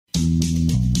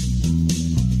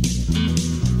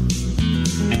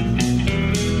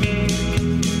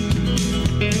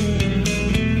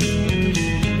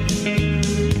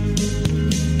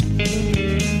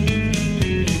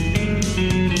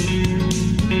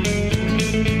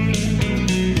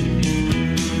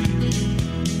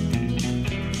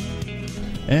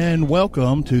And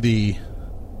welcome to the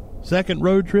second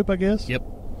road trip, I guess? Yep.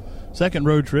 Second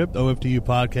road trip, the OFTU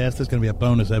podcast. That's going to be a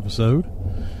bonus episode.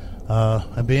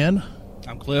 I'm Ben.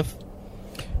 I'm Cliff.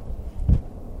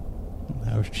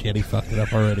 That was shit. He fucked it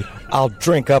up already. I'll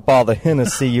drink up all the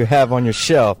Hennessy you have on your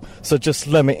shelf, so just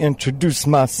let me introduce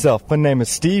myself. My name is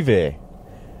Stevie.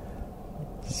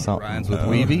 Rhymes with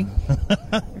Weavy.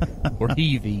 Or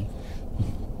Heavy.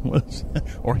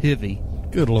 Or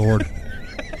Hivy. Good Lord.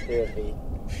 Heavy.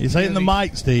 You say it in the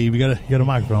mic, Steve. You got a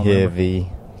microphone. Heavy.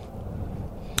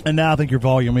 And now I think your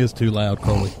volume is too loud,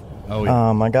 Crowley. Oh, yeah.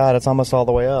 Oh my God, it's almost all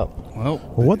the way up. Well,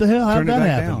 What the hell? How did that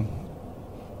happen?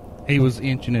 Down. He was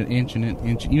inching it.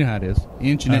 You know how it is.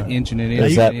 Inching it.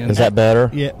 Is that better?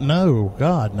 Yeah. No.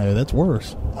 God, no. That's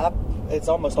worse. It's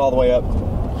almost all the way up.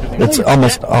 It's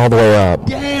almost all the way up.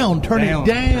 Down. Turn it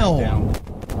down.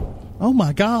 Oh,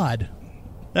 my God.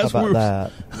 That's How about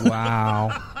worse. that?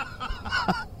 Wow.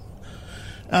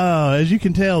 As you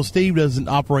can tell, Steve doesn't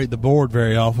operate the board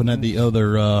very often at the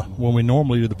other, when we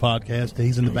normally do the podcast.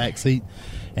 He's in the back seat,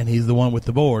 and he's the one with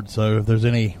the board. So if there's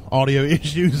any audio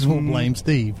issues, we'll blame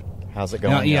Steve. How's it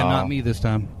going, Yeah, y'all? not me this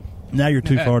time. Now you're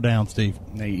too far down, Steve.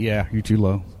 Yeah, you're too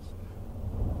low.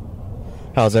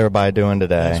 How's everybody doing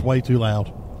today? That's way too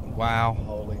loud.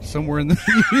 Wow. Somewhere in the...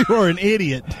 You are an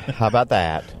idiot. How about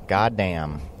that?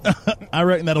 Goddamn. I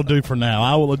reckon that'll do for now.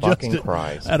 I will adjust Fucking it.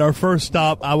 Christ. At our first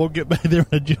stop, I will get back there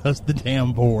and adjust the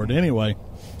damn board. Anyway,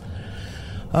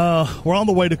 we're on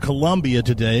the way to Columbia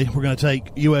today. We're going to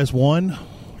take US 1,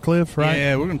 Cliff, right?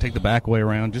 Yeah, we're going to take the back way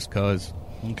around just because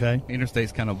Okay.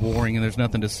 Interstate's kind of boring and there's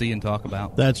nothing to see and talk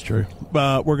about. That's true.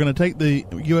 We're going to take the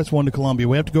US 1 to Columbia.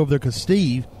 We have to go over there because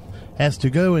Steve has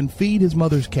to go and feed his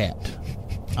mother's cat.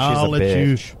 I'll let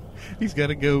bitch. you. He's got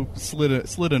to go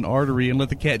slit an artery and let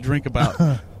the cat drink about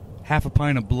half a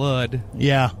pint of blood.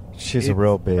 Yeah. She's a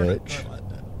real bitch.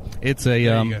 It's There a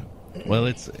you go. well,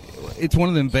 it's one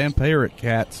of them vampiric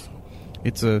cats.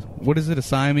 It's a what is it? A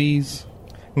Siamese?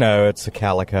 No, it's a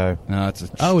calico. No, it's a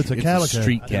It's a calico.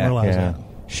 street I didn't cat. realize Yeah. that.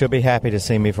 She'll be happy to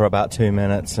see me for about 2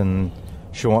 minutes, and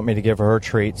she'll want me to give her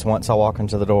treats once I walk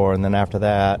into the door, and then after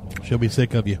that, She'll be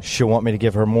sick of you. she'll want me to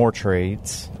give her more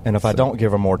treats. And if I don't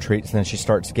give her more treats, then she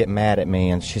starts to get mad at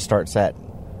me, and she starts that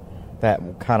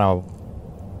kind of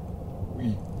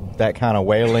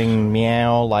wailing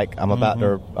meow, like I'm about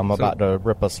to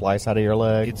rip a slice out of your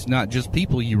leg. It's not just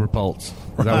people you repulse.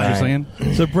 Is that what you're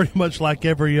saying? So pretty much like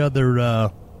every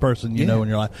other person you know in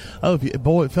your life. Oh,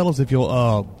 fellas, if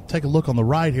you'll take a look on the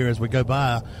right here as we go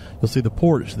by, you'll see the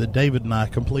porch that David and I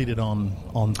completed on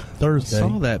Thursday. I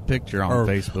saw that picture on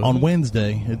Facebook. On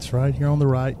Wednesday. It's right here on the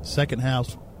right. Second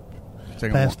house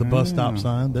past the bus stop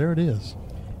sign. There it is.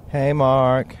 Hey,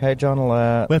 Mark. Hey, John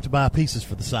Alette. We have to buy pieces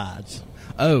for the sides.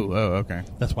 Oh, okay.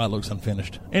 That's why it looks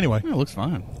unfinished. Anyway. Yeah, it looks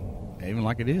fine. Even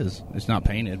like it is. It's not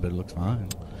painted, but it looks fine.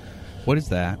 What is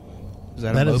that? Is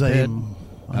that a moped?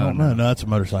 I don't know. No, that's a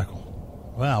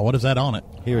motorcycle. Wow, what is that on it?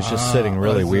 He was just sitting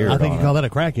really weird. I think on you call it.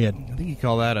 that a crackhead. I think you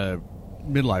call that a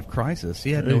midlife crisis.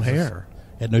 He had no hair.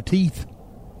 Had no teeth.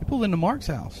 He pulled into Mark's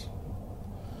house.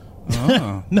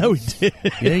 Oh. No, he did.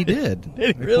 Yeah, he did.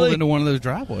 Did he He really? pulled into one of those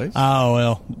driveways. Oh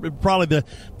well, probably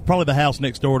the house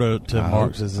next door to I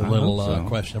Mark's hope- is a I little hope so.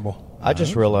 questionable. I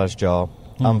just realized, y'all,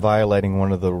 I'm violating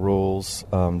one of the rules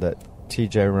that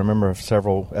TJ, remember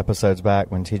several episodes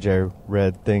back when TJ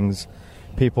read things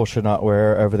people should not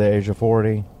wear over the age of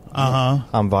 40?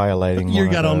 I'm violating You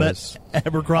one got of on those. that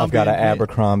Abercrombie. I've got an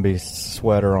Abercrombie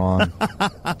sweater on.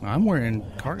 I'm wearing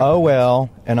cargo. Oh, well,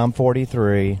 and I'm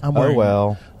 43. I'm wearing, Oh,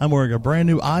 well. I'm wearing a brand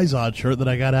new Izod shirt that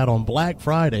I got out on Black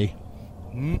Friday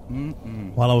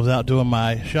while I was out doing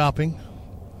my shopping.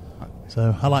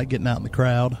 So I like getting out in the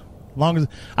crowd. As long as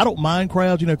I don't mind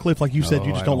crowds, Cliff, like you said,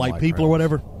 you just don't like people or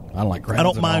whatever. I don't like crowds. I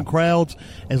don't at mind all. crowds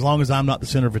as long as I'm not the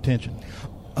center of attention.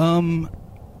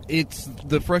 It's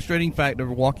the frustrating fact of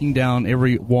walking down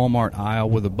every Walmart aisle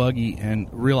with a buggy and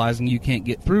realizing you can't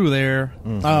get through there.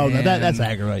 Oh, no, that's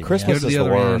aggravating. Christmas Go to is the the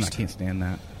other end. I worst. can't stand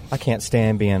that. I can't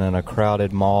stand being in a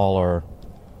crowded mall or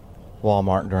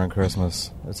Walmart during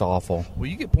Christmas. It's awful. Well,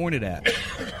 you get pointed at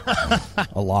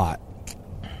a lot.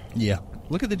 Yeah.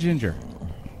 Look at the ginger.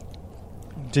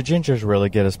 Do gingers really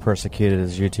get as persecuted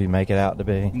as you two make it out to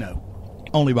be? No,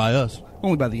 Only by us.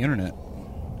 only by the internet,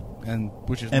 and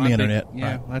which is And my the big- internet,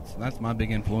 Yeah, right. that's my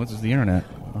big influence is the internet.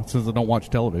 Since I don't watch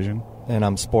television. And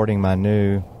I'm sporting my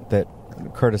new, that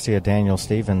courtesy of Daniel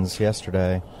Stevens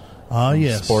yesterday.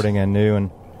 Yes. Sporting a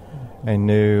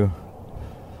new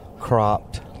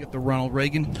cropped Get the Ronald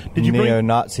Reagan. Did you bring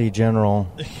neo-Nazi general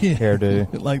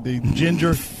hairdo. like the ginger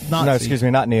Nazi? No, excuse me,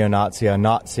 not neo-Nazi, a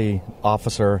Nazi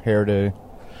officer hairdo.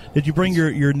 Did you bring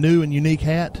your new and unique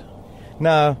hat?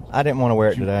 No, I didn't want to wear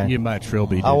it You today. didn't buy a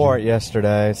trilby, did I wore you? it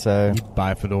yesterday, so You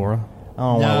buy a fedora I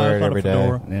don't want to wear it it's not a every day.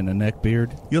 fedora. and a neck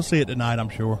beard. You'll see it tonight, I'm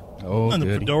sure. Oh, and the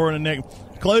goody. fedora and the neck.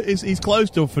 He's close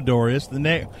to a fedora. It's the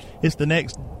next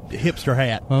hipster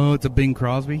hat. Oh, it's a Bing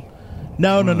Crosby?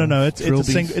 No. It's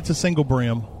Trilbies. it's a single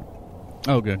brim.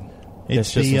 Oh, good.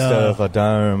 It's just the, instead of a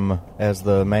dome as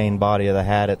the main body of the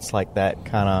hat, it's like that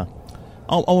kind of.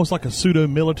 Almost like a pseudo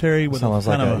military with Almost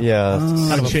kind like of a, yeah,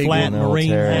 kind of a Che flat Guevara marine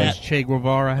military. hat. Che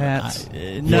Guevara hats.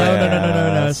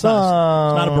 No. It's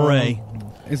not a beret.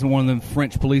 Isn't one of them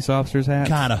French police officers' hats?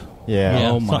 Kind of. Yeah.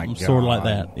 Oh, my something sort of like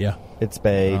God. that. Yeah. It's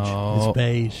beige. Oh. It's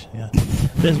beige. Yeah.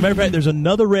 As a matter of fact, there's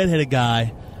another redheaded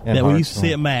guy In that we used to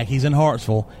see Hartsville. at Mac. He's in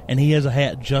Hartsville, and he has a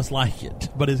hat just like it.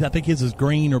 But I think his is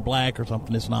green or black or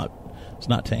something. It's not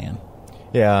tan.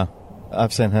 Yeah,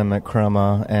 I've seen him at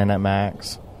Chroma and at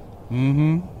Max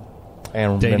Mm-hmm.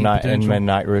 and Dating potential.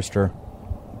 Midnight Rooster.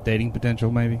 Dating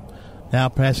potential, maybe. Now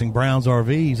passing Brown's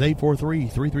RVs,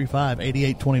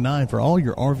 843-335-8829 for all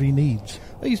your RV needs.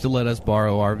 They used to let us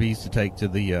borrow RVs to take to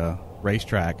the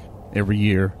racetrack every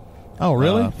year. Oh,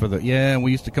 really? And we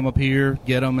used to come up here,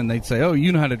 get them, and they'd say, "Oh,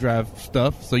 you know how to drive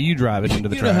stuff, so you drive it into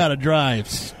the you track." know how to drive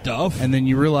stuff. And then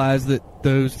you realize that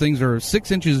those things are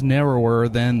 6 inches narrower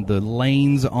than the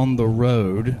lanes on the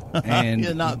road, and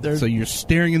so you're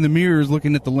staring in the mirrors,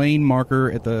 looking at the lane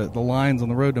marker at the lines on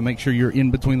the road to make sure you're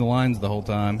in between the lines the whole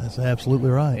time. That's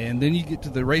absolutely right. And then you get to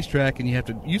the racetrack, and you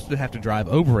used to have to drive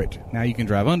over it. Now you can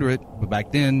drive under it, but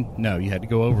back then, no, you had to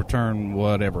go overturn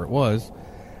whatever it was.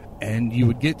 And you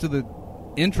would get to the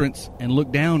entrance and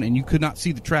look down, and you could not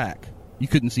see the track. You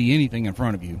couldn't see anything in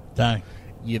front of you. Dang.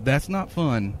 Yeah, that's not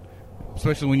fun,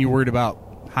 especially when you're worried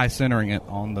about high centering it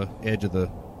on the edge of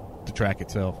the track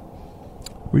itself.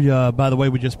 We, by the way,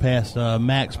 we just passed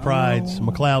Max Pride's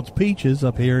McLeod's Peaches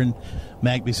up here in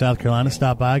Magby, South Carolina.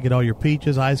 Stop by, get all your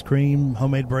peaches, ice cream,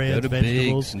 homemade breads, Go to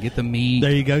vegetables. Biggs and get the meat.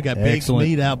 There you go. Got Biggs Excellent.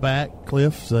 meat out back.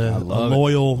 Cliff's a love it.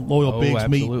 loyal Biggs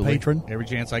meat absolutely. patron. Every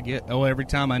chance I get. Oh, every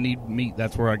time I need meat,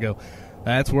 that's where I go.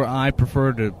 That's where I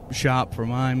prefer to shop for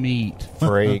my meat.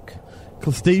 Freak.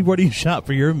 Steve, where do you shop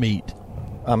for your meat?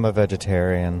 I'm a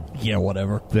vegetarian. Yeah,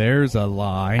 whatever. There's a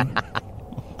lie.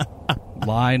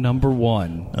 Lie number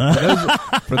one.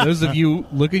 For those of you,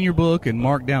 look in your book and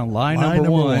mark down lie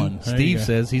number one. There you Steve go.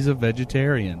 says he's a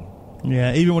vegetarian.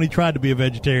 Yeah, even when he tried to be a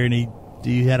vegetarian,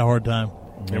 he had a hard time.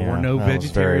 There Yeah, were no that was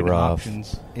vegetarian very rough.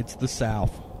 options. It's the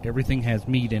South. Everything has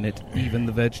meat in it. Even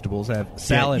the vegetables have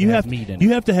salad you has have meat in it.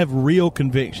 You have to have real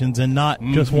convictions and not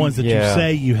just ones that Yeah. you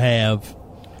say you have.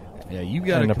 Yeah, you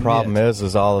got to. And the problem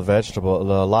is all the vegetable.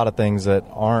 A lot of things that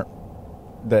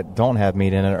don't have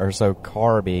meat in it are so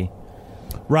carby.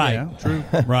 Right. Yeah, true.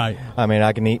 Right. I mean,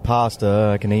 I can eat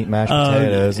pasta, I can eat mashed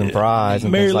potatoes and fries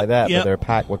and things like that, yep. but they're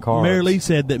packed with carbs. Mary Lee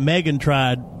said that Megan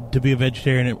tried to be a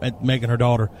vegetarian. Megan, her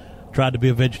daughter, tried to be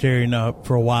a vegetarian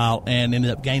for a while and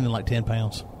ended up gaining like 10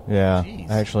 pounds. Yeah, Jeez.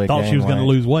 actually, Thought she was going to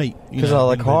lose weight because of all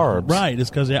the carbs. Right. It's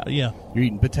because yeah. You're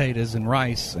eating potatoes and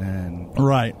rice and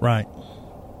Right.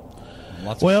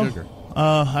 lots Well, of sugar.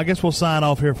 I guess we'll sign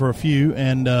off here for a few,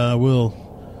 and we'll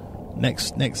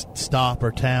next stop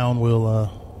or town.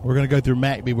 We're going to go through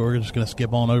Macby, but we're just going to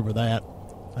skip on over that,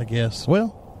 I guess. Well,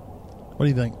 what do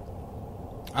you think?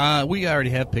 We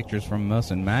already have pictures from us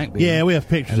and Mac. Yeah, we have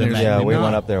pictures And of there's- Macby. Yeah, we not-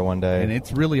 went up there one day. And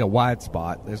it's really a wide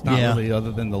spot. There's not Yeah. really,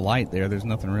 other than the light there, there's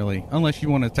nothing really, unless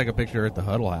you want to take a picture at the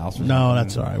Huddle House or No, something.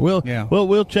 that's all right.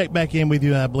 We'll check back in with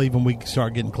you, I believe, when we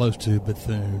start getting close to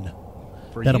Bethune.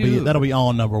 For That'll you, be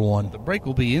on number one. The break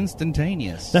will be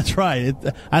instantaneous. That's right.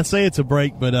 I'd say it's a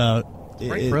break, but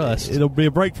Break for us. It'll be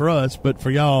a break for us, but for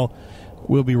y'all,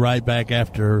 we'll be right back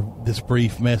after this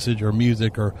brief message or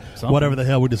music or Something. whatever the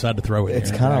hell we decide to throw in. It's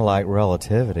here. kind of like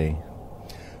relativity,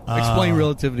 Explain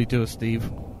relativity to us, Steve.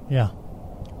 Yeah,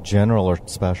 general or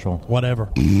special. whatever.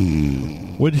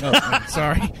 Would you,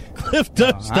 Sorry. Cliff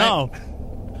dust off,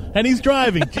 and he's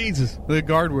driving. Jesus, The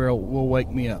guardrail will wake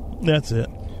me up. that's it.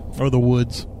 Or the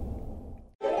woods.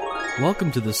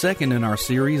 Welcome to the second in our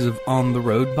series of On the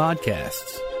Road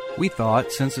podcasts. We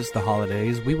thought, since it's the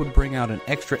holidays, we would bring out an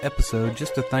extra episode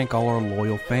just to thank all our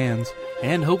loyal fans,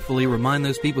 and hopefully remind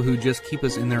those people who just keep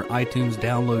us in their iTunes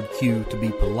download queue to be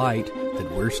polite that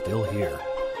we're still here.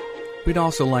 We'd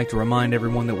also like to remind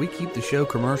everyone that we keep the show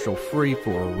commercial free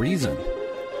for a reason.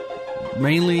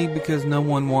 Mainly because no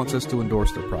one wants us to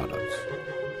endorse their products.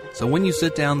 So when you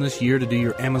sit down this year to do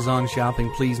your Amazon shopping,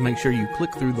 please make sure you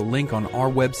click through the link on our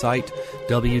website,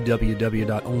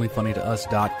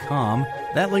 www.onlyfunnytous.com.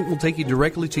 That link will take you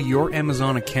directly to your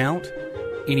Amazon account,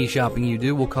 Any shopping you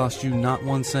do will cost you not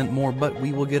 1 cent more, but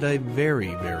we will get a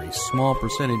very, very small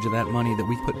percentage of that money that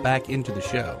we put back into the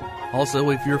show.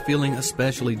 Also, if you're feeling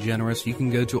especially generous, you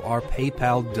can go to our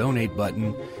PayPal donate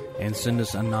button and send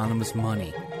us anonymous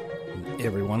money.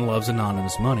 Everyone loves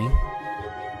anonymous money.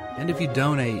 And if you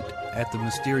donate at the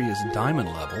mysterious diamond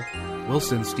level, we'll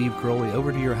send Steve Crowley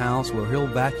over to your house where he'll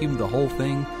vacuum the whole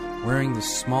thing wearing the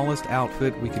smallest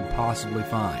outfit we can possibly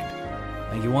find.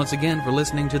 Thank you once again for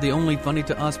listening to the Only Funny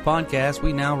to Us podcast.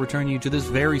 We now return you to this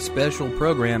very special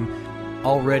program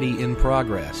already in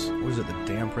progress. What is it, the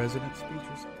damn president's speech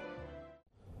or something?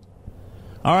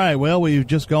 All right, well, we've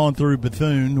just gone through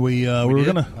Bethune. We were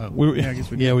going to... yeah, I guess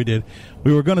we did. Yeah, we did.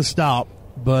 We were going to stop,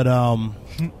 but... we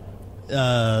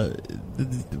were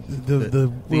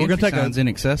going to take sign's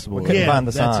inaccessible. We couldn't find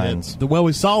the signs. Well,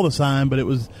 we saw the sign, but it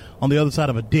was on the other side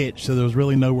of a ditch, so there was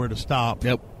really nowhere to stop.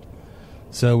 Yep.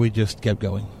 So we just kept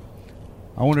going.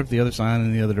 I wonder if the other sign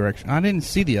in the other direction. I didn't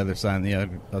see the other sign in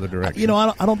the other direction.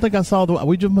 I don't think I saw the.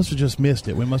 We must have just missed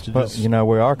it. We must have just. We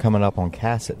are coming up on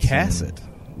Cassett. Cassett.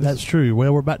 That's true.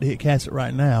 Well, we're about to hit Cassett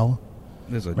right now.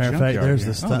 There's a matter of fact. junkyard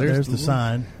There's here. there's the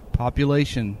sign.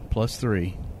 Population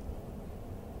 +3.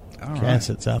 All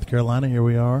Cassett, right. South Carolina. Here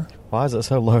we are. Why is it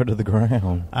so low to the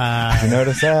ground? Did you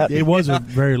notice that? It was a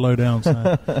very low down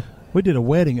sign. We did a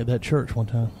wedding at that church one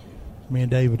time. Me and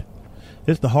David.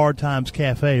 It's the Hard Times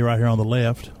Cafe right here on the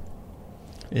left.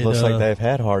 Looks like they've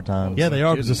had hard times. Yeah, they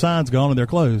are because the sign's gone and they're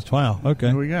closed. Wow. Okay.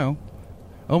 Here we go.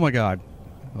 Oh my God.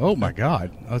 Oh,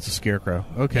 it's a scarecrow.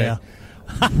 Okay. Yeah.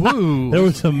 Woo. There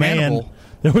was a man. Hannibal.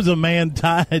 There was a man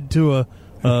tied to a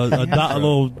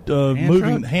little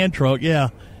moving hand truck. Yeah,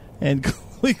 and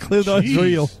we cleared on his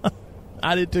wheel.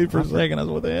 I did too for a second. I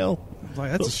was, what the hell?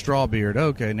 Like, that's a straw beard.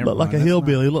 Okay, never Looked mind. like a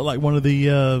hillbilly. Looked like one of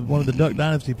the Duck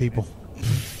Dynasty people.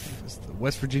 It's the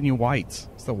West Virginia Whites.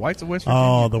 It's the Whites of West Virginia.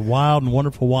 Oh, the wild and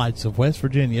wonderful Whites of West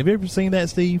Virginia. Have you ever seen that,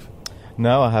 Steve?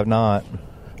 No, I have not.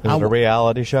 Is it a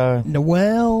reality show? No,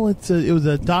 well, it was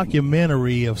a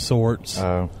documentary of sorts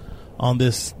on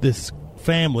this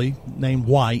family named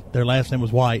White. Their last name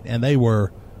was White, and they were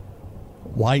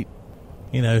white.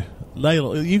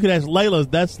 Layla. You could ask Layla.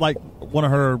 That's like one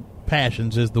of her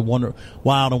passions is the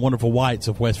wild and wonderful Whites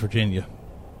of West Virginia.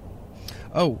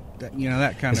 Oh, that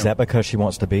kind of. Is that because she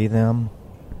wants to be them?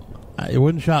 It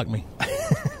wouldn't shock me.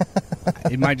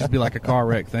 It might just be like a car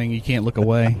wreck thing. You can't look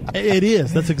away. It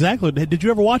is. That's exactly. Did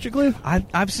you ever watch it, Cliff?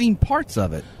 I've seen parts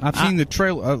of it. I've seen the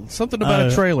trailer. Something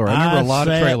about a trailer. I remember a lot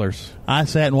of trailers. I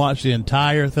sat and watched the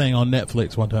entire thing on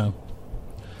Netflix one time.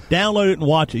 Download it and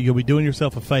watch it. You'll be doing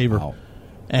yourself a favor,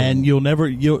 and it'll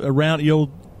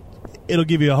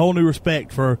give you a whole new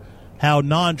respect for how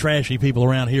non-trashy people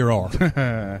around here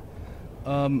are.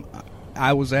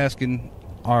 I was asking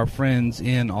our friends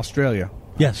in Australia.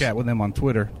 Yes. I chat with them on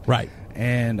Twitter. Right.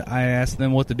 And I asked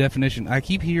them what the definition. I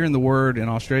keep hearing the word in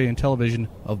Australian television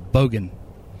of bogan.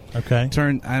 Okay.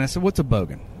 And I said, "What's a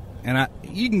bogan?" And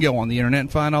you can go on the internet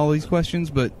and find all these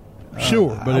questions, but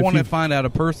sure. But I want to find out a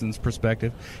person's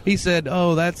perspective. He said,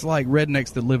 "Oh, that's like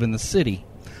rednecks that live in the city."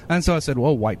 And so I said,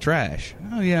 "Well, white trash."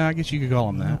 Oh, yeah, I guess you could call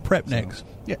them that. Prepnecks. So,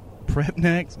 yeah,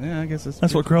 prepnecks. Yeah, I guess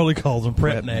that's what Crowley calls them.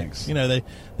 Prepnecks.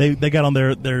 They got on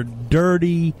their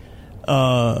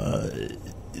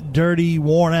dirty,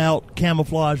 worn out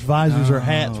camouflage visors or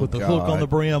hats with the hook on the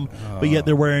brim, but yet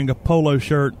they're wearing a polo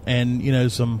shirt and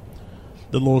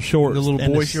the little shorts, the little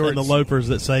boy shorts, and the loafers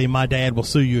that say "My dad will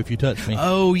sue you if you touch me."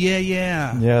 Oh yeah.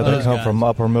 Yeah, they come from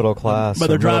upper middle class, but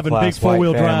they're driving big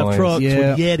 4-wheel drive trucks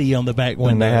with Yeti on the back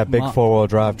window, and they have big 4-wheel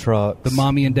drive trucks. The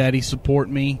mommy and daddy support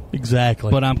me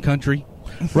exactly, but I'm country,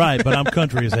 right? But I'm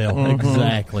country as hell,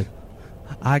 exactly.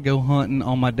 I go hunting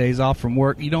on my days off from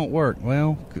work. You don't work.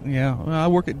 Well, yeah. I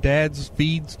work at Dad's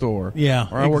feed store. Yeah,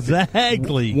 or I work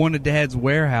exactly. At one of Dad's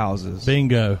warehouses.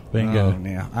 Bingo.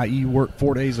 Yeah. You work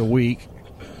 4 days a week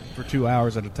for 2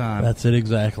 hours at a time. That's it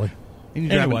exactly. And you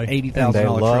drive an $80,000 truck. They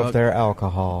love their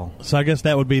alcohol. So I guess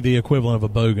that would be the equivalent of a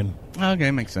bogan.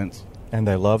 Okay, makes sense. And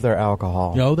they love their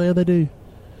alcohol. Oh, they do.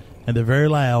 And they're very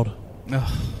loud.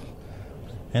 Ugh.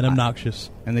 And obnoxious.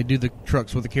 And they do the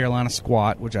trucks with the Carolina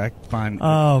squat, which I find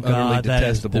utterly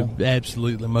detestable. That is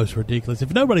absolutely the most ridiculous.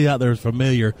 If nobody out there is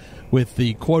familiar with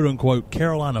the quote-unquote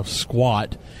Carolina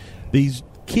squat, these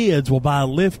kids will buy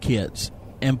lift kits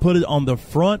and put it on the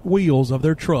front wheels of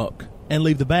their truck and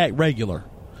leave the back regular.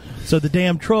 So the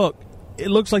damn truck, it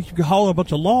looks like you're hauling a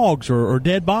bunch of logs or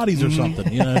dead bodies or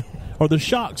something, or the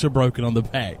shocks are broken on the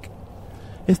back.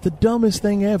 It's the dumbest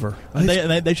thing ever. And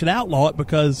they should outlaw it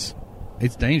because...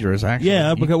 It's dangerous, actually.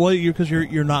 Yeah, because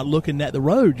you're not looking at the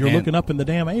road. You're looking up in the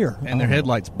damn air. And their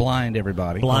headlights blind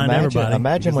everybody.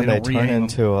 Imagine when they turn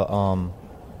into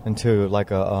into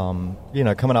like a,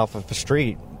 coming off of the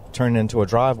street, turning into a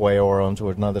driveway or onto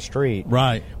another street.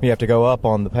 Right. You have to go up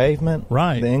on the pavement.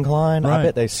 Right. The incline. Right. I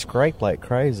bet they scrape like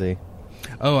crazy.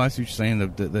 Oh, I see what you're saying.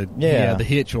 The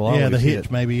hitch will always the hitch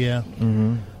hit. maybe, yeah.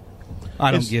 Mm-hmm.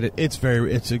 I don't get it.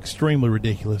 It's extremely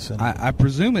ridiculous. And I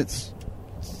presume it's...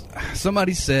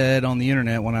 Somebody said on the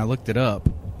internet when I looked it up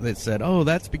that said, "Oh,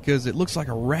 that's because it looks like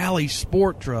a rally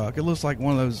sport truck. It looks like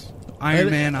one of those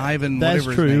Iron Man, Ivan, that's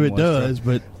whatever his true. name It was does,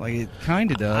 truck. but like it kind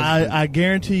of does. I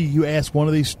guarantee you ask one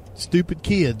of these stupid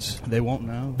kids, they won't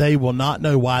know. They will not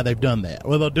know why they've done that.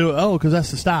 Well, they'll do it. Because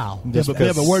that's the style. Just but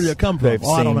where did it come from?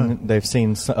 I don't know. They've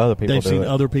seen other people. They've seen it.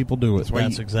 other people do it.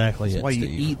 That's Exactly it. That's why you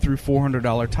Steve. eat through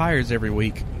 $400 tires every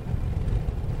week.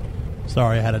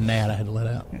 Sorry, I had a gnat I had to let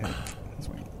out. Yeah.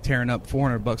 Tearing up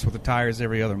 $400 worth of tires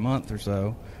every other month or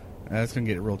so. That's going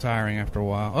to get real tiring after a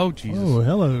while. Oh, Jesus. Oh,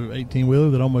 hello,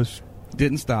 18-wheeler that almost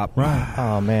didn't stop. Right.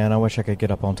 Oh, man, I wish I could get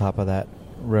up on top of that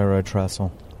railroad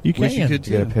trestle. You can. Wish you could, to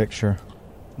get a picture.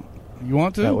 You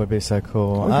want to? That would be so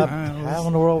cool. How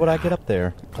in the world would I get up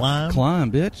there? Climb,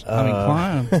 bitch.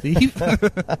 Climb, Steve.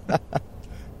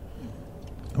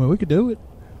 I mean, we could do it.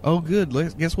 Oh, good.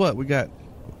 Guess what? We got,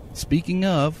 speaking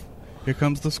of, here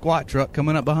comes the squat truck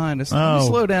coming up behind us. Oh.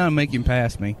 Slow down and make him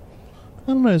pass me. I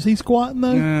don't know. Is he squatting,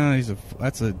 though? No, is that a I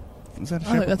think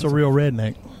shepherd? that's a real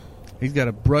redneck. He's got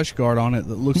a brush guard on it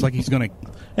that looks like he's going to...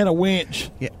 And a winch.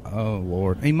 Yeah. Oh,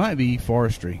 Lord. He might be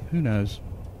forestry. Who knows?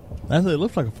 It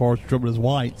looks like a forest truck, but it's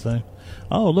white. So,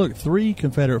 look, 3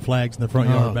 Confederate flags in the front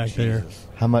yard back there.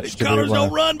 How much do Colors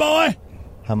don't run, boy.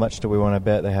 How much do we want to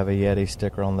bet they have a Yeti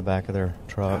sticker on the back of their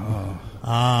truck?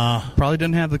 Probably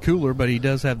doesn't have the cooler, but he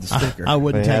does have the sticker. I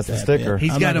wouldn't take has that the sticker. bet.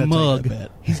 He's I'm got not a gonna mug. take that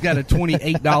bet. He's got a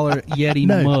 $28 Yeti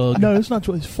mug. No, it's not.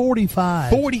 It's $45.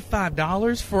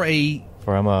 $45 for a...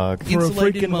 For a mug. For a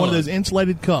insulated freaking mug. one of those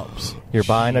insulated cups. You're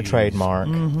buying a trademark.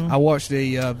 Mm-hmm. I watched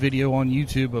a video on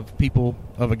YouTube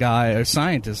of a guy, a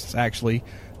scientist actually,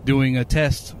 doing a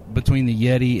test between the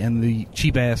Yeti and the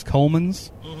cheap-ass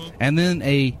Colemans, and then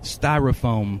a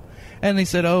styrofoam. And they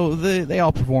said, they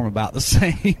all perform about the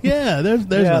same. Yeah, there's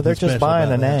they're nothing just special buying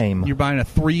about a that. name. You're buying a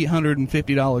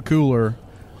 $350 cooler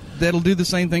that'll do the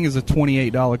same thing as a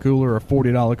 $28 cooler or a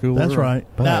 $40 cooler. That's right.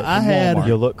 But Now, I had...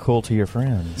 You'll look cool to your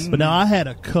friends. But now I had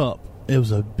a cup. It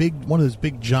was one of those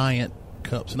big giant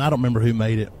cups, and I don't remember who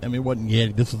made it. I mean, it wasn't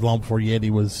Yeti. This was long before Yeti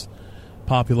was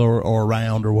popular or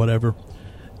around or whatever.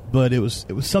 But it was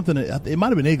something. It might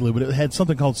have been Igloo, but it had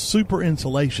something called super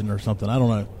insulation or something. I don't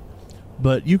know.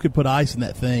 But you could put ice in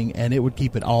that thing, and it would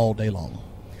keep it all day long.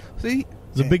 See, It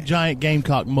was a big giant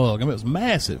Gamecock mug. I mean, it was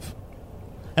massive.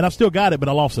 And I've still got it, but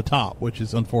I lost the top, which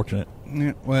is unfortunate.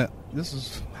 yeah, well, this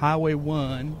is Highway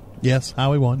 1. Yes,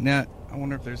 Highway 1. Now, I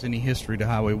wonder if there's any history to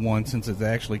Highway 1 since it's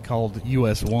actually called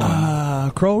US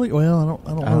 1. Crowley? Well, I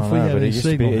don't know if we have but any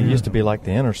signal. it used to be like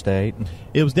the interstate.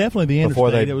 It was definitely the interstate.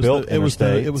 Before they it was built it was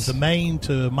interstates. the Maine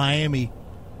to Miami.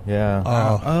 Yeah.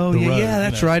 Oh, the yeah, road, yeah,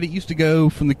 that's right. It used to go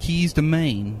from the Keys to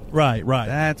Maine. Right.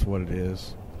 That's what it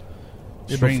is.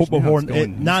 Yeah, Strange before how it's going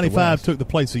east to 95 west. took the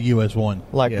place of US 1.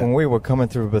 Like Yeah. when we were coming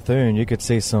through Bethune, you could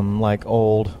see some like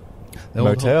old The old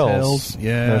motels. hotels,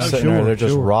 yeah. They're Oh, sitting there. sure, They're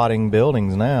just sure. rotting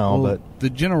buildings now. Well, but the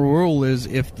general rule is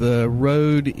if the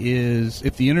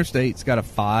interstate's got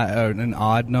an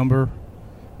odd number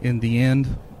in the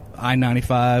end,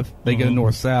 I-95, they go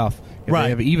north-south. If Right. they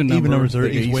have an even numbers, are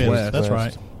they go east-west. That's West.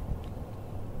 right.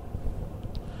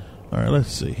 All right,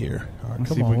 let's see here. All right, Let's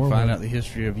come see if on. we can where find we- out the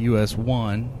history of US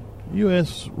 1.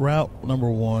 US route number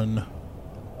 1.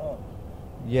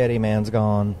 Yeti man's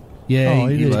gone. Yeah, Oh,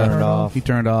 he did left. turn it off. He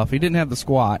turned off. He didn't have the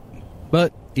squat,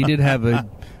 but he did have a...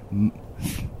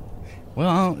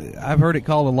 Well, I've heard it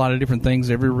called a lot of different things.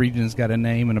 Every region's got a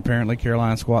name, and apparently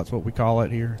Carolina squat's what we call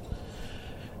it here.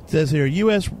 It says here,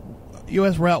 US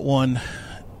Route 1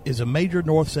 is a major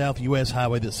north-south U.S.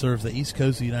 highway that serves the east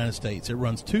coast of the United States. It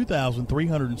runs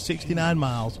 2,369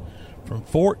 miles from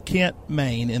Fort Kent,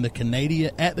 Maine, at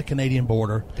the Canadian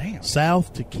border, Damn.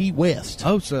 south to Key West,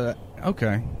 Oh, so,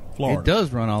 okay. Florida. It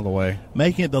does run all the way.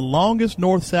 making it the longest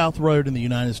north-south road in the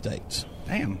United States.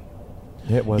 Damn.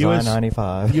 It was US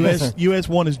I-95. US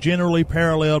 1 is generally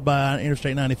paralleled by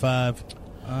Interstate 95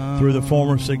 through the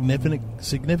former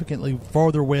significantly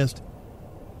farther west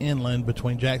inland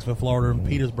between Jacksonville, Florida, and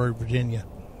Petersburg, Virginia.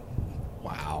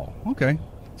 Wow. Okay.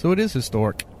 So it is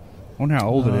historic. I wonder how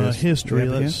old it is. History, Do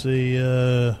you have let's see.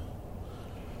 The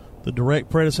direct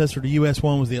predecessor to US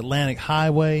 1 was the Atlantic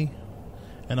Highway,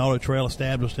 an auto trail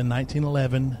established in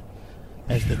 1911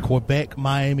 as the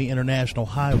Quebec-Miami International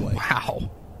Highway.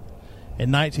 Wow. In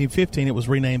 1915, it was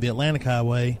renamed the Atlantic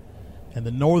Highway, and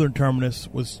the northern terminus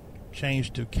was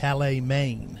changed to Calais,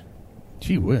 Maine.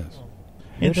 Gee whiz.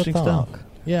 Interesting stuff.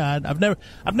 Yeah, I've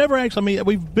never actually. I mean,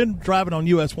 we've been driving on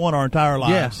US 1 our entire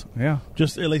lives. Yeah.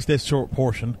 Just at least this short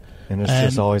portion. And it's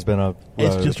just always been a road.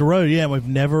 It's just a road. Yeah, we've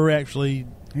never actually.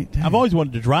 I've always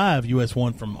wanted to drive US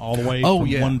 1 from all the way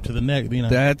from one to the next. You know,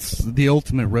 that's the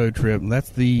ultimate road trip. That's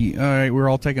the all right. We're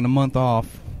all taking a month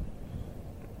off,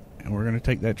 and we're going to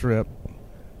take that trip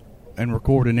and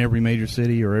record in every major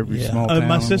city or every small town.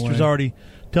 My sister's already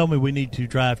told me we need to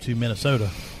drive to Minnesota.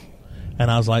 And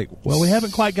I was like, well, we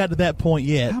haven't quite got to that point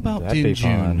yet. How about in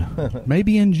June?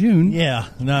 Maybe in June. Yeah.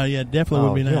 No, yeah, definitely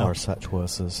would be now. You are such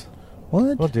wusses.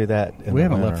 What? We'll do that in We the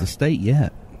haven't winter. left the state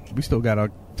yet. We still got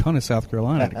a ton of South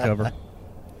Carolina to cover.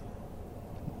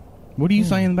 What are you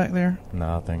saying back there?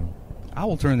 Nothing. I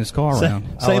will turn this car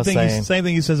around. Same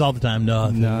thing he says all the time.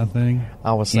 Nothing.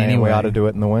 I was saying we ought to do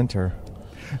it in the winter.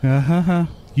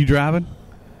 You driving?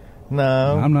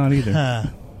 No. I'm not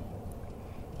either.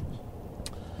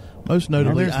 Most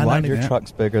notably, your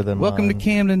truck's bigger than Welcome mine. to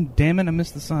Camden. Damn it, I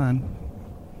missed the sign.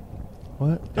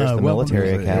 What? There's the military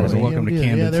academy. Welcome to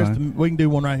Camden sign. We can do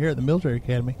one right here at the military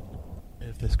academy.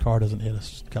 If this car doesn't hit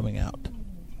us coming out.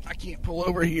 I can't pull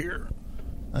over here.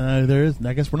 There is.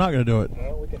 I guess we're not going to do it.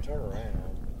 Well, we can turn around.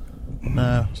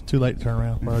 No, it's too late to turn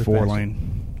around. We're already Four past it.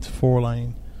 lane. It's 4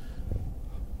 lane.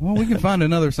 Well, we can find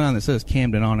another sign that says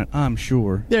Camden on it, I'm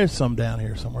sure. There's some down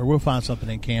here somewhere. We'll find something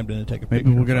in Camden and take a picture.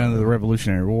 Maybe we'll go down to the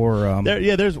Revolutionary War.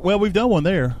 There's. Well, we've done one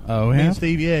there. Oh, Me yeah? and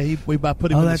Steve, we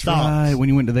put him in the that's stocks. right. When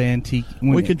you went to the antique.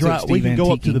 We could drive. We could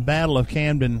go up to the Battle of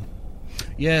Camden.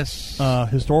 Yes.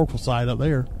 Historical site up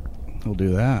there. We'll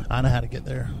do that. I know how to get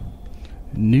there.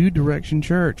 New Direction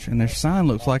Church, and their sign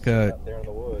looks like a. There in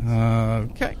the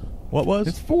woods. Okay. What was?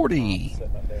 It's 40.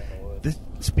 Sitting up there in the woods.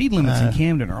 The speed limits in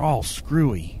Camden are all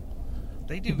screwy.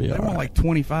 They're more like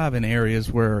 25 in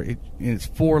areas where it's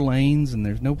 4 lanes and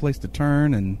there's no place to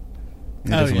turn, and it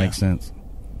doesn't make sense.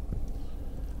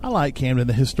 I like Camden.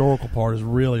 The historical part is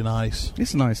really nice.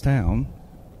 It's a nice town.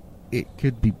 It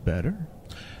could be better.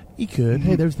 You could.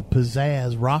 Hey, there's the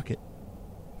Pizzazz Rocket.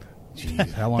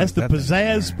 Jeez, how long That's has the that been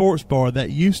there? Pizzazz Sports Bar that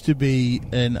used to be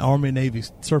an Army Navy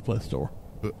surplus store.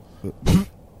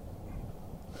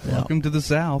 Welcome to the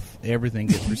South. Everything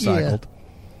gets recycled.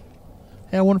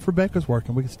 Hey, I wonder if Rebecca's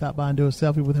working. We could stop by and do a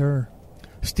selfie with her.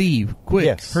 Steve, quick,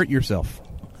 Yes. hurt yourself.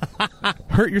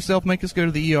 Hurt yourself, make us go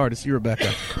to the ER to see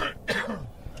Rebecca.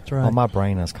 That's right. Oh, my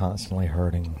brain is constantly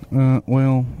hurting.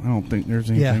 Well, I don't think there's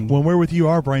anything. when we're with you,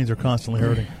 our brains are constantly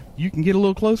hurting. You can get a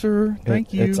little closer.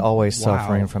 Thank you. It's always Wow.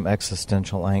 suffering from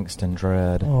existential angst and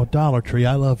dread. Oh, Dollar Tree.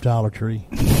 I love Dollar Tree.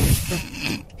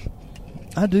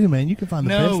 I do, man. You can find the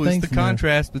best No, things it's the in there.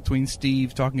 contrast between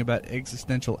Steve talking about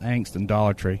existential angst and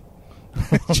Dollar Tree.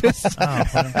 Just, Oh,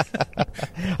 man.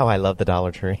 Oh, I love the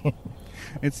Dollar Tree.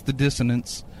 it's the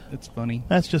dissonance. It's funny.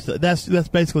 That's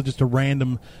basically just a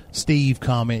random Steve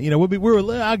comment. You know, I'll give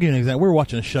you an example. We were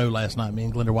watching a show last night. Me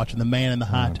and Glenda were watching The Man in the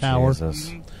High Tower.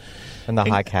 Jesus. And the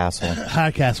High Castle.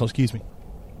 High Castle, excuse me.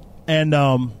 And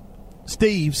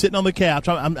Steve sitting on the couch.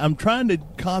 I'm trying to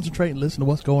concentrate and listen to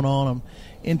what's going on. I'm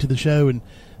into the show, and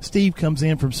Steve comes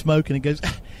in from smoking and goes,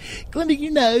 Glenda,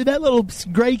 you know, that little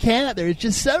gray cat there is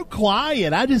just so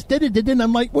quiet. I just did it. And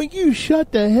I'm like, will you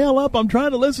shut the hell up? I'm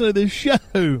trying to listen to this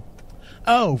show.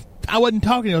 Oh, I wasn't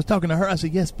talking. I was talking to her. I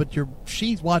said, yes, but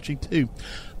she's watching too.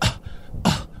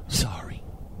 Sorry.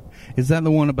 Is that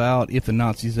the one about if the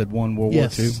Nazis had won World War II?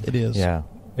 Yes, it is. Yeah.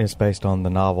 It's based on the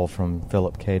novel from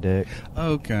Philip K. Dick.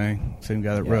 Okay. Same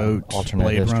guy that Yeah, wrote alternate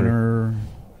Blade history. Runner.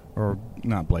 Or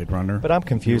not Blade Runner. But I'm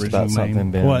confused about original name.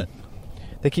 something, Ben. What?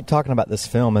 They keep talking about this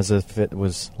film as if it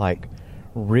was, like,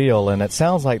 real, and it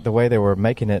sounds like the way they were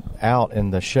making it out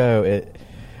in the show, it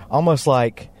almost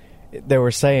like they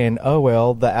were saying, oh,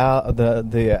 well,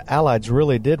 the Allies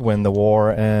really did win the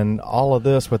war, and all of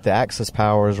this with the Axis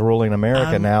powers ruling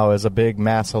America now is a big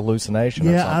mass hallucination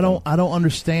or Yeah, something. I don't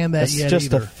understand that It's yet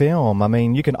just either. a film. I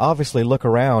mean, you can obviously look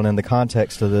around in the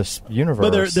context of this universe.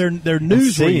 But they're and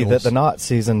news see reels. that the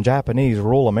Nazis and Japanese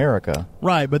rule America.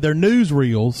 Right, but they're news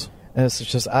reels. And it's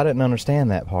just, I didn't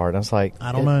understand that part. I was like,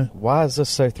 I don't know. Why is this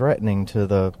so threatening to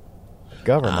the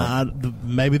government?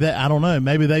 Maybe that, I don't know.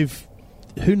 Maybe they've,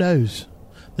 who knows?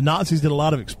 The Nazis did a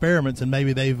lot of experiments, and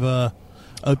maybe they've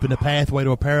opened a pathway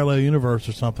to a parallel universe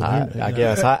or something. I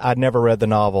guess. I'd never read the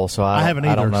novel, so I haven't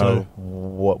I don't either, know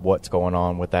so. what's going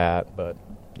on with that, but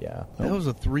yeah. That was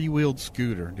a 3-wheeled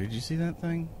scooter. Did you see that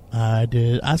thing? I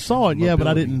did. I saw it, yeah, but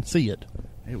I Mobility. didn't see it.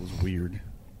 It was weird.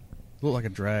 It looked like a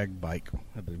drag bike.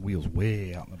 Had the wheels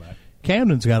way out in the back.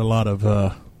 Camden's got a lot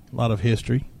of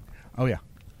history. Oh, yeah.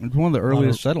 It was one of the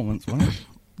earliest settlements, wasn't it?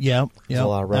 Yeah, There's a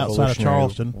lot of outside of Revolutionary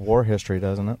Charleston. War history,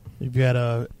 doesn't it? You've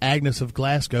got Agnes of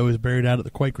Glasgow is buried out at the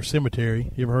Quaker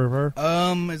Cemetery. You ever heard of her?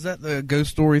 Is that the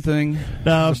ghost story thing?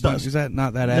 No, it's not. Is that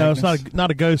not that? No, Agnes? it's not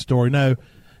a ghost story. No,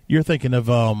 you're thinking of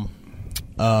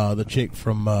the chick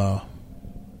from.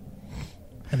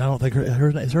 And I don't think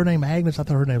is her name Agnes. I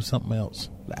thought her name was something else.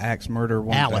 The axe murder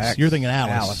one. Alice. You're thinking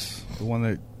Alice. Alice, the one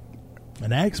that.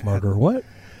 An axe murder? What?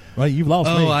 Well, you've lost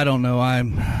me. Oh, I don't know.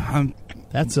 I'm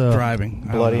That's driving.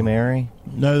 Bloody Mary?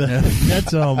 No,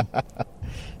 that's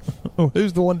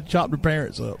who's the one that chopped her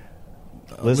parents up?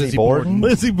 Lizzie Borden?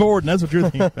 Lizzie Borden. That's what you're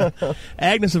thinking about.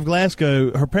 Agnes of Glasgow.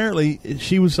 Apparently,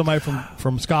 she was somebody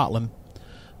from Scotland,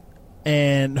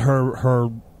 and her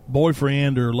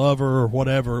boyfriend or lover or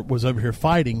whatever was over here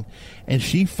fighting, and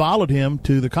she followed him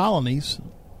to the colonies,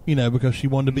 because she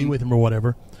wanted to be with him or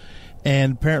whatever,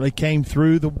 and apparently came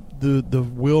through the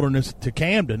wilderness to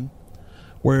Camden,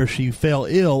 where she fell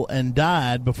ill and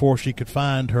died before she could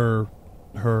find her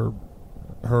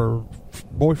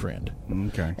boyfriend.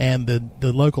 Okay. And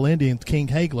the local Indians, King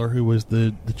Hagler, who was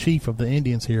the chief of the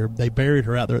Indians here, they buried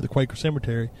her out there at the Quaker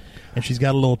Cemetery, and she's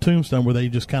got a little tombstone where they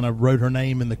just kind of wrote her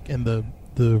name in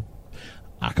the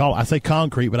I say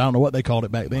concrete, but I don't know what they called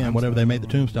it back then. Whatever they made the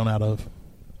tombstone out of.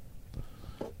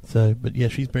 So, but yeah,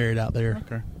 she's buried out there.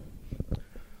 Okay.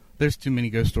 There's too many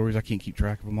ghost stories. I can't keep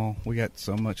track of them all. We got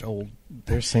so much old.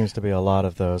 There seems to be a lot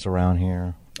of those around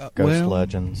here. Ghost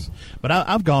legends. But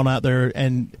I've gone out there,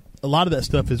 and a lot of that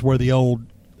stuff is where the old,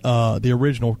 the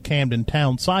original Camden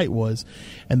town site was,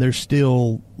 and there's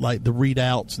still like the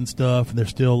readouts and stuff, and there's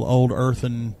still old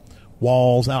earthen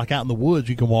walls out in the woods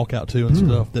you can walk out to and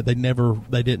stuff that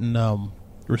they didn't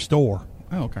restore.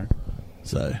 Oh, okay.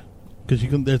 So, because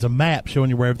there's a map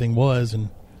showing you where everything was, and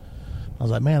I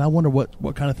was like, man, I wonder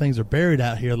what kind of things are buried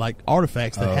out here, like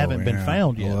artifacts that haven't been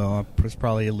found yet. Well, it's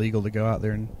probably illegal to go out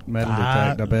there and metal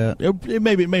detect, I bet. It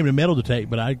may be metal detect,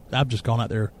 but I've just gone out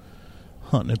there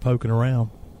hunting and poking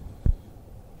around.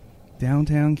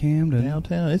 Downtown Camden. Now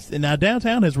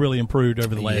downtown has really improved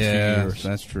over the last few years.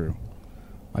 That's true.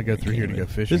 I go through here to go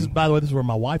fishing. By the way, this is where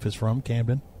my wife is from,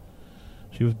 Camden.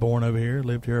 She was born over here,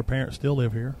 lived here. Her parents still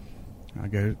live here. I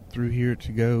go through here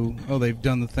to go. Oh, they've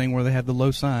done the thing where they have the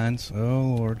low signs.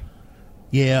 Oh, Lord.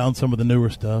 Yeah, on some of the newer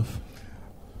stuff.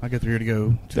 I go through here to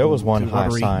go. There was one high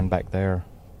Rotary. sign back there.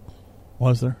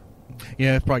 Was there?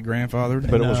 Yeah, it's probably grandfathered.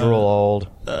 But it was real old.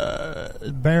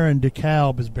 Baron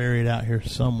DeKalb is buried out here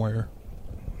somewhere.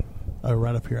 Oh,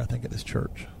 right up here, I think, at this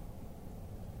church.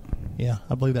 Yeah,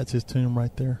 I believe that's his tomb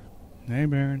right there. Hey,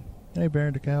 Baron. Hey,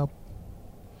 Baron DeKalb.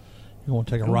 You want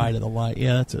to take a ride at the light?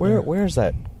 Yeah, that's it. Where's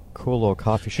that cool little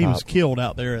coffee shop? He was killed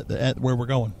out there at where we're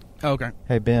going. Oh, okay.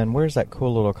 Hey, Ben, where's that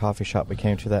cool little coffee shop we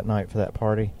came to that night for that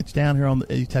party? It's down here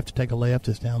you have to take a left.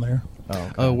 It's down there. Oh,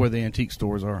 okay. Oh, where the antique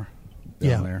stores are.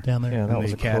 Down there. Down there. Yeah, that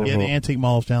was a cool the antique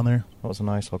mall's down there. That was a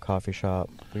nice little coffee shop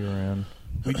we were in.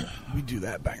 We do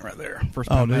that bang right there.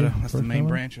 First Oh, Palmetto. dude. That's the main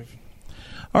branch of.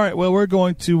 All right, well, we're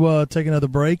going to take another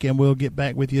break, and we'll get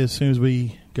back with you as soon as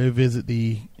we go visit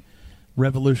the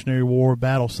Revolutionary War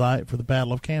battle site for the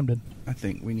Battle of Camden. I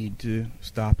think we need to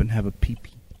stop and have a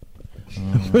pee-pee.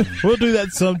 We'll do that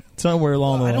somewhere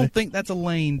along the way. I don't think that's a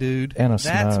lane, dude. And that's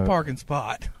snow. a parking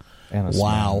spot. And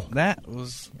Wow. That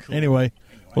was cool. Anyway,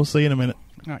 we'll see you in a minute.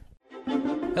 All right.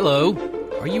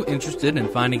 Hello. Are you interested in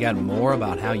finding out more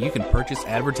about how you can purchase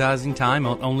advertising time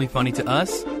on Only Funny to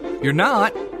Us? You're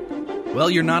not? Well,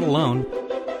 you're not alone.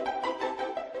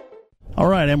 All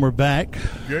right, and we're back.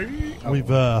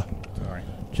 We've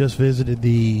just visited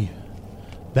the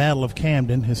Battle of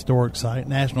Camden historic site,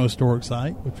 National Historic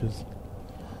Site, which is...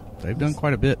 They've done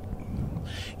quite a bit.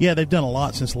 Yeah, they've done a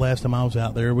lot since the last time I was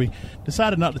out there. We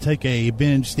decided not to take a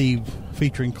Ben Steve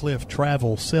featuring Cliff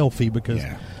travel selfie because,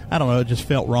 I don't know, it just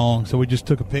felt wrong. So we just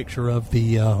took a picture of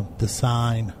the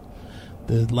sign,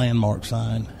 the landmark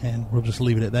sign, and we'll just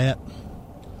leave it at that.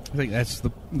 I think that's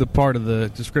the part of the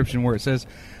description where it says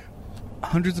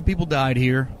hundreds of people died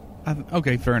here.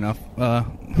 Okay, fair enough.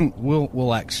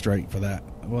 We'll act straight for that.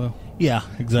 Well, yeah,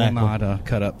 exactly. We'll not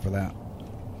cut up for that.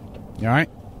 You all right?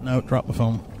 No, drop the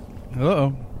phone.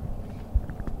 Uh-oh.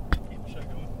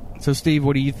 So, Steve,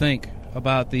 what do you think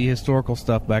about the historical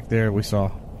stuff back there we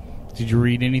saw? Did you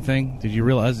read anything? Did you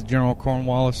realize that General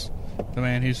Cornwallis, the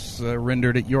man who's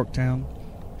rendered at Yorktown,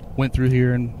 went through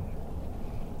here and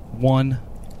won,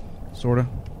 sort of?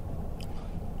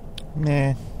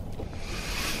 Nah.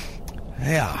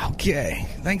 Yeah, okay.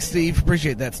 Thanks, Steve.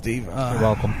 Appreciate that, Steve. You're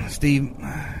welcome. Steve,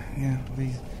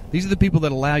 these are the people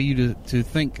that allow you to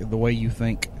think the way you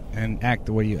think and act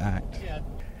the way you act. Yeah.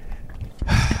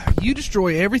 You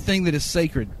destroy everything that is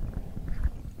sacred.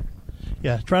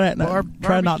 Yeah, try that.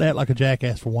 Try not to act like a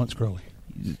jackass for once, Crowley.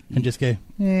 And just go,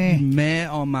 You meh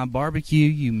on my barbecue.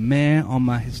 You meh on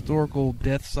my historical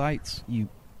death sites. You.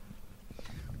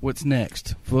 What's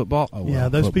next? Football? Oh, well, yeah,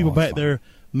 those people back fine. there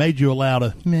made you allow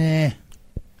to meh.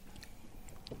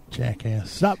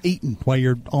 Jackass. Stop eating while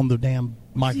you're on the damn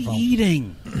microphone.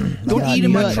 Eating. Don't got eat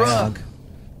in my nuts. truck.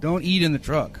 Don't eat in the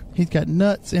truck. He's got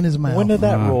nuts in his mouth. When did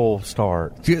that rule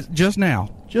start? Just now.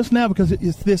 Just now because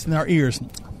it's this in our ears.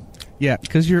 Yeah,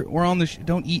 because we're on the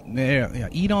don't eat. Yeah,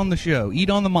 eat on the show. Eat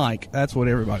on the mic. That's what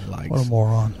everybody likes. What a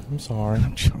moron. I'm sorry.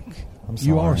 I'm joking. I'm sorry.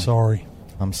 You are sorry.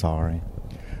 I'm sorry.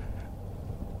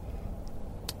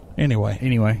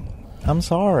 Anyway. I'm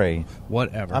sorry.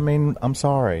 Whatever. I mean, I'm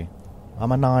sorry.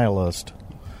 I'm a nihilist.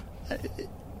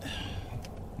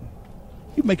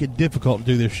 You make it difficult to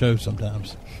do this show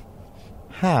sometimes.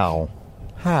 How?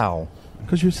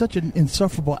 Because you're such an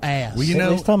insufferable ass. Well, you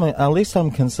know, at least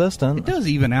I'm consistent. it does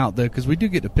even out though, because we do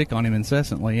get to pick on him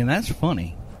incessantly, and that's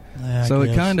funny. Yeah, I So it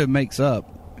guess. kind of makes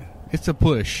up. It's a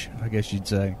push, I guess you'd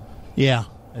say. Yeah,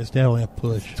 it's definitely a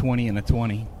push. 20 and a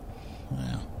 20.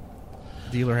 Yeah.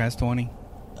 Dealer has 20.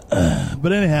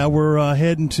 But anyhow, we're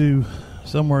heading to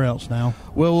somewhere else now.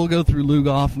 Well, we'll go through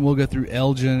Lugoff, and we'll go through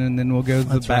Elgin, and then we'll go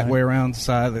the That's back right. way around the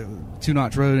side of the Two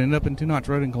Notch Road, and end up in Two Notch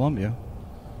Road in Columbia.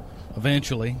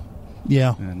 Eventually.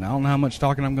 Yeah. And I don't know how much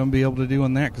talking I'm going to be able to do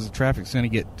on that, because the traffic's going to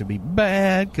get to be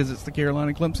bad, because it's the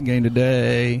Carolina-Clemson game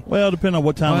today. Well, depending on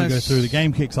what time we go Plus- through, the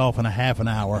game kicks off in a half an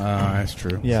hour. That's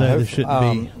true. Yeah, So there shouldn't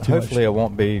be too hopefully much. it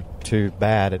won't be too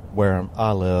bad at where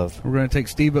I live. We're going to take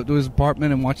Steve up to his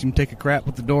apartment and watch him take a crap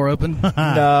with the door open.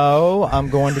 No, I'm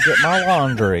going to get my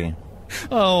laundry.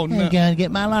 Oh, no. I'm going to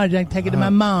get my laundry. I can take it to my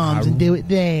mom's and do it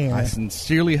there. I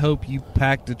sincerely hope you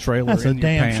packed a trailer That's a in your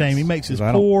damn pants, shame. He makes his 'cause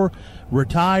I don't- poor,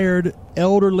 retired,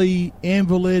 elderly,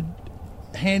 invalid,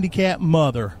 handicapped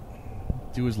mother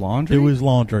do his laundry. do his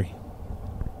laundry.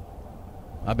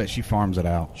 I bet she farms it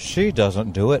out. She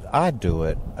doesn't do it. I do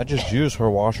it. I just use her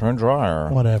washer and dryer.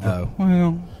 Whatever. Oh,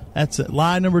 well. That's it.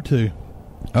 Lie number 2.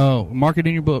 Oh, mark it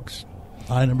in your books.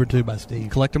 Lie number 2 by Steve.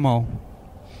 Collect them all.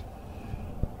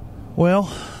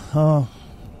 Well,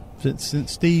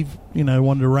 since Steve,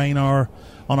 wanted to rain on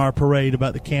our parade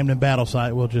about the Camden battle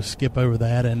site, we'll just skip over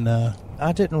that. And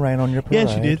I didn't rain on your parade.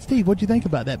 yes, you did, Steve. What'd you think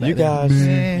about that? Back You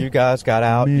then? guys got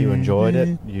out. You enjoyed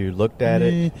it. You looked at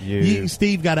it.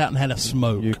 Steve got out and had a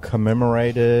smoke. You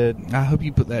commemorated. I hope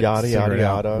you put that Yada, cigarette yada,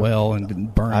 out yada. well and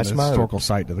didn't burn I the smoked. historical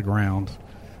site to the ground.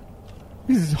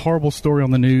 This is a horrible story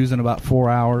on the news in about 4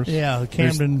 hours. Yeah, the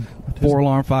Camden.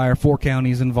 4-alarm fire, 4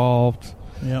 counties involved.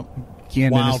 Yep.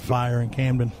 Camden is- Wildfire in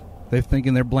Camden. They're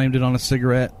thinking they're blamed it on a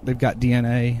cigarette. They've got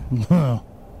DNA.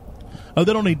 Oh,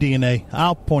 they don't need DNA.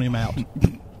 I'll point him out.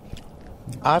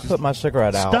 I put my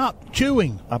cigarette out. Stop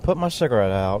chewing. I put my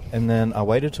cigarette out, and then I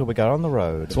waited till we got on the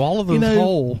road. Swallow those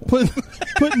whole.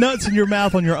 Put nuts in your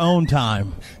mouth on your own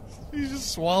time. You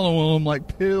just swallow them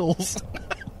like pills.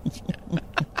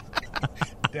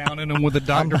 Downing them with a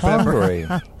Dr. I'm Pepper. hungry.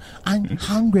 I'm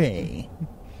hungry.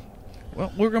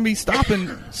 Well, we're going to be stopping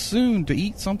soon to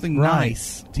eat something Right,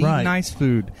 nice. To right. eat nice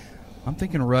food. I'm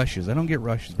thinking Rush's. I don't get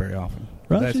Rush's very often.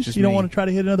 That's Rushes? just You don't me. want to try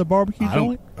to hit another barbecue I don't.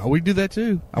 joint? Oh, we do that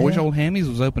too. I wish Yeah. Old Hammy's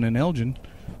was open in Elgin,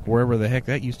 wherever the heck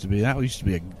that used to be. That used to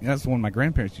be that's the one my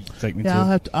grandparents used to take me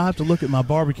Yeah, to. I'll have to look at my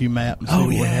barbecue map and see Oh what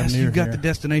we have yes, near you've got here. the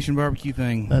destination barbecue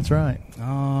thing. That's right. Oh,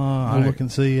 I'll look and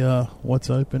see what's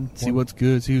open. see what's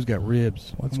good. See who's got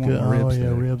ribs. What's I want good. my Oh, ribs yeah,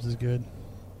 today. ribs is good.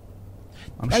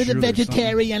 I'm What are sure the there's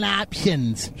vegetarian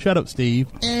options? Shut up, Steve.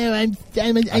 Oh, I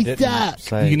didn't suck.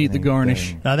 say You can eat the anything.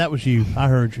 garnish. No, that was you. I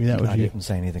heard you. That was I you. didn't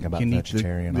say anything about something. You can eat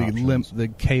vegetarian the options. the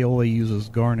kale they use as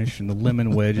garnish and the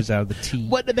lemon wedges out of the tea.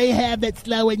 What do they have that's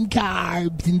low in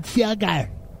carbs and sugar?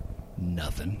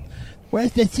 Nothing.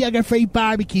 Where's the sugar-free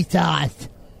barbecue sauce?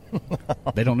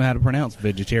 They don't know how to pronounce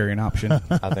vegetarian option.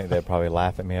 I think they'd probably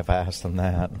laugh at me if I asked them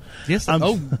that. Yes. I'm-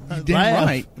 Oh, you damn Laugh.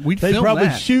 right. We'd They'd film probably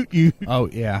that. shoot you. Oh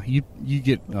yeah, you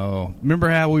get. Oh, remember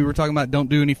how we were talking about don't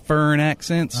do any foreign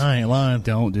accents? I ain't lying.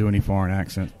 Don't do any foreign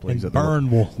accents, please. And at the-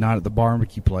 burn will. Not at the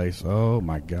barbecue place. Oh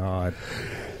my God.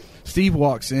 Steve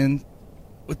walks in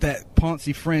with that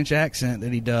Poncy French accent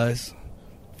that he does.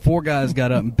 4 guys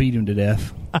got up and beat him to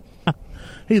death.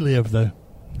 He lived, though.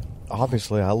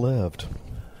 Obviously, I lived.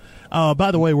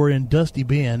 By the way, we're in Dusty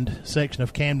Bend, section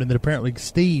of Camden that apparently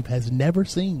Steve has never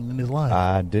seen in his life.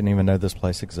 I didn't even know this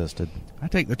place existed. I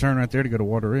take the turn right there to go to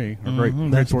Wateree or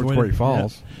Great That's towards the way Great to-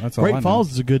 Falls. yeah. That's all I Great know.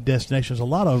 Falls is a good destination. There's a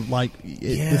lot of, like, as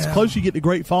Yeah. close you get to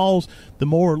Great Falls, the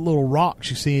more little rocks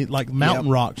you see, like mountain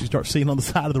Yep. rocks you start seeing on the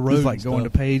side of the road. It's like and going to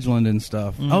stuff. Pageland and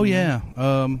stuff. Oh yeah.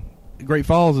 Great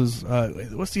Falls is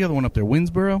what's the other one up there?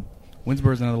 Winsboro.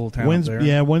 Winsboro's another little town up there.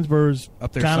 Yeah, Winsboro's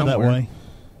Up there kind of that somewhere. way.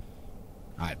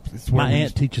 It's where My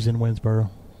aunt teaches in Winsboro.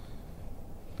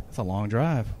 It's a long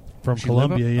drive. From Does she live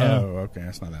Columbia, up? yeah. Oh, okay.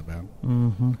 That's not that bad.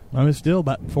 Mm-hmm. I mean, it's still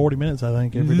about 40 minutes, I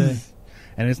think, every day.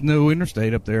 And it's no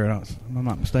interstate up there. I'm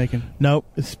not mistaken. Nope,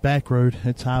 it's back road.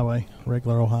 It's highway,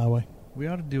 regular old highway. We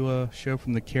ought to do a show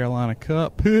from the Carolina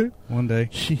Cup one day.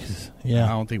 Jesus, I yeah.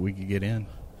 don't think we could get in.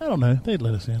 I don't know. They'd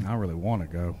let us in. I really want to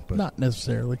go, but Not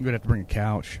necessarily. you're gonna have to bring a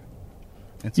couch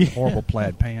and some horrible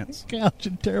plaid pants. Couch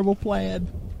and terrible plaid.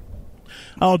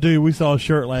 Oh, dude, we saw a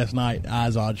shirt last night,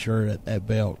 Izod shirt at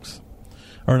Belk's,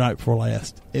 or night before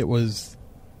last. It was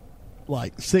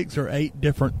like 6 or 8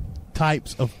 different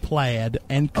types of plaid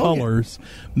and colors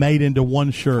made into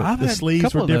one shirt. I've The had a sleeves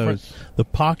couple were of different. those. The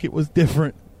pocket was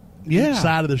different. Yeah. Each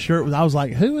side of the shirt was. I was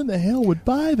like, who in the hell would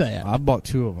buy that? I bought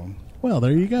 2 of them. Well,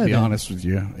 there you go. To be then. honest with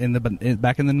you,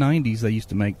 back in the 90s, they used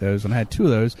to make those, and I had 2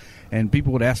 of those. And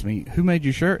people would ask me, "Who made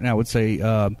your shirt?" And I would say,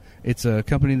 "It's a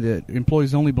company that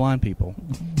employs only blind people."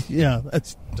 Yeah,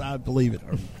 I believe it.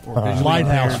 Or visually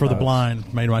Lighthouse impaired. for the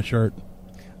blind made my shirt.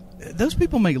 Those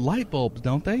people make light bulbs,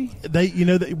 don't they?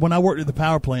 When I worked at the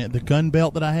power plant, the gun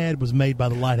belt that I had was made by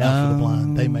the Lighthouse for the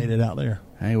blind. They made it out there.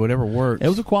 Hey, whatever works. It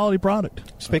was a quality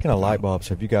product. Speaking of light bulbs,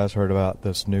 have you guys heard about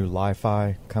this new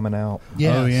Li-Fi coming out? Oh,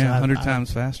 yeah, I've- 100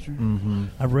 times faster. Mm-hmm.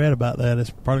 I've read about that. It's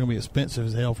probably going to be expensive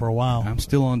as hell for a while. I'm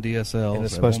still on DSL. And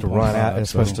it's supposed to run out. It's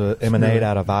supposed to emanate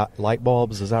out of light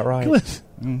bulbs. Is that right?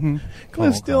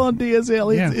 Cliff's still on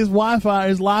DSL. Yeah. His Wi-Fi,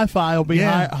 his Li-Fi will be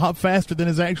Yeah. faster than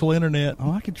his actual internet.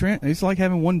 Oh, I could. It's like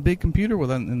having one big computer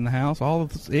in the house.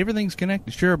 Everything's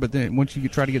connected, sure, but then once you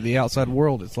try to get the outside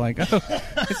world, it's like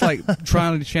it's like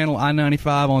trying to channel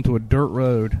I-95 onto a dirt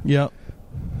road. Yep.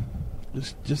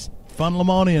 Just fun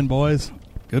Lamonian, boys.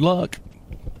 Good luck.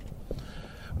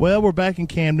 Well, we're back in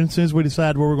Camden. As soon as we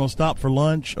decide where we're going to stop for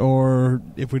lunch, or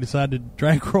if we decide to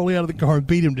drag Crowley out of the car and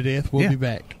beat him to death, we'll be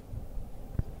back.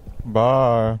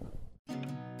 Bye.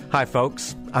 Hi,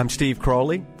 folks. I'm Steve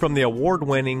Crowley from the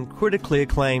award-winning, critically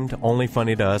acclaimed Only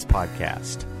Funny to Us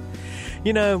podcast.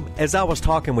 You know, as I was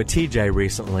talking with TJ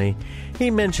recently,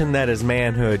 he mentioned that his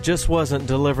manhood just wasn't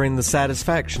delivering the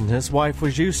satisfaction his wife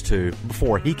was used to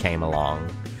before he came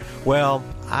along. Well,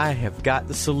 I have got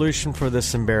the solution for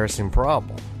this embarrassing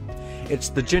problem. It's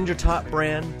the Ginger Top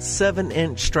brand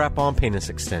 7-inch strap-on penis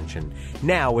extension,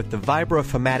 now with the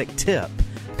Vibrofomatic tip,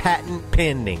 patent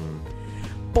pending.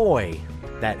 Boy,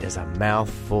 that is a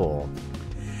mouthful.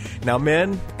 Now,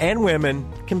 men and women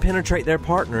can penetrate their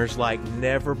partners like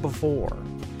never before.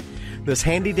 This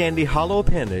handy-dandy hollow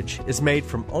appendage is made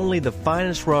from only the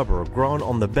finest rubber grown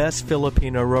on the best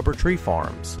Filipino rubber tree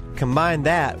farms. Combine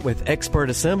that with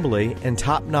expert assembly in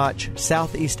top-notch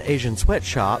Southeast Asian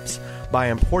sweatshops by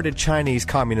imported Chinese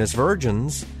communist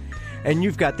virgins, and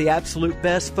you've got the absolute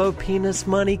best faux penis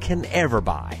money can ever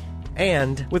buy.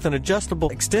 And with an adjustable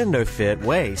extendo-fit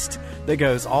waist that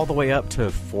goes all the way up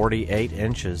to 48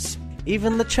 inches.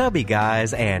 Even the chubby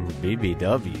guys and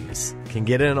BBWs can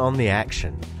get in on the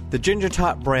action. The Ginger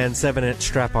Top brand 7-inch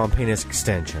strap-on penis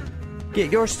extension.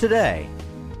 Get yours today.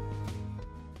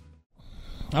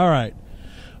 All right.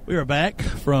 We are back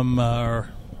from our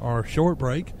short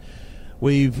break.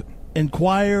 We've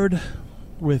inquired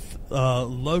with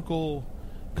local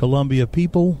Columbia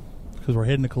people, because we're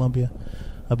heading to Columbia,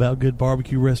 about good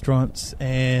barbecue restaurants,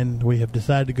 and we have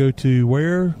decided to go to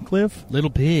where, Cliff? Little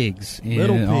Pigs.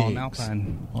 On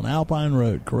Alpine. On Alpine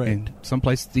Road, correct. And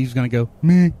someplace Steve's going to go,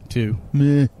 meh, too.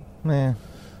 Meh. Meh.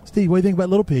 Steve, what do you think about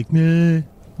Little Pig? Meh.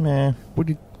 Meh. What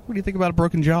do you think about a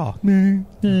broken jaw? Meh.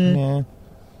 Meh.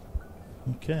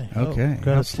 Okay. Okay. Got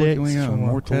a How's it text going on? from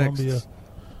More our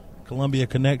Columbia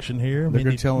connection here. They're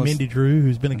gonna tell us- Mindy Drew,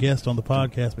 who's been a guest on the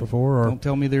podcast before. Don't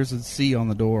tell me there's a C on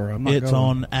the door. I'm not It's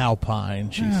going. on Alpine,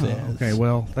 she Oh, says. Okay,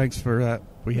 well, thanks for that.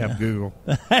 We have Google.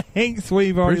 Thanks.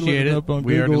 We've already Appreciate looked it. it up on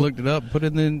We Google. already looked it up. Put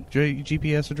it in the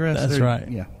GPS address. That's There. right.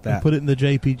 Yeah, And that. put it in the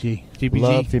JPG. GPG.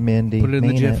 Love you, Mindy. Put it in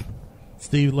the Mean GIF. it.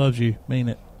 Steve loves you. Mean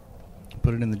it.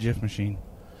 Put it in the GIF machine.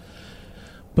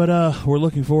 But we're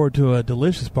looking forward to a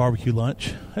delicious barbecue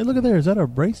lunch. Hey, look at there. Is that a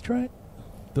racetrack?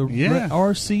 The Yeah.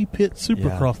 RC Pit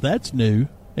Supercross. That's new.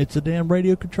 It's a damn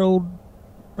radio-controlled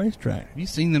racetrack. Have you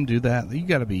seen them do that? You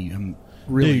got to be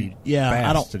really Dude, yeah,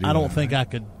 fast to do I don't that, think right? I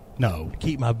could No.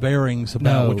 keep my bearings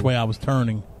about No. which way I was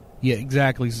turning. Yeah,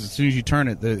 exactly. So as soon as you turn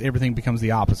it, everything becomes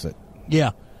the opposite. Yeah,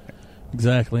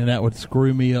 exactly, and that would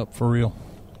screw me up for real.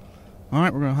 All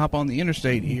right, we're going to hop on the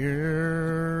interstate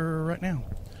here right now.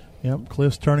 Yep,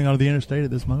 Cliff's turning onto the interstate at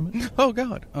this moment. Oh,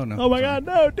 God. Oh, no. Oh, my Sorry. God,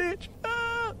 no, ditch. Ah!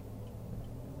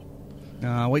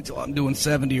 Wait till I'm doing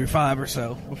 70 or 5 or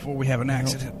so before we have an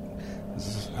accident.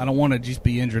 I don't want to just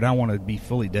be injured. I want to be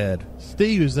fully dead.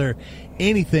 Steve, is there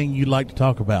anything you'd like to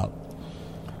talk about?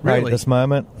 Right Really? at this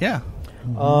moment? Yeah.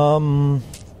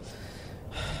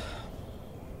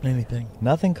 Anything?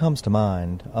 Nothing comes to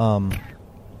mind.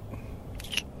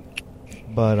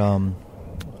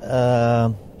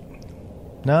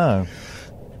 No.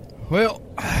 Well,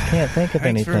 Can't think of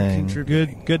thanks for anything.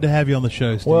 contributing. Good to have you on the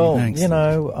show, Steve. Well, Thanks, you Steve.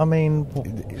 know, I mean,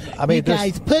 You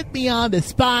guys put me on the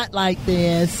spot like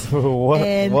this. what?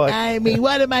 And what? I mean,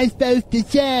 what am I supposed to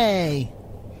say?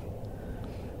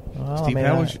 Well, Steve,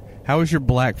 I mean, how was your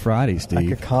Black Friday, I Steve?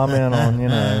 could comment on, you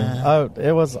know.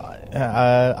 It was.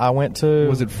 I went to.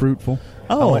 Was it fruitful?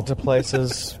 I went to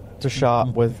places to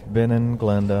shop with Ben and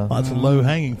Glenda. Lots of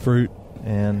low-hanging fruit.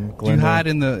 And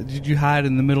Glenda. Did you hide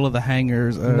in the middle of the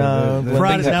hangers? No, the Glenda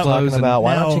Fridays kept out talking clothes about,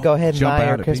 why now don't you go ahead and jump buy out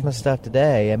your at Christmas stuff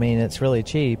today? I mean, it's really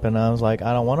cheap. And I was like,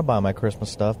 I don't want to buy my Christmas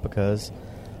stuff because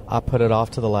I put it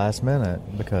off to the last minute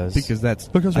because that's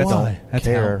why? That's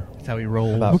care that's how he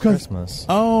rolls. about Because- Christmas.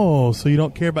 Oh, so you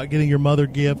don't care about getting your mother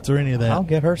gifts or any of that? I'll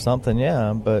get her something,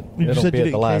 yeah, but You it'll said be you at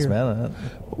the didn't last care. minute.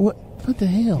 What the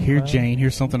hell? Here, Jane.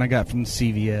 Here's something I got from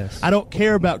CVS. I don't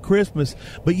care about Christmas,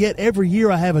 but yet every year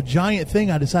I have a giant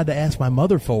thing I decide to ask my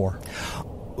mother for.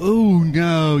 Oh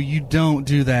no, you don't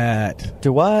do that.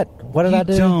 Do what? What did I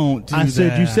do? Don't do I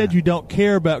said, that. you said you don't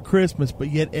care about Christmas, but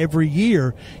yet every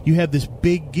year you have this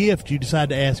big gift you decide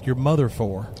to ask your mother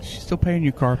for. She's still paying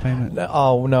your car payment.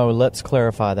 Oh, no, let's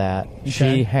clarify that.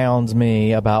 She hounds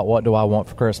me about what do I want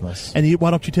for Christmas. And why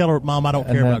don't you tell her, Mom, I don't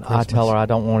And care then about Christmas? I tell her I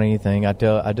don't want anything. I do.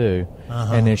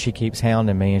 Uh-huh. And then she keeps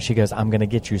hounding me, and she goes, I'm going to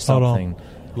get you Hold on. something.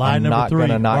 Lie I'm number not 3. going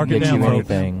to not Mark it get down, you folks.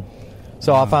 anything.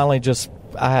 So I finally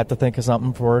I have to think of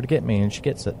something for her to get me, and she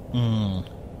gets it.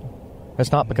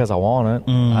 It's not because I want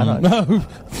it. I don't.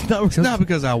 No, It's not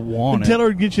because I want Tell it. her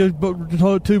to get you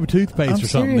a tube of toothpaste I'm or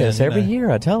something. serious. then, Every you know.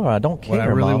 year I tell her I don't care. What I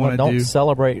really Mom. wanna I don't do-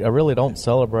 celebrate. I really don't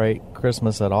celebrate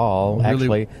Christmas at all. Really-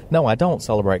 Actually, no, I don't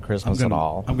celebrate Christmas at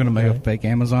all. I'm gonna make a fake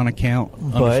Amazon account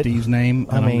under But, Steve's name,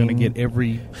 and I I'm gonna mean, get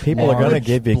every. People are going to large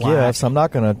give you black- gifts. I'm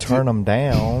not going to turn them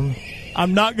down.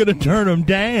 I'm not going to turn them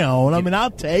down. I mean, I'll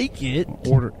take it.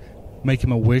 Order, make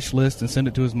him a wish list and send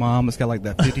it to his mom. It's got like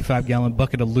that 55-gallon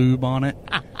bucket of lube on it.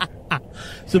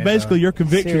 So basically, your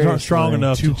convictions aren't strong seriously.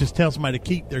 enough to just tell somebody to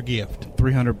keep their gift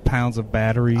 300 pounds of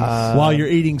batteries. while you're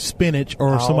eating spinach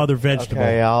or some other vegetable.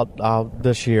 Okay, I'll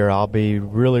this year I'll be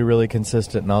really, really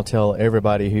consistent, and I'll tell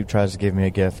everybody who tries to give me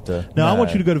a gift. No, I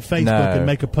want you to go to Facebook and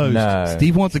make a post. No.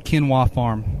 Steve wants a quinoa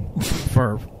farm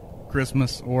for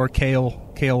Christmas, or kale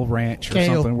ranch or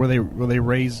Kale. something where they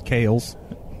raise kales.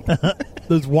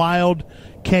 Those wild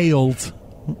kales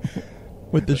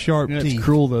with the sharp Yeah, teeth. it's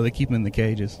cruel though. They keep them in the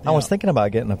cages. I was thinking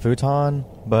about getting a futon,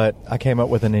 but I came up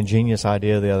with an ingenious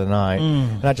idea the other night,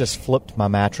 and I just flipped my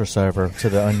mattress over to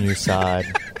the unused side.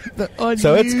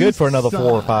 So it's good for another 4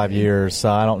 or 5 years,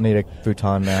 so I don't need a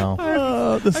futon now.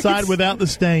 The side without the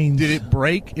stains. Did it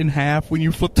break in half when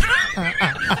you flipped?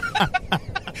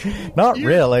 Not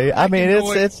really. I mean,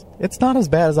 know it's not as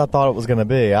bad as I thought it was going to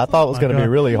be. I thought it was going to be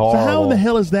really So horrible. how in the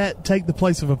hell does that take the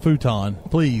place of a futon?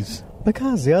 Please.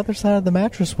 Because the other side of the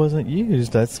mattress wasn't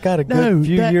used. That's got a good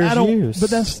few years use. But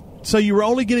that's so you were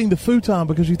only getting the futon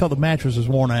because you thought the mattress was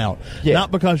worn out, Yeah.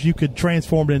 not because you could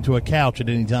transform it into a couch at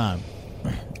any time.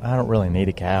 I don't really need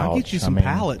a couch. I'll get you I some mean,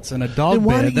 pallets and a dog Then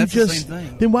why bed. don't you That's just the same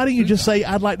thing. then why don't you just say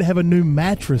I'd like to have a new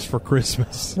mattress for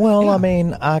Christmas? Well, I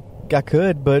mean, I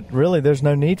could, but really, there's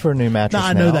no need for a new mattress No,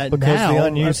 I know now that because now. the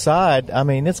unused side. I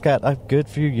mean, it's got a good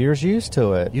few years used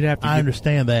to it. You'd have to. I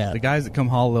understand that. The guys that come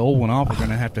haul the old one off are going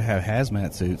to have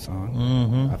hazmat suits on.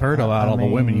 Mm-hmm. I've heard about all the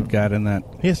women you've got in that.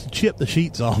 He has to chip the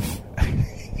sheets off.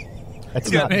 It's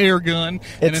He's got not. an air gun.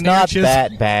 It's and an air not chisel.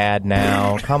 that bad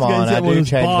now. Come This guy's on, I got one of do those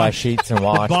change my Bosch- sheets and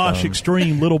wash Bosch them.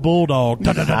 Extreme Little Bulldog.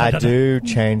 I do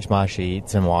change my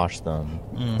sheets and wash them.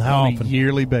 How On a often?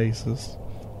 yearly basis.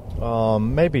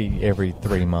 Maybe every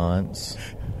 3 months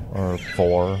or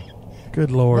 4,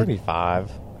 Good Lord. maybe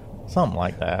 5, something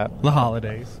like that. The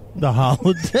holidays. The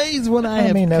holidays when I I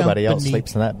have mean, nobody else company.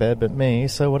 sleeps in that bed but me,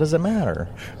 so what does it matter?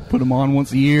 Put them on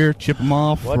once a year, chip them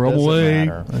off, What throw them does it away.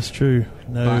 matter? That's true.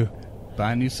 No.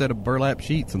 Buy a new set of burlap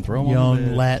sheets and throw them on Young the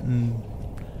bed. Latin.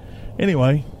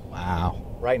 Anyway. Wow.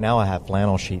 Right now I have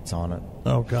flannel sheets on it.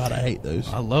 Oh, God, I hate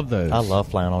those. I love those. I love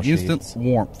flannel Instant sheets.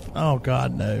 warmth. Oh,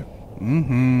 God, no.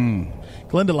 Mm-hmm.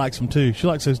 Glenda likes them, too. She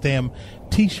likes those damn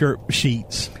T-shirt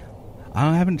sheets.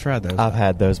 I haven't tried those. I've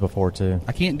had those before, too.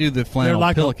 I can't do the They're flannel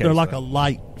like pillowcase. they're like a though.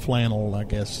 light flannel, I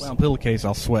guess. Flannel pillowcase,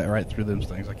 I'll sweat right through those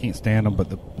things. I can't stand them, but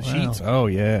the sheets, oh,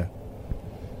 yeah.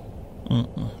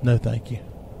 No, thank you.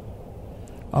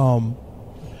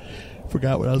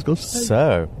 Forgot what I was going to say.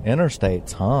 So,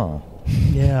 interstates, huh?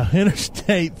 Yeah,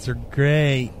 interstates are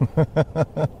great.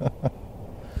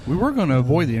 We were going to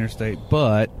avoid the interstate,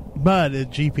 but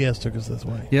GPS took us this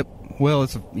way. Yep. Well,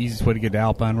 it's the easiest way to get to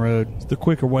Alpine Road. It's the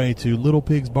quicker way to Little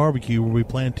Pig's Barbecue, where we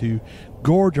plan to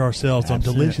gorge ourselves on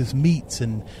delicious meats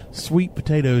and sweet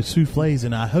potato souffles,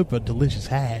 and I hope a delicious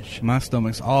hash. My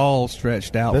stomach's all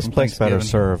stretched out. This from place better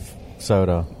Thanksgiving. serve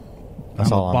soda.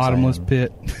 That's I'm all a I'm bottomless saying.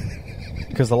 pit.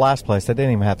 Because the last place, they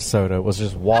didn't even have soda. It was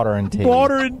just water and tea.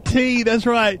 Water and tea, that's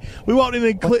right. We walked in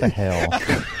and What the hell?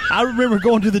 I remember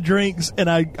going to the drinks, and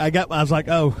I was like,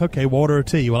 oh, okay, water or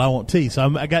tea. Well, I want tea.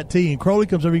 So I got tea, and Crowley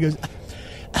comes over, he goes,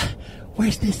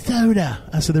 where's the soda?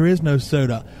 I said, there is no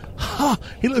soda. Huh.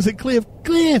 He looks at Cliff.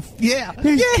 Cliff, Yeah.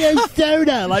 there's no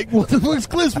soda. Like, what's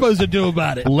Cliff supposed to do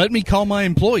about it? Let me call my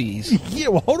employees. Yeah,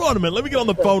 well, hold on a minute. Let me get on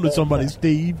the phone to somebody,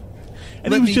 Steve.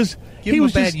 And Let he was me just give he him a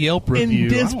was bad just Yelp review.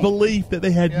 in disbelief that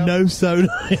they had Yeah. no soda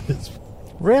in this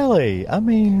Really? I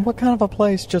mean, what kind of a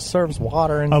place just serves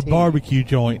water and a tea? barbecue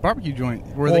joint. Barbecue joint.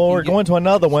 Where Well, we're they can going to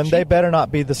another one. They better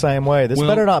not be the same way. This Well-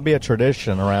 better not be a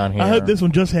tradition around here. I hope this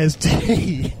one just has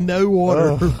tea, no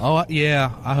water. Oh, yeah,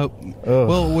 I hope.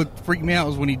 Well, what freaked me out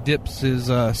was when he dips his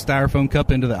styrofoam cup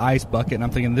into the ice bucket, and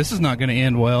I'm thinking, this is not going to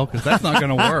end well, because that's not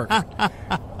going to work.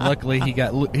 Luckily, he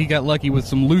got lucky with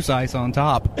some loose ice on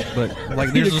top, but like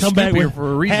He'd there's have a come scoop back here with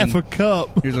for a reason. half a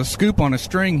cup. There's a scoop on a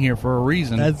string here for a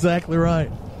reason. That's exactly right.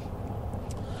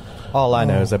 All I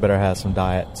know is they better have some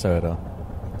diet soda.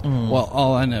 Well,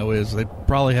 all I know is they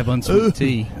probably have unsweet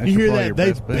tea. That's You hear probably that? your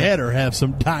They best bet. better have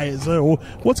some diet soda.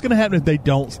 What's going to happen if they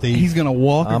don't, Steve? He's going to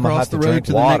walk I'm gonna across have the to road drink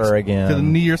to the water next, again. to the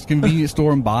nearest convenience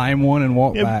store and buy him one and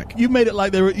walk Yeah, back. you made it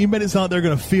like you made it sound like they're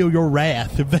going to feel your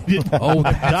wrath if they didn't. Oh,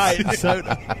 diet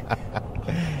soda.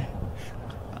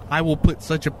 I will put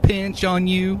such a pinch on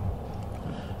you.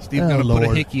 Steve's Oh, going to put a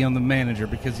Lord. hickey on the manager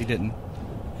because he didn't.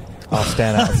 I'll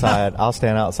stand outside. I'll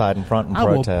stand outside in front and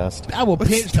protest. I will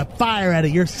pinch the fire out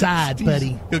of your side,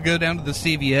 buddy. He'll go down to the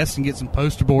CVS and get some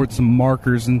poster boards, some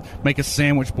markers, and make a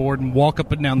sandwich board and walk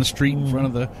up and down the street in front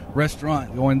of the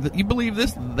restaurant going, you believe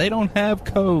this? They don't have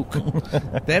Coke.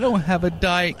 They don't have a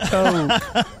Diet Coke.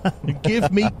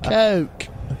 Give me Coke.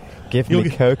 Give You'll me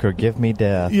get- Coke or give me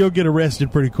death. You'll get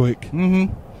arrested pretty quick. A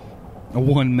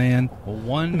one-man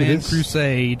this.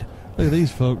 crusade. Look at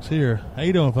these folks here. How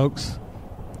you doing, folks?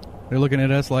 They're looking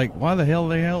at us like, why the hell are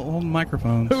they holding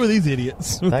microphones? Who are these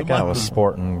idiots? That guy was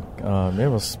sporting. It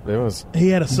was. He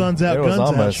had a Suns Out, It was Guns Out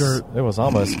almost. shirt. It was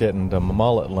almost getting to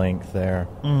mullet length there.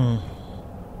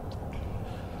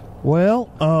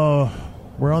 Well,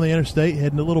 we're on the interstate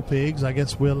heading to Little Pigs. I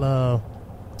guess we'll.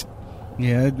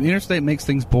 Yeah, the interstate makes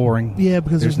things boring. Yeah,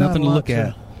 because there's nothing not to a look lot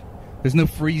at. There's no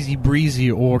freezy breezy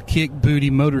or kick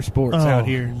booty motorsports out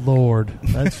here. Lord,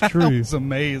 that's true. It's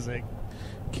amazing.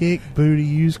 Kick, booty,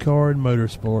 used car, and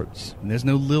motorsports. And there's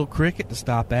no little cricket to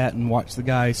stop at and watch the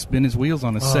guy spin his wheels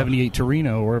on a 78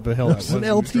 Torino or whatever the hell that was. It's an he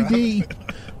was driving. LTD. I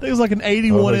think it was like an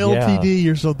 81 yeah.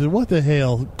 LTD or something. What the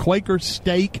hell? Quaker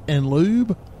Steak and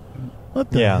Lube?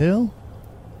 What the Yeah. hell?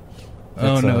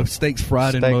 Oh, It's no. a Steaks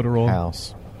fried in motor oil.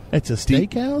 House. It's a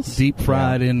steakhouse? Deep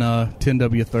fried in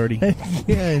 10W30.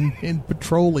 Yeah, in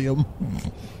petroleum.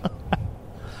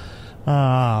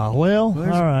 Well,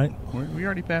 There's- all right. We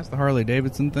already passed the Harley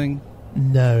Davidson thing.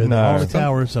 No, No. all the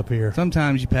towers up here.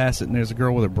 Sometimes you pass it and there's a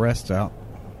girl with her breasts out.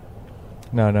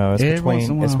 No, it's Every once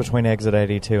in a between. It's while. between exit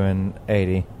 82 and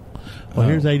 80. Well,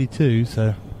 here's 82,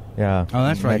 so Yeah. Oh,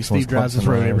 that's right. Next one's Steve drives this Clemson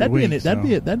road every that'd be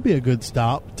week. that'd be a good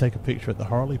stop. Take a picture at the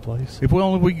Harley place. If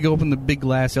we could go up in the big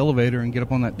glass elevator and get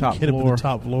up on that top Get up floor. to the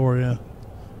top floor, yeah.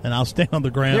 And I'll stand on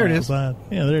the ground. There it is. outside.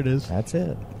 Yeah, there it is. That's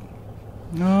it.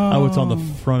 Oh, it's on the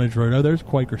frontage road. Oh, there's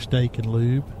Quaker Steak and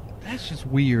Lube. That's just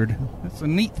weird. That's a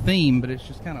neat theme, but it's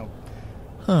just kind of.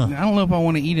 Huh. I don't know if I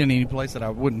want to eat in any place that I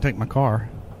wouldn't take my car.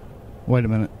 Wait a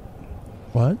minute.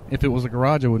 What? If it was a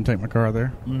garage, I wouldn't take my car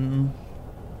there. Mm-hmm.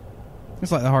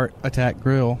 It's like the Heart Attack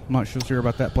Grill. I'm not sure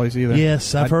about that place either.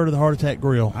 Yes, I've heard of the Heart Attack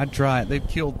Grill. I'd try it. They've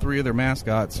killed 3 of their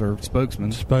mascots or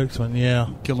spokesmen. Spokesman, yeah.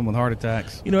 Killed them with heart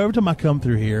attacks. You know, every time I come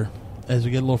through here, as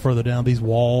we get a little further down, these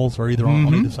walls are either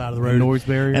on either side of the road. Noise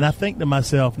barriers. And I think to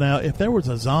myself, now, if there was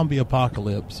a zombie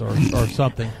apocalypse or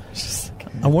something,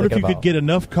 I wonder if you could get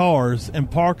enough cars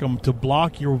and park them to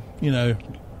block your,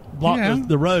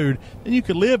 the road, and you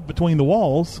could live between the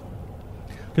walls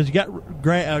because you got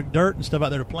dirt and stuff out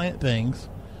there to plant things.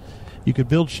 You could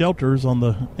build shelters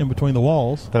in between the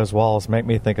walls. Those walls make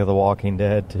me think of The Walking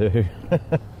Dead too.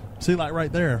 See, like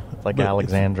right there, Like But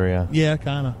Alexandria. yeah,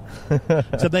 kind of.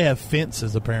 Except they have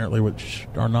fences apparently, which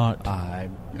are not.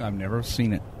 I've never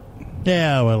seen it.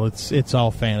 Yeah, well, it's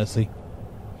all fantasy.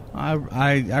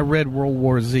 I read World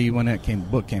War Z when that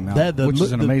book came out, which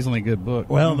is an amazingly good book.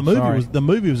 Well, the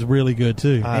movie was really good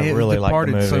too. I really liked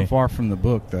the movie. So far from the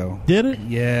book, though. Did it?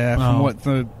 Yeah.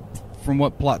 From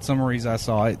what plot summaries I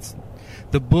saw,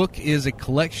 the book is a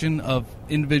collection of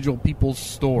individual people's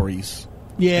stories.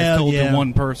 Yeah, it's told to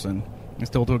one person. It's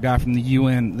told to a guy from the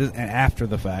UN after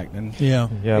the fact, and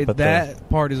but that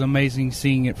part is amazing.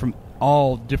 Seeing it from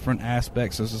all different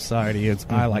aspects of society,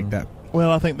 I like that. Well,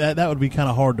 I think that would be kind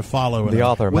of hard to follow. The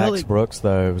author, Max Brooks,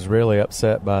 though, was really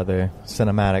upset by the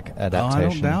cinematic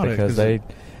adaptation because they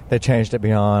changed it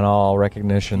beyond all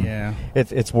recognition. Yeah,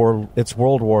 it's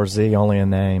World War Z only in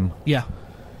name. Yeah,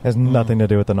 has nothing to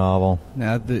do with the novel.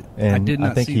 Now,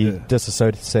 I think he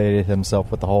disassociated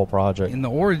himself with the whole project. In the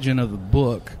origin of the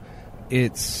book,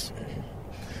 it's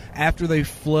after they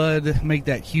make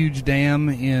that huge dam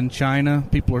in China.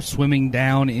 People are swimming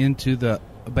down into the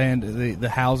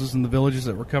houses and the villages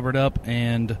that were covered up,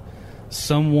 and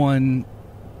someone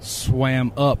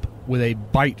swam up with a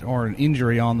bite or an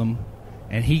injury on them,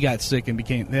 and he got sick and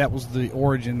that was the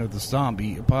origin of the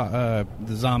zombie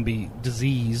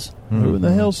disease. Who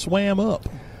the hell swam up?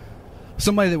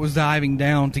 Somebody that was diving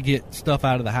down to get stuff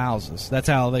out of the houses. That's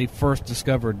how they first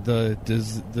discovered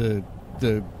the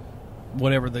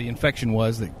whatever the infection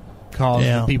was that caused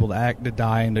the people to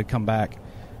die and to come back,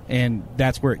 and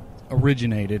that's where it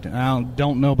originated. And I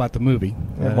don't know about the movie.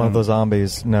 One of the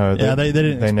zombies. No, they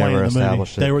didn't. They never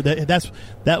established it.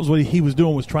 That was what he was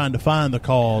doing, was trying to find the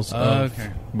cause.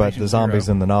 Okay, but the zombies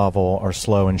in the novel are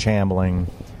slow and shambling.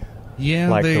 Yeah,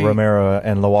 like the Romero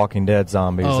and the Walking Dead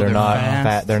zombies. Oh, they're not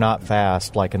fast. They're not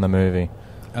fast like in the movie.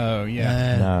 Oh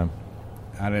yeah. No,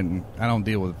 I don't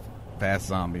deal with fast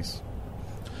zombies.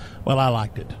 Well, I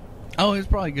liked it. Oh, it's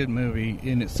probably a good movie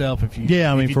in itself if you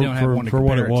for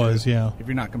what it was. If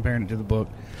you're not comparing it to the book.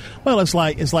 Well, it's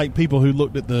like people who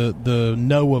looked at the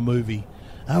Noah movie.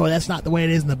 Oh, that's not the way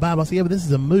it is in the Bible. I say, yeah, but this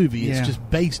is a movie. It's just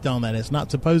based on that. It's not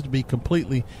supposed to be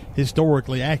completely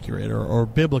historically accurate or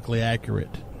biblically accurate.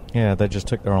 Yeah, they just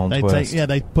took their own twist.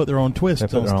 They put their own twist. They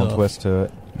put their own twist to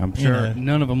it. I'm sure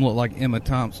none of them look like Emma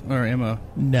Thompson or Emma.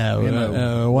 No,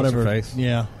 whatever. What's her face?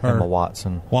 Yeah, her. Emma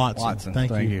Watson.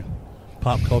 Thank you.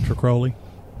 Pop Culture Crowley.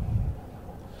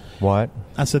 What?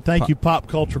 I said thank you, Pop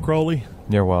Culture Crowley.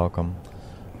 You're welcome.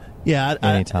 Yeah,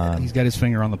 anytime. He's got his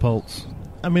finger on the pulse.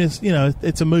 I mean,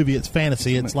 it's a movie. It's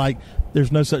fantasy. It's like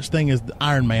there's no such thing as the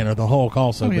Iron Man or the Hulk.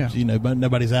 Also, but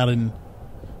nobody's out in.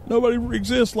 Nobody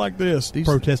exists like this.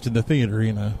 Protested the theater.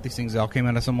 These things all came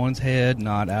out of someone's head,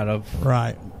 not out of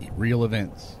real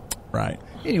events. Right.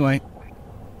 Anyway.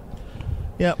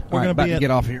 Yep, we're going to get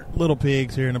off here. Little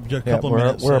pigs here in a couple of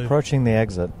minutes. We're approaching the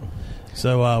exit.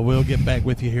 So we'll get back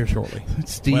with you here shortly.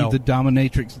 Steve, the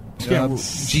dominatrix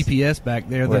GPS back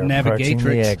there, the navigatrix.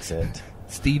 The exit.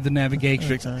 Steve, the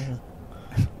navigatrix.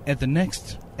 At the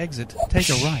next exit, take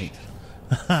a right.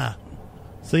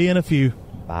 See you in a few.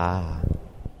 Bye.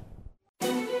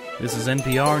 This is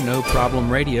NPR No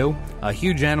Problem Radio. A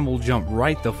huge animal jumped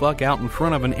right the fuck out in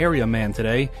front of an area man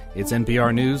today. It's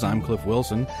NPR News. I'm Cliff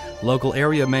Wilson. Local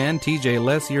area man TJ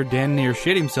Lessier damn near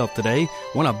shit himself today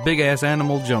when a big-ass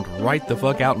animal jumped right the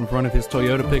fuck out in front of his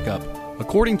Toyota pickup.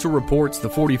 According to reports, the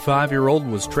 45-year-old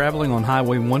was traveling on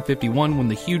Highway 151 when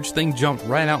the huge thing jumped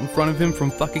right out in front of him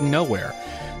from fucking nowhere.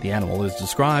 The animal is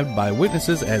described by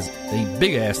witnesses as a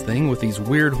big-ass thing with these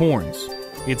weird horns.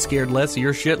 It scared Lessier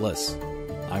shitless.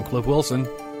 I'm Cliff Wilson,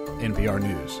 NPR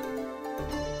News.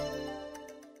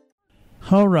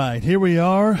 All right, here we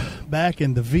are, back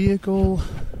in the vehicle,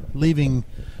 leaving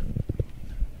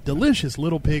delicious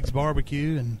Little Pigs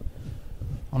Barbecue and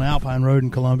on Alpine Road in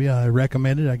Columbia. I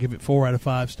recommend it. I give it 4 out of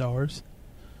 5 stars.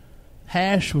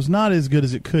 Hash was not as good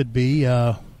as it could be.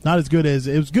 Not as good as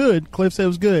it was good. Cliff said it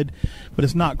was good, but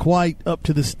it's not quite up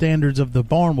to the standards of the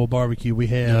Barnwell barbecue we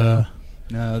had.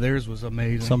 No, theirs was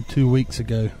amazing. Some 2 weeks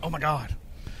ago. Oh my God!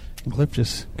 And Cliff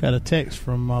just got a text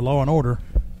from Law and Order.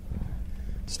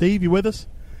 Steve, you with us?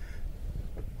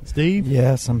 Steve?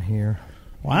 Yes, I'm here.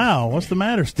 Wow, what's the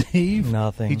matter, Steve?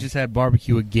 Nothing. He just had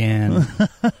barbecue again.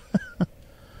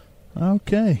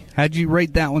 Okay. How'd you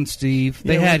rate that one, Steve?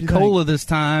 They had cola this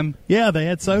time. Yeah, they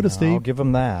had soda, Steve. I'll give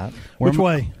them that. Which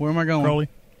way? Where am I going? Crowley?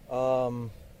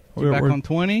 Back on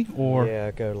 20? Or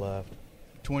yeah, go left.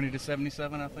 20 to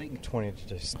 77, I think. 20 to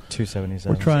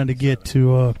 277. We're trying to get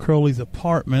to Crowley's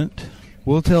apartment.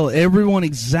 We'll tell everyone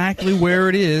exactly where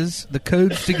it is, the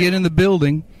codes to get in the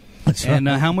building, and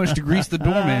how much to grease the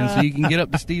doorman so you can get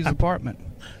up to Steve's apartment.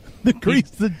 Grease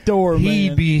the doorman.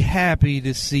 He'd be happy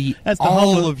to see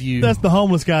all of you. That's the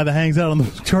homeless guy that hangs out on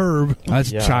the curb.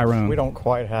 That's Chiron. We don't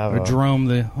quite have or Jerome,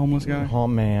 the homeless guy. Oh,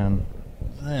 man.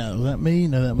 Was that me?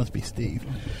 No, that must be Steve.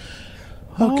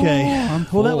 Okay.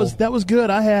 Well, that was good.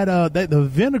 I had the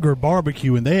vinegar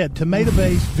barbecue, and they had tomato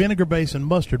base, vinegar base, and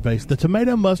mustard base. The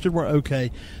tomato and mustard were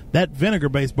okay. That vinegar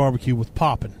based barbecue was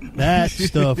popping. That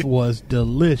stuff was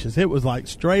delicious. It was like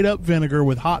straight up vinegar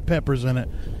with hot peppers in it.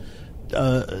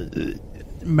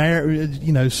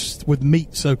 With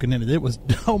meat soaking in it. It was,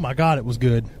 oh my God, it was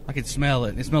good. I could smell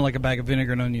it. It smelled like a bag of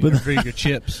vinegar and onion or vinegar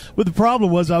chips. But the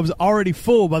problem was I was already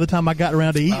full by the time I got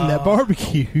around to eating that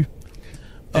barbecue.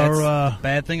 That's the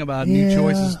bad thing about new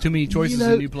choices. Too many choices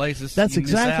in new places. That's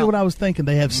exactly what I was thinking.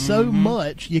 They have so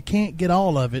much, you can't get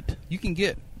all of it. You can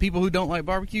get people who don't like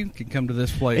barbecue can come to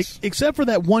this place. Except for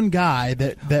that one guy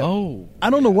that I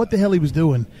don't know what the hell he was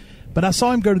doing, but I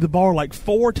saw him go to the bar like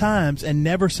 4 times and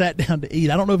never sat down to eat.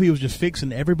 I don't know if he was just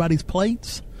fixing everybody's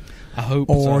plates. I hope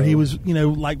or he was,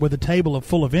 like with a table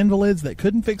full of invalids that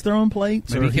couldn't fix their own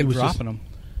plates. Maybe or he kept was dropping them.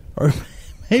 Or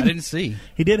I didn't see.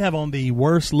 He did have on the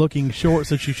worst looking shorts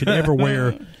that you should ever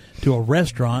wear to a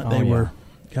restaurant. They were,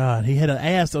 God, he had an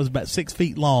ass that was about 6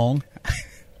 feet long.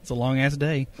 It's a long ass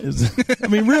day. I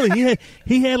mean, really,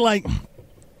 he had like,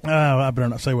 I better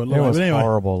not say what it looked like. It was but anyway,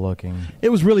 horrible looking. It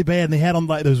was really bad, and they had on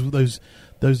like those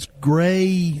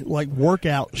gray like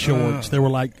workout shorts. They were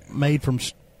like made from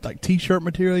like t-shirt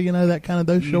material, that kind of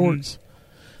those shorts,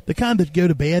 the kind that you go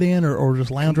to bed in or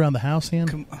just lounge around the house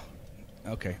in.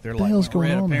 Okay, they're light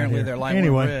red. Apparently, they're light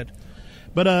red.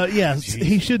 But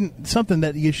he shouldn't. Something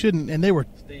that you shouldn't. And they were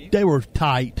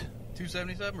tight.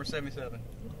 277 or 77?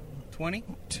 20?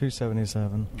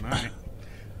 277. All right.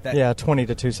 20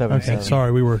 to 277. Okay,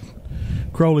 sorry, we were.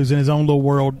 Crowley's in his own little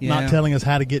world, not telling us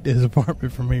how to get to his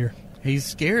apartment from here. He's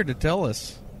scared to tell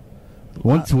us.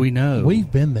 Once we know,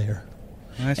 we've been there.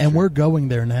 That's and true. We're going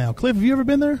there now. Cliff, have you ever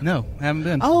been there? No, haven't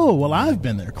been. Oh, well, I've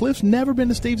been there. Cliff's never been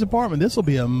to Steve's apartment. This will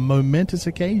be a momentous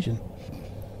occasion.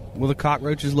 Will the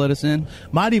cockroaches let us in?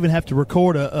 Might even have to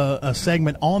record a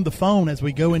segment on the phone as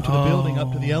we go into the building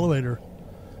up to the elevator.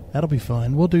 That'll be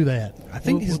fun. We'll do that. I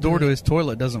think his door to his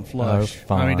toilet doesn't flush. Oh,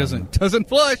 fine. I mean, doesn't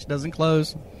flush, doesn't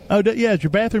close. Oh, is your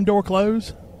bathroom door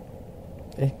closed?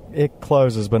 It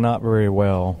closes, but not very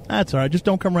well. That's all right. Just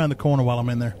don't come around the corner while I'm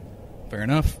in there. Fair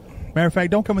enough. Matter of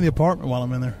fact, don't come in the apartment while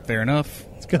I'm in there. Fair enough.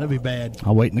 It's going to be bad.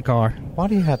 I'll wait in the car. Why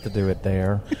do you have to do it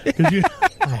there? 'Cause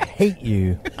I hate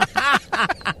you.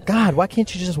 God, why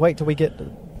can't you just wait till we get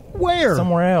Where?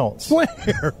 somewhere else?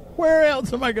 Where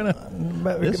else am I going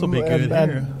to... This will be good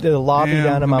here. The lobby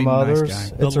down to my mother's.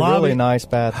 Nice It's a really nice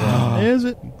bathroom. Is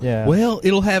it? Yeah. Well,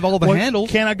 it'll have all the handles.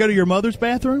 Can't I go to your mother's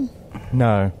bathroom?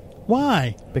 No,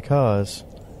 Why? because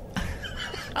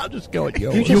I'll just go at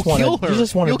yours. you just kill want her. to. You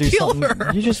just want to You'll do kill something.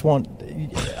 her. You just want.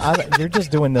 You're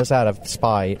just doing this out of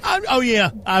spite.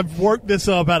 I've worked this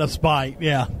up out of spite.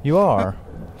 Yeah. You are.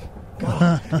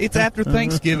 It's after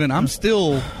Thanksgiving. Why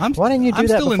didn't you do I'm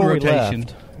that still in before we rotation.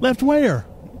 Left where?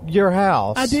 Your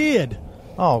house. I did.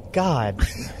 Oh God!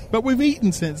 But we've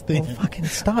eaten since then. Well, fucking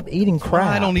stop eating crap.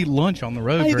 I don't eat lunch on the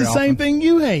road I hate very the same often. thing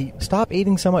you hate. Stop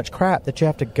eating so much crap that you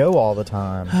have to go all the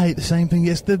time. I hate the same thing.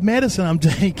 It's the medicine I'm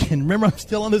taking. Remember, I'm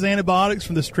still on those antibiotics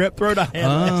from the strep throat I had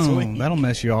last week. That'll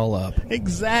mess you all up.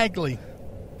 Exactly.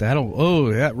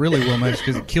 That really will mess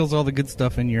because it kills all the good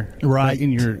stuff in your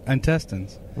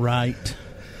intestines. Right.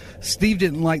 Steve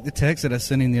didn't like the text that I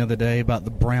sent him the other day about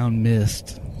the brown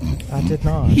mist. I did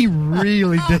not. He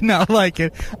really did not like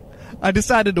it. I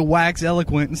decided to wax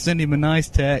eloquent and send him a nice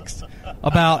text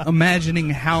about imagining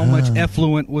how much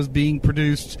effluent was being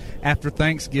produced after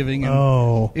Thanksgiving.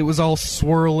 And it was all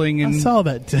swirling and I saw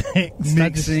that text. I just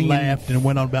mixing laughed and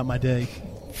went on about my day.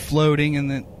 floating. And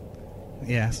then,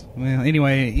 yes. Well,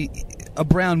 anyway, a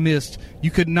brown mist you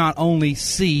could not only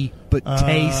see but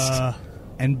taste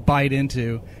and bite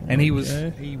into. And he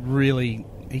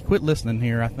quit listening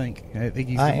here, I think. I think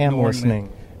he's I am ignoring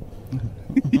listening.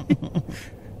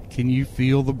 Can you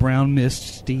feel the brown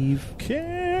mist, Steve?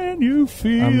 Can you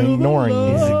feel I'm ignoring the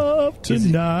you. love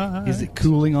tonight? Is it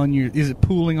pooling on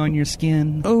your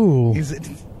skin? Oh. Is it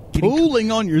pooling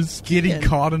on your skin? getting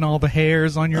caught in all the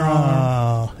hairs on your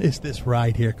arm? Is this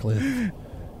right here, Cliff?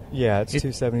 Yeah, it's You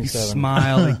 277.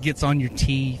 smile, it gets on your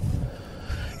teeth.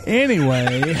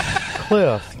 Anyway,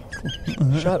 Cliff,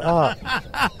 shut up.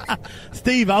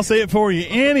 Steve, I'll say it for you.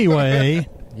 Anyway,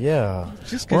 Yeah.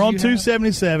 we're on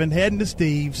 277 heading to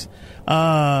Steve's.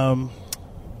 There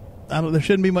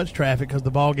shouldn't be much traffic because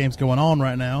the ball game's going on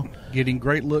right now. Getting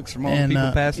great looks from all the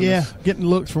people passing us. Getting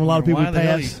looks from a lot of people Why who the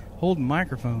hell are pass. you holding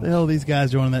microphones? The hell are these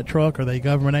guys doing in that truck? Are they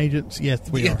government agents? Yes,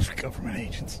 we Yes, government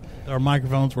agents. are. Our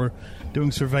microphones were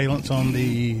doing surveillance on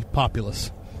the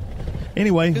populace.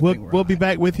 Anyway, Good thing we're we'll be high.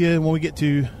 back with you when we get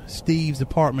to Steve's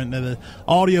apartment. Now, the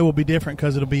audio will be different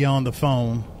because it'll be on the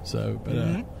phone. So,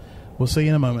 but we'll see you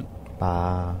in a moment.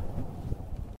 Bye.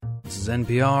 This is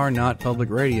NPR, not public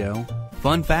radio.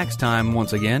 Fun facts time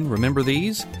once again. Remember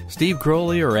these? Steve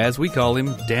Crowley, or as we call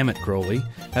him, Dammit Crowley,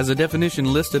 has a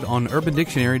definition listed on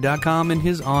UrbanDictionary.com in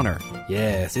his honor.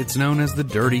 Yes, it's known as the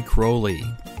Dirty Crowley.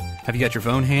 Have you got your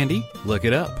phone handy? Look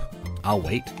it up. I'll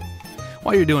wait.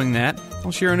 While you're doing that,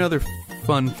 I'll share another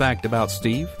fun fact about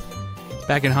Steve.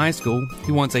 Back in high school,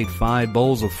 he once ate 5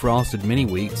 bowls of Frosted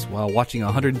Mini-Wheats while watching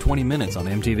 120 Minutes on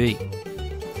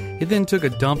MTV. He then took a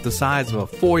dump the size of a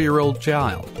 4-year-old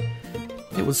child.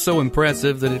 It was so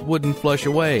impressive that it wouldn't flush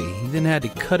away. He then had to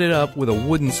cut it up with a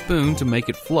wooden spoon to make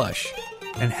it flush.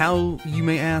 And how, you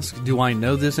may ask, do I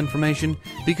know this information?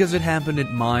 Because it happened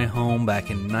at my home back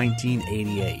in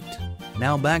 1988.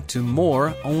 Now back to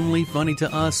more Only Funny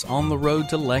to Us on the road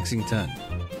to Lexington.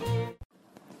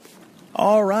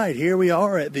 All right, here we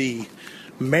are at the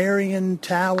Marion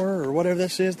Tower, or whatever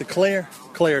this is, the Claire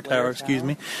Tower, excuse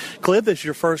me. Cliff, this is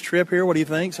your first trip here. What do you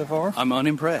think so far? I'm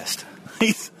unimpressed.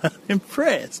 He's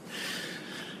unimpressed.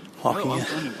 Walking I'm in.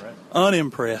 unimpressed.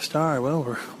 Unimpressed. All right, well,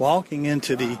 we're walking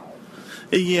into the...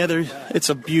 Yeah, it's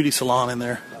a beauty salon in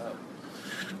there.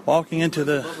 Walking into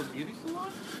the...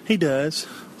 He does.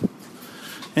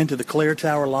 Into the Claire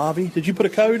Tower lobby. Did you put a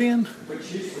code in?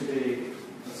 Which used to be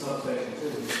a substation,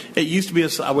 too. It used to be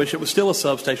I wish it was still a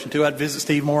substation, too. I'd visit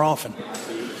Steve more often.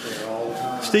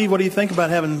 Steve, what do you think about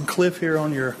having Cliff here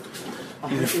on your...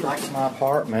 He likes my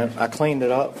apartment. I cleaned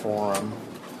it up for him.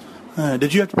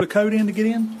 Did you have to put a code in to get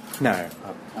in? No, I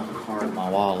have a card in my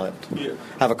wallet. Yeah.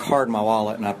 I have a card in my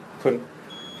wallet, and I put it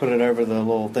over the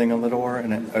little thing on the door,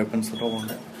 and it opens the door.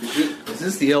 Is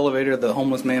this the elevator the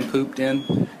homeless man pooped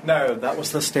in? No, that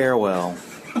was the stairwell.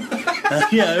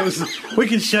 Yeah, it was. We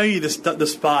can show you the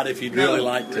spot if you'd really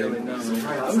like to. No. I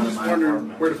was just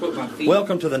wondering where to put my feet.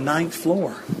 Welcome to the 9th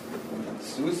floor.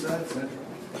 Suicide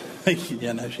Central.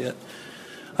 Yeah, no shit.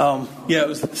 Yeah, it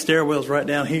was the stairwells right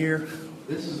down here.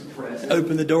 This is impressive.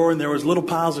 Opened the door and there was little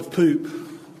piles of poop.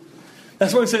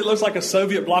 That's why I say it looks like a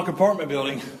Soviet bloc apartment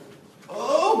building.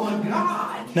 Oh my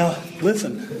God! Now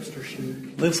listen.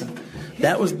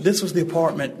 This was the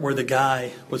apartment where the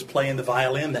guy was playing the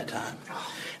violin that time,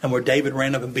 and where David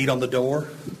ran up and beat on the door.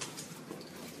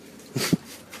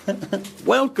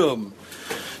 Welcome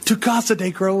to Casa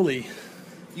de Crowley.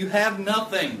 You have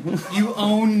nothing. You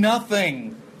own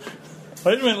nothing.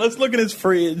 Wait a minute, let's look at his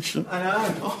fridge. I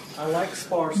know. I like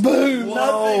sparse. Boom!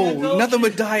 Whoa! Nothing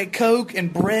but Diet Coke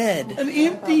and bread. An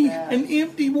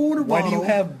empty water bottle. Why do you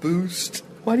have Boost?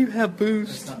 Why do you have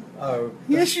Boost? Oh.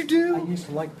 Yes, you do. I used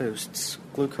to like Boosts.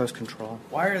 Glucose control.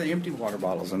 Why are the empty water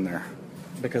bottles in there?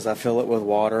 Because I fill it with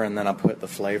water and then I put the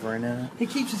flavoring in it. He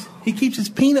keeps his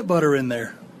peanut butter in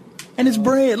there, and his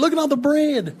bread. Look at all the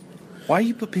bread. Why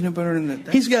you put peanut butter in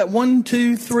that? He's got 1,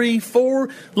 2, 3, 4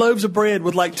 loaves of bread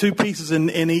with like 2 pieces in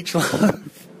each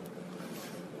loaf.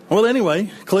 Well,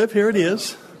 anyway, Cliff, here it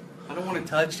is. I don't want to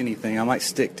touch anything. I might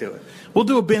stick to it. We'll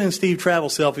do a Ben and Steve travel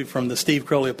selfie from the Steve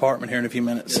Crowley apartment here in a few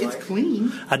minutes. It's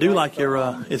clean. I do like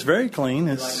your, it's very clean.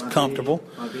 It's comfortable.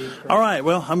 All right,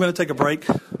 well, I'm going to take a break.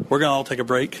 We're going to all take a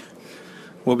break.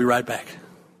 We'll be right back.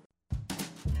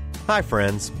 Hi,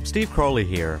 friends. Steve Crowley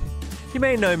here. You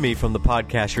may know me from the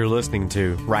podcast you're listening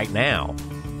to right now.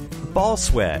 Ball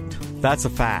sweat, that's a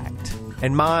fact.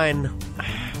 And mine,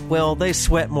 well, they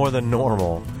sweat more than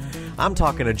normal. I'm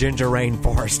talking a ginger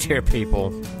rainforest here,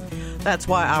 people. That's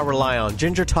why I rely on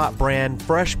Ginger Top brand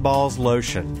Fresh Balls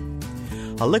Lotion.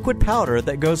 A liquid powder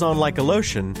that goes on like a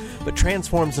lotion, but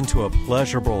transforms into a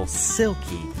pleasurable,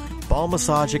 silky ball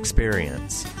massage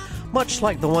experience. Much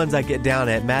like the ones I get down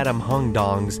at Madame Hung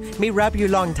Dong's Me Rub You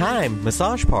Long Time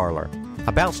massage parlor. I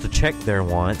bounced a check there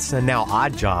once, and now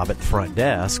Odd Job at the front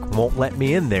desk won't let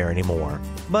me in there anymore.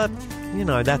 But,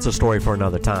 that's a story for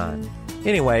another time.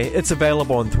 Anyway, it's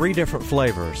available in 3 different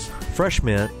flavors: Fresh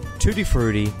Mint, Tutti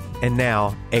Frutti, and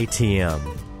now ATM.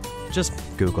 Just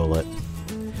Google it.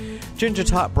 Ginger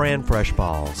Top brand Fresh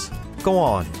Balls. Go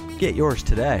on, get yours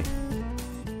today.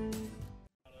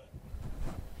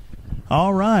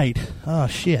 All right. Oh,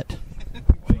 shit.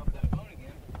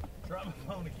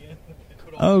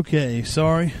 Okay,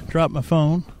 sorry. Dropped my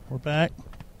phone. We're back.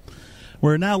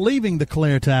 We're now leaving the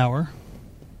Claire Tower,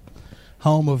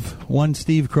 home of one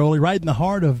Steve Crowley, right in the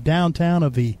heart of downtown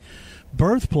of the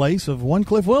birthplace of one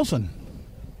Cliff Wilson.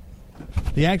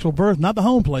 The actual birth, not the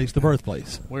home place, the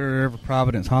birthplace. Wherever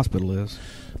Providence Hospital is.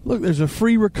 Look, there's a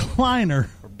free recliner.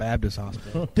 For Baptist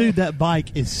Hospital. Dude, that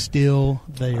bike is still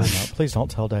there. I know. Please don't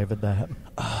tell David that.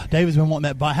 David's been wanting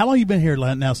that bike. How long you been here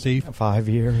now, Steve? 5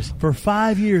 years. For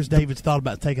 5 years, David's thought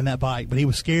about taking that bike, but he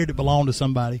was scared it belonged to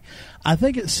somebody. I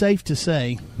think it's safe to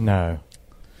say No,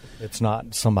 it's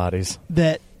not somebody's.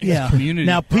 that, yeah. community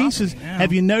Now, property pieces, now.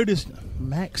 have you noticed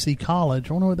Maxey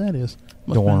College? I wonder what that is.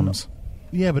 Must have been- Dorms.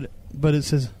 Yeah, but it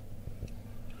says,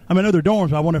 I mean, other dorms,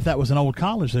 but I wonder if that was an old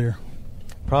college there.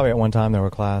 Probably at one time there were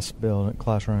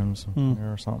classrooms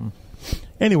or something.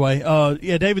 Anyway,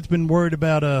 yeah, David's been worried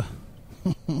about that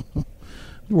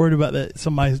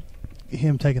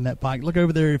him taking that bike. Look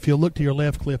over there. If you'll look to your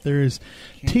left, Cliff, there is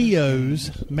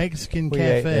Tio's Mexican We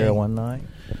Cafe. ate there one night.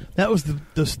 That was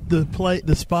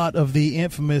the spot of the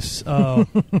infamous I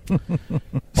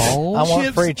want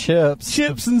Chips- free chips.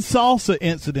 chips and salsa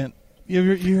incident. You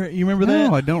remember that?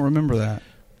 No, I don't remember that.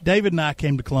 David and I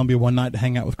came to Columbia one night to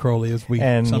hang out with Crowley, as we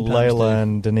And sometimes Layla do.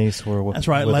 and Denise were with That's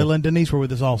right. with Layla and Denise were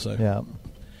with us also. Yeah.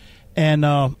 And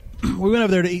we went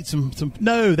over there to eat some.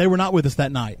 No, they were not with us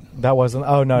that night. That wasn't.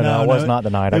 Oh, no, it was not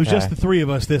the night. It was Okay. just the three of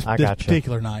us this I gotcha.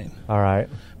 particular night. All right.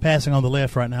 Passing on the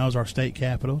left right now is our state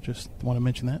capitol. Just want to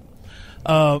mention that.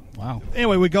 Wow.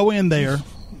 Anyway, we go in there.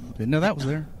 Didn't know that was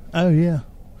there. Oh, yeah.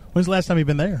 When's the last time you've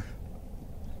been there?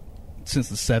 Since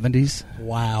the 70s.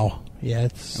 Wow. Yeah,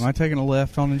 it's... Am I taking a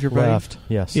left on your bay? Left.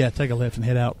 Yes. Yeah, take a left and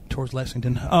head out towards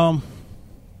Lexington.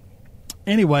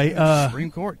 Anyway,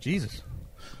 Supreme Court. Jesus.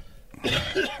 right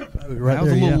I was there, a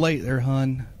little yeah. late there,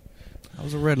 hun. That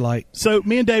was a red light. So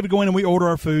me and David go in and we order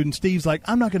our food, and Steve's like,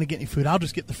 I'm not going to get any food. I'll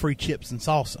just get the free chips and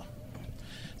salsa.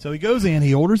 So he goes in,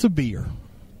 he orders a beer,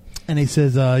 and he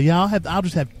says, yeah, I'll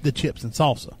just have the chips and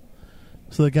salsa.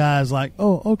 So the guy's like,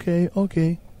 oh,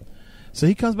 okay. So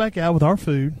he comes back out with our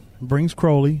food, brings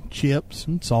Crowley chips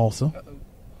and salsa.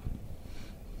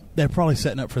 They're probably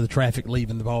setting up for the traffic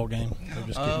leaving the ball game. They're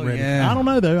just getting ready. yeah. I don't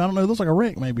know, though. I don't know. It looks like a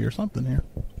wreck maybe or something here.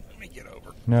 Let me get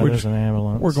over. No, We're there's just- an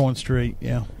ambulance. We're going straight,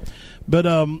 yeah. But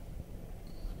I'm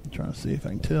trying to see if I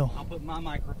can tell. I'll put my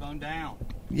microphone down.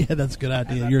 Yeah, that's a good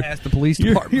idea. As I pass the police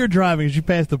department. You're driving. As you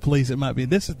pass the police, it might be.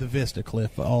 This is the Vista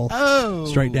Cliff. All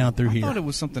straight down through I here. thought it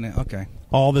was something else. Okay.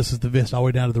 All this is the Vista, all the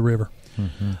way down to the river.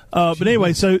 But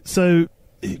anyway, so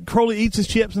Crowley eats his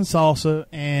chips and salsa,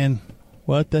 and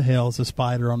what the hell is a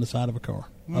spider on the side of a car?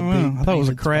 A big I thought it was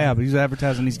a painted crab. spider. He's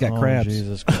advertising he's got Oh, crabs.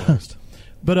 Jesus Christ.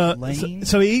 But Lane?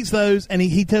 so he eats those, and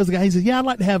he tells the guy, he says, "Yeah, I'd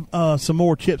like to have some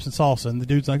more chips and salsa." And the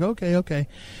dude's like, "Okay."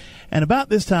 And about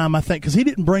this time, I think, because he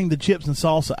didn't bring the chips and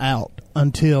salsa out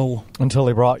until Until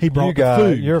He brought you the guys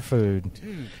food. your food.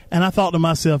 and I thought to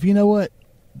myself, you know what,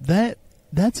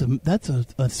 that's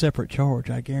a separate charge,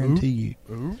 I guarantee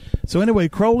you. So anyway,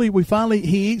 Crowley,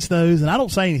 he eats those, and I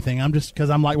don't say anything. I'm just because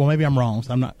I'm like, well, maybe I'm wrong.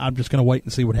 So I'm just going to wait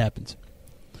and see what happens.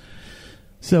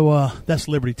 So that's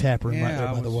Liberty Tap Room right Yeah, there,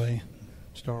 I by the was- way.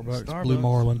 Starbucks, Starbucks. Blue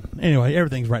Marlin. Anyway,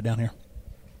 everything's right down here.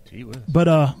 Gee whiz. But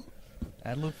Add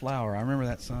a little flour. I remember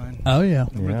that sign. oh yeah,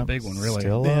 Remember the big one, really?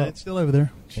 Still yeah, up. it's still over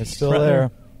there. It's still Right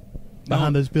there.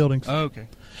 behind those buildings. Oh, okay.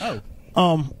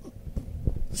 Oh.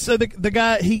 So the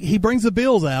guy he brings the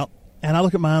bills out, and I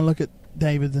look at mine, look at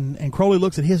David's, and Crowley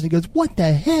looks at his, and he goes, "What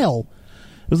the hell?"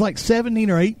 It was like $17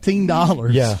 or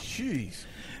 $18. Yeah. Jeez.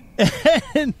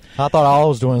 And I thought all I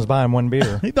was doing was buying one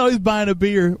beer. he thought he was buying a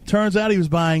beer. Turns out he was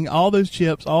buying all those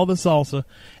chips, all the salsa,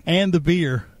 and the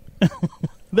beer.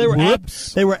 They were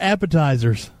Whoops. they were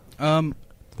appetizers.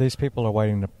 These people are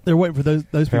waiting to They're waiting for those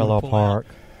people parallel to pull park.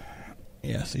 out.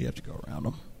 Yeah, so you have to go around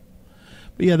them.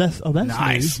 But yeah, that's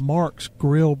Nice. new. Mark's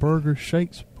Grill Burger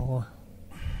Shakes Bar.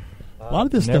 A lot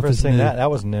of this Never stuff is seen new. that.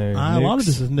 That was new. A lot of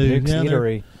this is new. Nuke's Yeah, they're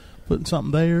Eatery. putting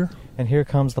something there. And here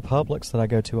comes the Publix that I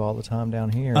go to all the time down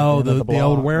here. Oh, End of the block.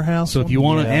 old warehouse. So if one? you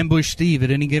want to Yeah. ambush Steve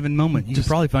at any given moment, you can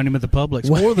probably find him at the Publix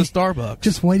or the Starbucks.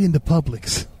 just wait in the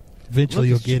Publix. Eventually, Look,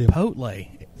 you'll it's get him. Chipotle.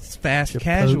 It's fast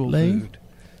casual Chipotle? food.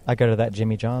 I go to that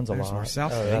Jimmy John's a There's lot. our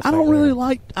South Oh, Street. that's I don't right really there.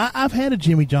 like. I've had a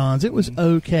Jimmy John's. It was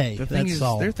okay. The thing That's is,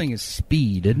 all. their thing is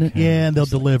speed, isn't it? Yeah, and they'll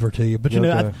deliver to you. But you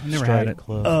You'll know, go I never straight had it.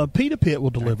 club. Pita Pit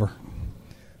will deliver.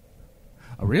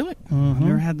 Oh, really? Mhm. I've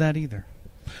never had that either.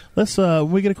 Let's when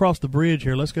we get across the bridge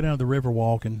here, let's go down to the river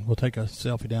walk and we'll take a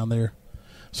selfie down there.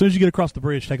 As soon as you get across the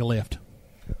bridge, take a left.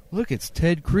 Look, it's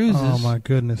Ted Cruz's Oh my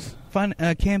goodness!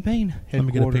 campaign headquarters. Let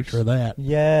me get a picture of that.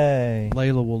 Yay.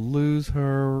 Layla will lose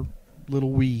her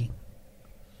little Wii.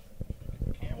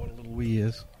 Yeah, what a little Wii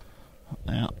is.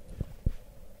 Yeah.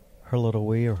 Her little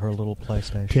Wii or her little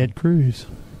PlayStation? Ted Cruz.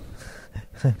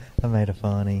 I made a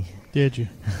funny. Did you?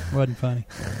 Wasn't funny.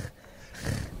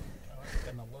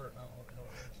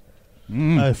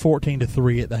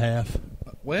 14-3 at the half.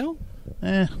 Well,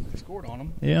 Eh, they scored on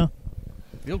them. yeah.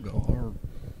 Field goal or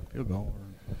field goal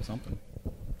or something.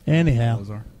 Anyhow. Those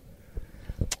are.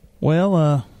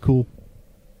 Well, cool.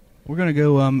 We're going to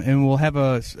go and we'll have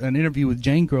an interview with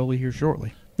Jane Crowley here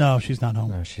shortly. No, she's not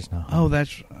home. No, she's not. Oh,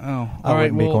 that's... Oh. I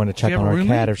wouldn't be going to check on her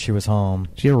cat if she was home.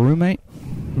 Does she have a roommate?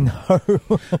 No.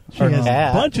 She has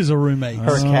bunches of roommates.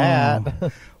 Her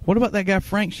cat. What about that guy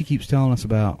Frank she keeps telling us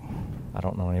about? I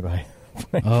don't know anybody.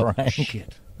 Oh, Frank.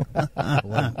 shit.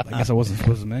 Well, I guess I wasn't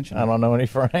supposed to mention it. I don't know any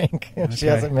Frank. Okay. She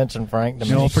hasn't mentioned Frank to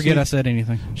me. No, forget I said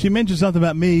anything. She mentioned something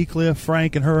about me, Cliff,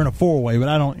 Frank, and her in a four-way, but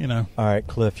I don't, All right,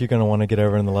 Cliff, you're going to want to get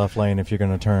over in the left lane if you're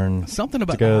going to turn something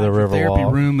about to go to the therapy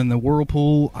Riverwalk. room and the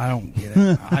whirlpool. I don't get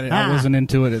it. I wasn't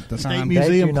into it at the State time.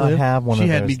 Museum, They do not Cliff. have one She of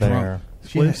had those me there. drunk.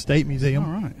 Cliff State Museum.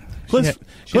 All right. Cliff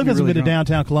She had me hasn't really been to drunk.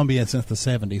 downtown Columbia since the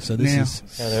 70s, so this Yeah. is...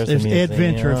 Yeah, there's there's the Ed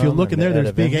Venture. If you museum look in there, and there's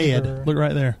Ed Big Adventure. Ed. Look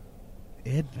right there.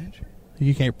 Adventure.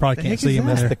 You probably The can't heck see is him in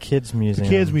that? there. That's the kids museum.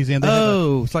 The kids museum. They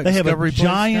It's like they have Discovery a Place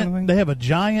giant. kind of thing? They have a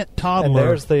giant toddler. And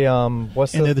there's the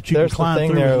what's in the there that you can there's the climb thing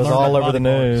through there and was learn all about over the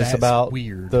body parts. news That's about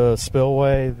weird. the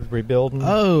spillway rebuilding.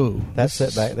 Oh. That's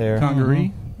it back there.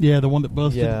 Congaree? Yeah, the one that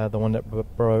busted. Yeah, the one that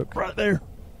broke. Right there.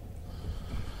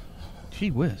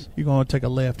 Gee whiz. You're going to take a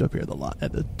left up here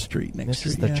at the street next This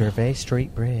street. is the yeah. Gervais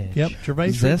Street Bridge. Yep,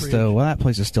 Gervais Street Zesto. Bridge. Well, that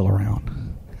place is still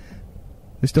around.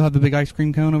 They still have the big ice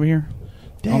cream cone over here?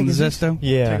 Dang, on the is this- Zesto?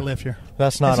 Yeah, Take a left here.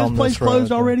 that's not Is on this place this road.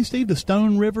 closed already, Steve? The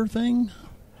Stone River thing?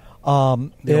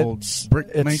 The old It's brick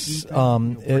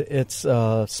making it's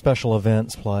a special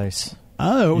events place.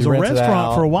 Oh, it was You a rent it restaurant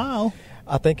out. for a while.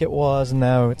 I think it was.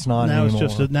 No, it's not Now it's anymore.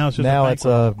 just a- now it's just a now banquet it's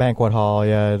a banquet hall.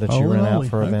 Yeah, that you Holy rent out moly.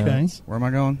 for Okay. events. Where am I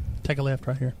going? Take a left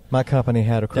right here. My company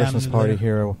had a Christmas into party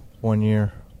there. here one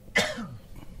year.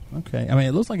 Okay. I mean,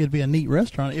 it looks like it'd be a neat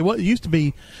restaurant. It used to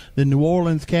be the New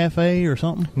Orleans Cafe or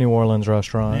something. New Orleans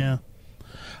restaurant. Yeah.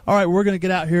 All right, we're going to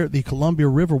get out here at the Columbia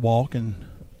River Walk and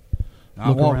I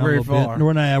look walk around very a little bit. far. No,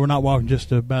 we're not walking,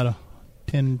 just about a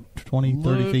 10, 20,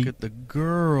 30 Look feet. at the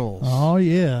girls. Oh,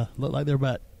 yeah. Look like they're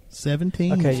about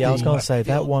 17. Okay, yeah, I was Steve. going to say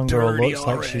that one girl dirty looks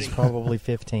like she's probably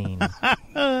 15.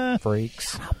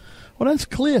 Freaks. Well, that's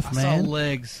Cliff, I saw man.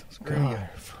 legs. It's great. God,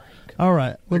 All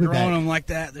right, we'll They're be growing back. them like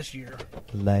that this year.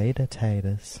 Later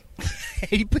taters.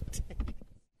 Hey, potato.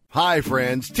 Hi,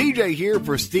 friends. TJ here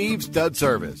for Steve Stud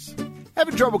Service.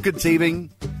 Having trouble conceiving?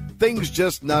 Things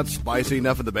just not spicy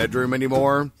enough in the bedroom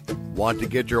anymore? Want to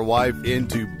get your wife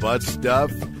into butt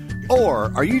stuff?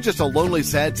 Or are you just a lonely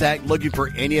sad sack looking for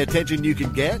any attention you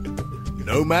can get?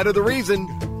 No matter the reason,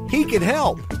 he can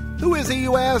help. Who is he,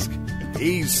 you ask?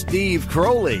 He's Steve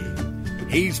Crowley.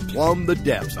 He's plumbed the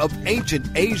depths of ancient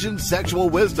Asian sexual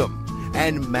wisdom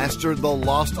and mastered the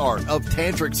lost art of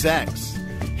tantric sex.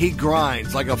 He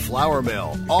grinds like a flour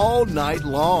mill all night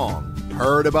long.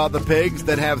 Heard about the pigs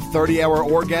that have 30-hour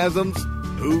orgasms?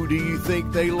 Who do you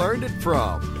think they learned it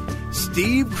from?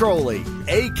 Steve Crowley,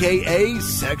 a.k.a.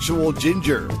 Sexual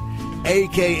Ginger,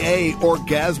 a.k.a.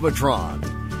 Orgasmatron,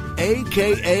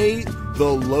 a.k.a. The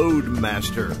Load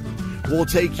Master, will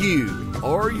take you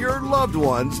or your loved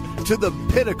ones to the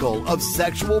pinnacle of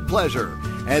sexual pleasure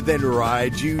and then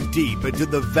ride you deep into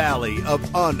the valley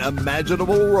of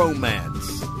unimaginable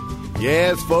romance.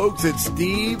 Yes, folks, it's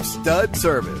Steve Stud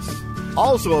Service.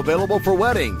 Also available for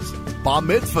weddings, bar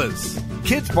mitzvahs,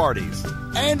 kids parties,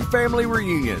 and family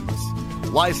reunions.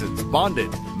 Licensed,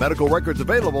 bonded, medical records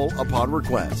available upon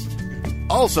request.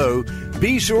 Also,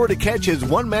 be sure to catch his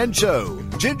one-man show,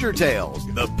 Ginger Tales,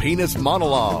 The Penis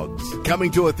Monologues.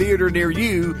 Coming to a theater near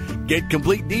you. Get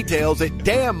complete details at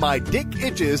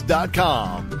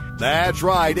DamnMyDickItches.com. That's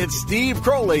right, it's Steve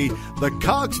Crowley, the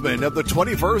coxman of the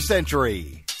 21st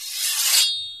century.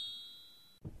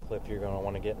 Cliff, you're going to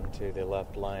want to get into the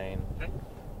left lane.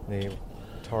 The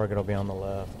target will be on the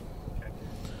left.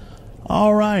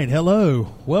 All right,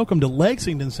 hello. Welcome to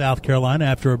Lexington, South Carolina,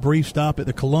 after a brief stop at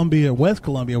the West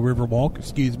Columbia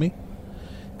Riverwalk,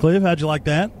 Cliff, how'd you like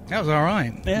that? That was all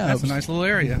right. Yeah, That's it was- a nice little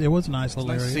area. It was a nice little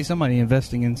Nice to area. see somebody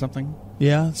investing in something.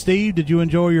 Yeah. Steve, did you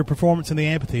enjoy your performance in the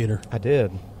amphitheater? I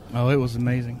did. Oh, it was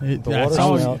amazing. It- The I water,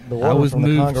 saw- the I water was from the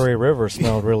moved. Congaree River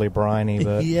smelled really briny,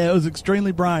 but yeah, it was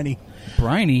extremely briny.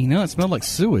 Briny? No, it smelled like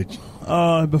sewage.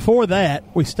 Before that,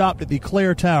 we stopped at the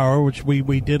Clare Tower, which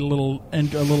we did a little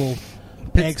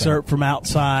excerpt from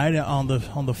outside on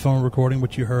the phone recording,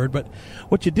 which you heard. But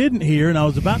what you didn't hear, and I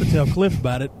was about to tell Cliff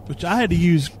about it, which I had to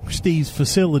use Steve's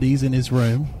facilities in his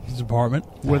room, his apartment.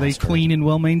 Were they clean and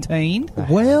well maintained?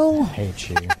 Well, I hate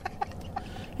you.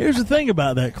 here's the thing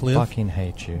about that, Cliff. Fucking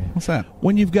hate you. What's that?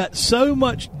 When you've got so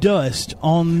much dust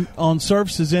on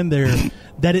surfaces in there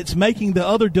that it's making the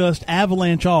other dust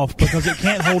avalanche off because it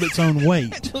can't hold its own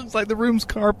weight. It looks like the room's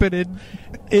carpeted.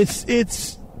 It's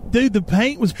Dude, the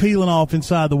paint was peeling off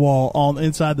inside the wall,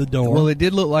 inside the door. Well, it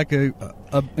did look like an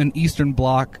Eastern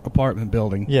Bloc apartment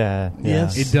building. Yeah.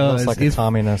 Yes. It does. Looks like a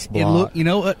communist block. It looked. You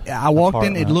know what? I walked in.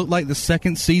 It apartment. looked like the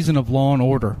second season of Law and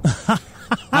Order.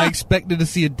 I expected to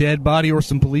see a dead body or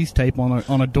some police tape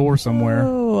on a door somewhere.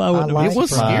 Oh, I wouldn't like It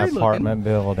was my scary apartment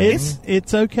building.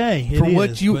 It's okay. For It what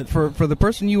is, you but- for the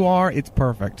person you are, it's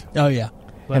perfect. Oh yeah.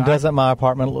 And doesn't my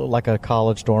apartment look like a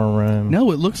college dorm room?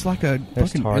 No, it looks like a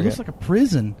There's fucking. It Target. looks like a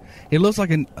prison. It looks like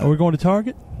an. Are we going to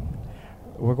Target?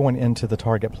 We're going into the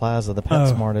Target Plaza. The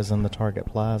PetSmart is in the Target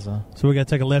Plaza. So we got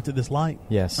to take a left at this light.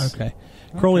 Yes. Okay.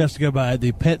 Crowley has to go by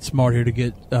the PetSmart here to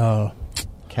get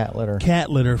Cat litter. cat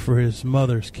litter for his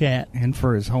mother's cat And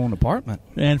for his whole apartment,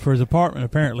 and for his apartment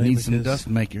apparently. needs some because- dust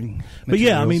making. But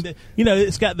yeah, I mean, materials.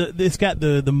 it's got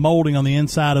the molding on the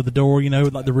inside of the door,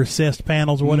 like the recessed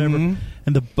panels or whatever, Mhm.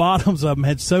 and the bottoms of them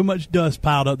had so much dust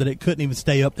piled up that it couldn't even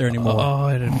stay up there anymore. Oh,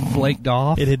 it had flaked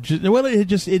off. It had just,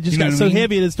 it just You know got what so I mean?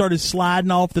 heavy it started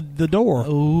sliding off the door.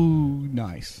 Oh,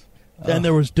 nice. And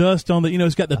there was dust on the,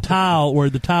 it's got the tile where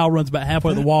the tile runs about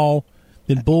halfway up the wall,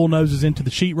 then bulldozes into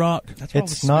the sheetrock. That's where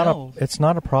all the It's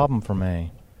not a problem for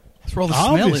me. That's where all the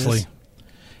smell Obviously. is.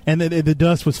 And the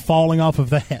dust was falling off of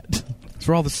that That's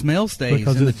where all the smell stays.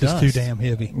 because in it's the just dust. too damn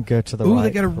heavy. Go to the Ooh, right. they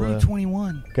got a Route Cliff.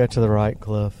 21. Go to the right,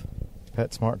 Cliff.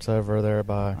 PetSmart's over there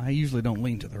by I usually don't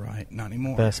lean to the right, not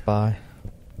anymore. Best Buy.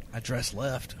 I dress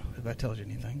left, if that tells you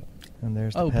anything. And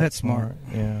there's Oh, the PetSmart.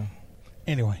 Yeah.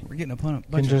 Anyway, We're getting a bunch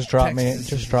You can of just drop me text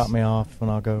just drop me off and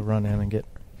I'll go run in and get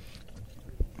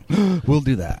We'll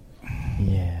do that.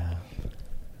 Yeah.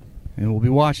 And we'll be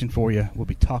watching for you. We'll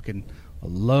be talking a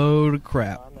load of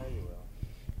crap.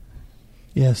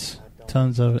 yes,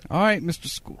 tons of it. All right,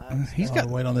 Mr. He's Gotta got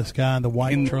wait on this guy in the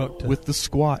white truck with the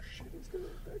squat.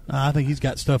 I think he's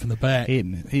got stuff in the back. He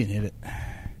didn't hit it.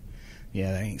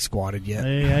 Yeah, they ain't squatted yet.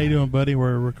 Hey, how you doing, buddy?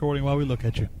 We're recording while we look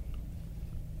at you.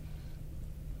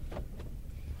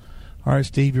 All right,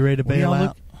 Steve, you ready to bail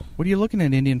out? What are you looking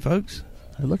at, Indian folks?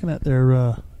 They're looking at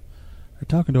they're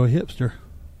talking to a hipster.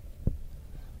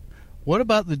 What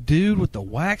about the dude with the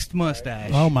waxed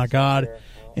mustache? Oh my God!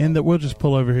 And we'll just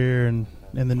pull over here and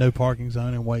in the no parking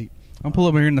zone and wait. I'll pull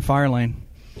over here in the fire lane.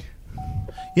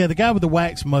 Yeah, the guy with the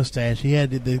waxed mustache. He had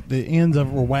the ends of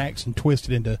it were waxed and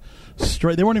twisted into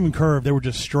straight. They weren't even curved. They were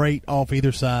just straight off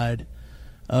either side.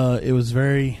 It was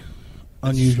very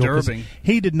unusual. 'cause Disturbing.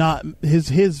 He did not.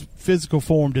 His physical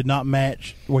form did not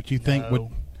match what you think would.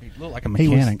 He looked like a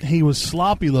mechanic. He was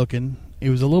sloppy looking. He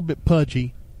was a little bit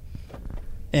pudgy,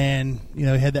 and he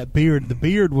had that beard. The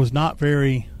beard was not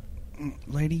very.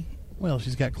 Lady? Well,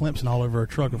 she's got Clemson all over her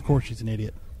truck. Of course, she's an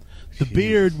idiot. The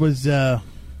beard was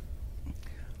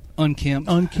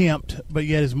unkempt, but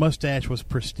yet his mustache was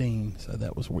pristine. So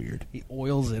that was weird. He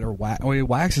oils it or he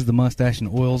waxes the mustache and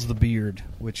oils the beard,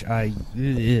 which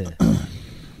it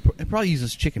probably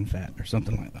uses chicken fat or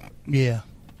something like that. Yeah.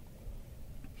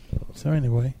 So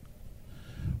anyway,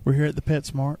 we're here at the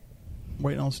PetSmart,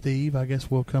 waiting on Steve. I guess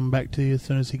we'll come back to you as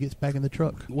soon as he gets back in the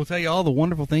truck. We'll tell you all the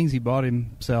wonderful things he bought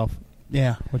himself.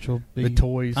 Yeah, which will be The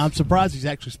toys. I'm surprised he's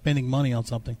actually spending money on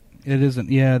something. It isn't.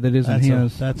 Yeah, that isn't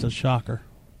his. That's a shocker.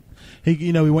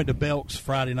 He went to Belk's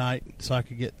Friday night so I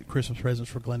could get the Christmas presents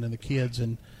for Glenn and the kids,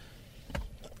 and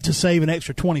to save an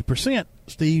extra 20%,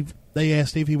 they asked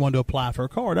Steve if he wanted to apply for a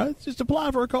card. Just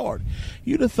apply for a card.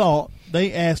 You'd have thought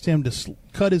they asked him to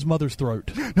cut his mother's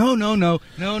throat. No.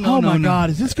 Oh my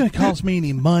God! Is this going to cost me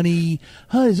any money?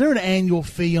 Is there an annual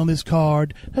fee on this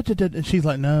card? And she's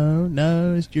like,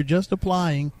 no, you're just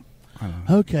applying.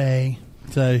 Okay,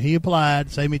 so he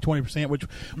applied, saved me 20%, which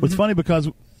was funny because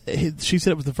she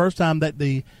said it was the first time that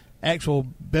the actual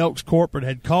Belk's corporate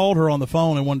had called her on the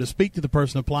phone and wanted to speak to the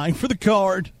person applying for the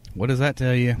card. What does that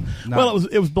tell you? Well,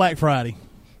 it was Black Friday,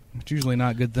 It's usually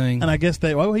not a good thing. and I guess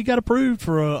he got approved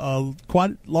for a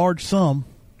quite large sum.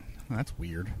 That's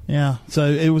weird. Yeah, so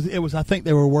it was. I think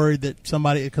they were worried that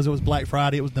somebody, because it was Black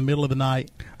Friday, it was the middle of the night.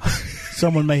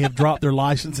 Someone may have dropped their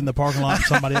license in the parking lot. And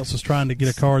somebody else was trying to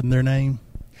get a card in their name.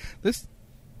 What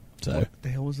the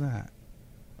hell was that?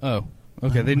 Oh,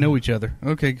 okay. They know each other.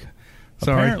 Okay.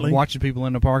 Sorry. Apparently. Watching people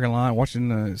in the parking lot,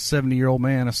 watching a 70-year-old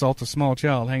man assault a small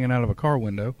child hanging out of a car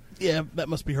window. Yeah, that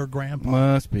must be her grandpa,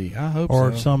 Must be. I hope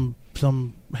or so.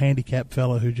 some handicapped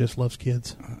fellow who just loves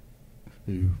kids.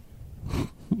 Ooh.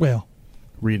 Well,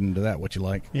 Read into that what you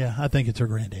like. yeah, I think it's her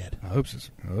granddad. I hope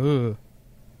so.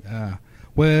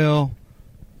 Well,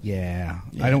 yeah.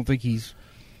 Yeah. I don't think he's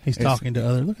He's talking to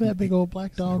other. Look at that big old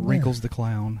black dog. Wrinkles the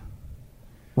clown.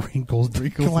 There. Wrinkles the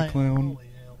clown. Holy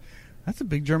hell. That's a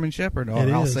big German Shepherd, It or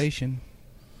is. Alsatian,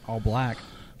 all black.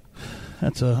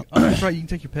 That's a. Oh, that's right. You can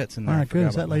take your pets in there. My I forgot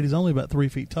goodness, about that lady's only about 3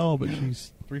 feet tall, but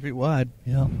she's 3 feet wide.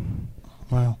 Yeah.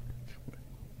 Wow.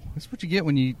 That's what you get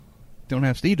when you don't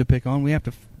have Steve to pick on. We have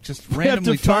to just We have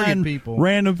randomly to target find people.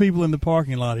 random people in the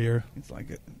parking lot here. It's like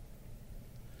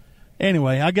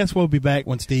Anyway, I guess we'll be back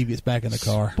when Steve gets back in the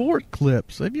car. sport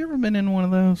clips. Have you ever been in one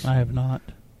of those? I have not.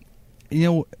 You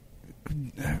know,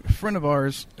 a friend of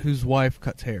ours whose wife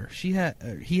cuts hair. He had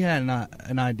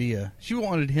an idea. She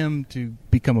wanted him to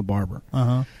become a barber.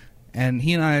 Uh-huh. And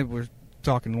he and I were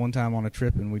talking one time on a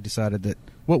trip, and we decided that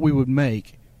what we would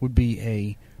make would be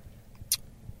a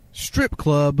strip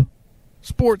club,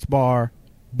 sports bar,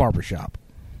 barbershop.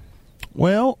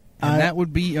 Well, And that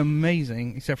would be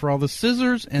amazing, except for all the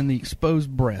scissors and the exposed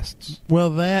breasts. well,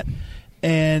 that,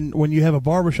 and when you have a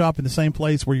barbershop in the same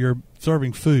place where you're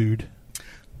serving food,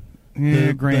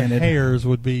 the hairs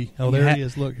would be. Oh, there he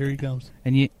is! Look, here he comes.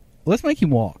 And let's make him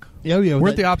walk. Oh, yeah, We're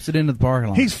at the opposite end of the parking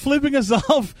lot. He's flipping us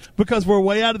off because we're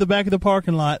way out of the back of the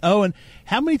parking lot. Oh, and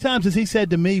how many times has he said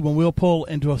to me when we'll pull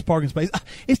into a parking space,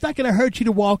 "It's not going to hurt you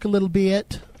to walk a little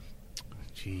bit"?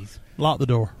 Jeez. Lock the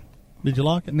door. Did you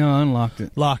lock it? No, I unlocked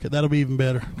it. Lock it. That'll be even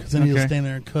better because then he'll Okay. stand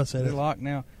there and cuss at It's it. locked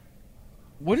now.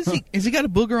 What is he? Has he got a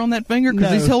booger on that finger? Because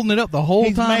No. he's holding it up the whole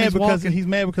He's time mad he's because walking. he's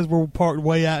mad because we're parked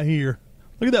way out here.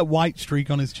 Look at that white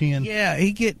streak on his chin. Yeah,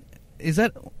 is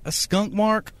that a skunk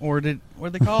mark or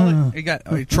what do they call it? He got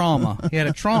a trauma. He had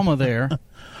a trauma there.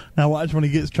 Now watch when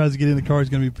he tries to get in the car, he's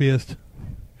going to be pissed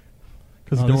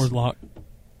because the door's locked.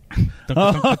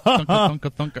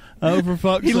 Thunka. Oh, for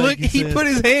fuck's sake! He said. put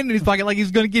his hand in his pocket like he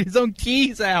was going to get his own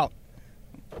keys out.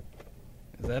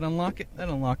 Does that unlock it? That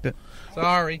unlocked it.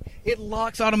 Sorry. It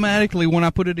locks automatically when I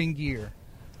put it in gear.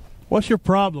 What's your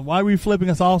problem? Why were you flipping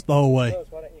us off the whole way?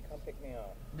 Why don't you come pick me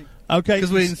up? Okay,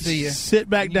 Because we didn't see you. Sit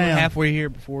back You were down. halfway here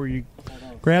before you...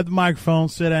 Grab the microphone.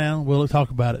 Sit down. We'll talk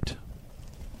about it.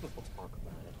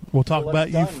 We'll talk about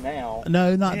you. now.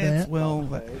 No, not Yeah,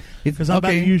 that. Because I'm about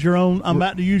to use your own. I'm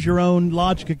about to use your own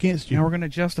logic against you. Now we're going to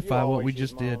justify what we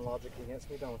just did. Logic against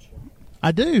me, don't you?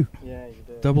 I do. Yeah, you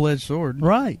do. Double-edged sword.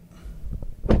 Right.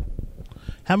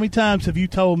 How many times have you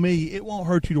told me it won't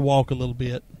hurt you to walk a little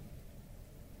bit?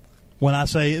 When I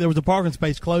say there was a parking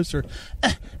space closer,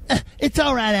 it's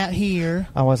all right out here.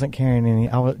 I wasn't carrying any.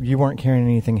 You weren't carrying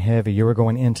anything heavy. You were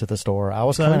going into the store. I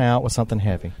was So? coming out with something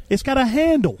heavy. It's got a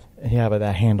handle. Yeah, but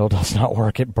that handle does not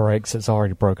work. It breaks. It's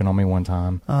already broken on me one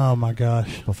time Oh my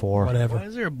gosh. before. Whatever. Why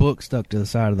is there a book stuck to the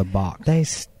side of the box? They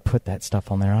put that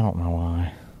stuff on there. I don't know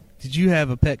why. Did you have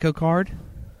a Petco card?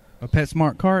 A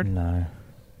PetSmart card? No.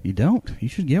 You don't. You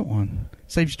should get one.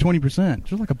 Saves you 20%.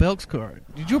 Just like a Belks card.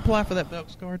 Did you apply for that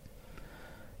Belks card?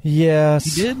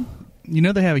 Yes. You did? You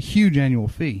know they have a huge annual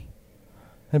fee.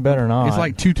 They better not. It's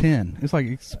like $210. It's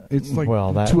like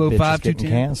well, that $205, bitch is getting $210.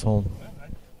 canceled.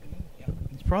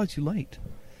 It's probably too late.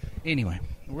 Anyway,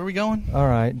 where are we going? All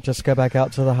right, just go back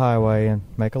out to the highway and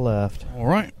make a left. All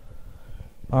right.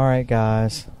 All right,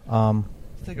 guys. Let's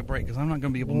take a break because I'm not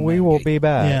going to be able to We will navigate. be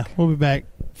back. Yeah, we'll be back.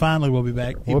 Finally, we'll be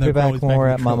back. We'll even be though back Crowley's when we're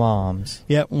in at the my truck. mom's.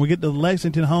 Yeah, when we get to the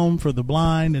Lexington home for the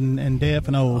blind and deaf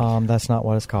and old. That's not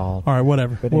what it's called. All right,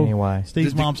 whatever. But anyway.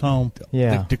 Steve's mom's home.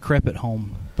 Yeah. The decrepit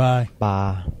home. Bye.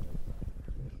 Bye.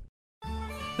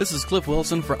 This is Cliff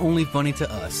Wilson for Only Funny to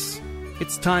Us.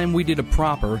 It's time we did a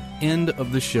proper end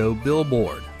of the show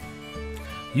billboard.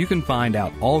 You can find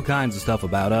out all kinds of stuff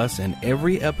about us and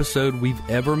every episode we've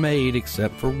ever made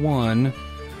except for one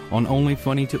on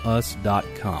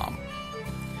onlyfunnytous.com.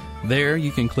 There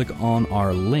you can click on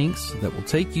our links that will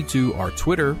take you to our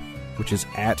Twitter, which is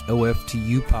at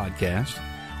OFTU Podcast,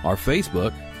 our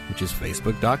Facebook, which is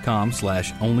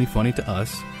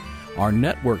facebook.com/onlyfunnytous, our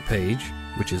network page,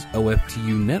 which is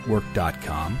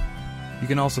OFTUnetwork.com. You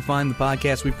can also find the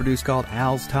podcast we produce called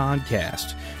Al's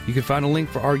Toddcast. You can find a link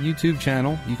for our YouTube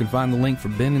channel. You can find the link for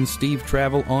Ben and Steve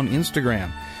Travel on Instagram.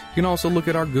 You can also look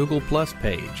at our Google Plus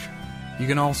page. You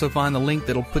can also find the link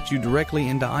that'll put you directly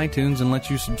into iTunes and let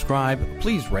you subscribe.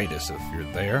 Please rate us if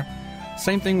you're there.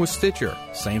 Same thing with Stitcher.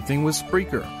 Same thing with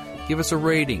Spreaker. Give us a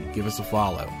rating. Give us a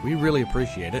follow. We really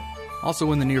appreciate it.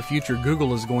 Also, in the near future,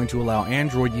 Google is going to allow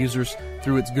Android users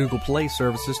through its Google Play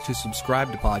services to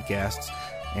subscribe to podcasts,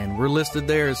 and we're listed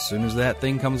there. As soon as that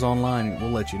thing comes online, we'll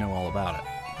let you know all about it.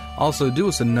 Also, do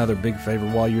us another big favor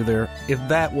while you're there. If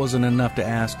that wasn't enough to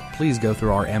ask, please go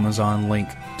through our Amazon link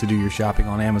to do your shopping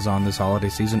on Amazon this holiday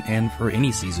season, and for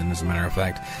any season, as a matter of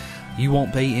fact. You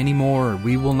won't pay any more.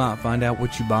 We will not find out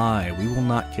what you buy. We will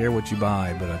not care what you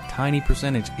buy, but a tiny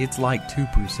percentage, it's like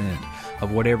 2%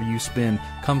 of whatever you spend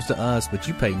comes to us, but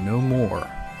you pay no more.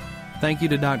 Thank you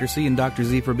to Dr. C and Dr.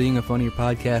 Z for being a funnier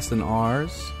podcast than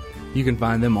ours. You can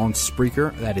find them on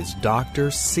Spreaker. That is Dr.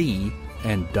 C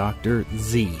and Dr.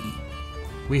 Z.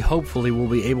 we hopefully will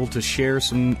be able to share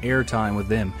some airtime with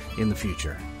them in the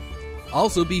future.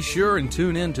 Also, be sure and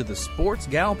tune in to the Sports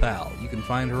Gal Pal. You can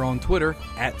find her on Twitter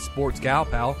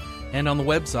 @SportsGalPal and on the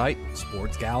website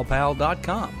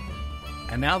sportsgalpal.com.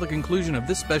 And now the conclusion of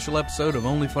this special episode of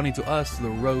Only Funny to Us, The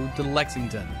Road to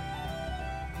Lexington.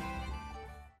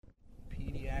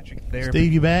 Pediatric therapy.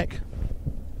 Steve, you back?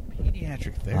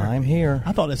 Pediatric therapy. I'm here.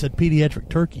 I thought it said pediatric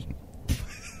turkey.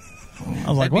 I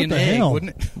was like, That'd what be the an egg, hell?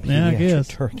 wouldn't it? Yeah, I Pediatric guess.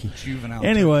 turkey. Juvenile.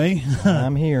 Anyway,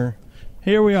 I'm here.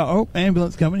 here we are. Oh,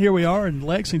 ambulance coming. Here we are in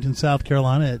Lexington, South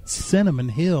Carolina at Cinnamon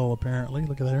Hill, apparently.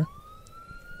 Look at there.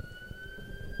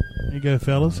 There you go,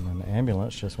 fellas. And an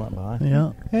ambulance just went by.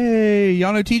 Yeah. Hey,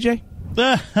 y'all know TJ?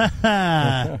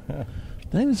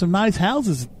 There's some nice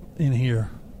houses in here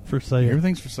for sale.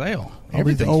 Everything's for sale. All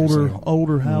these Everything's for sale.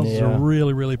 older houses Yeah. are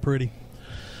really, really pretty.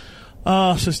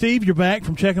 So, Steve, you're back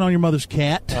from checking on your mother's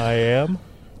cat. I am.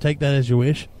 Take that as you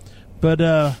wish. But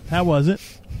how was it?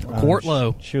 Court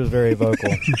low. She was very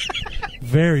vocal.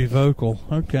 Very vocal.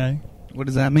 Okay. What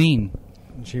does that mean?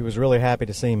 She was really happy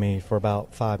to see me for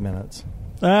about 5 minutes.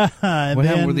 And What happened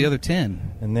then- with the other 10?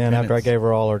 And then after I minutes? gave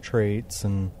her all her treats,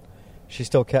 and she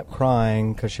still kept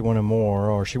crying because she wanted more,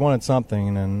 or she wanted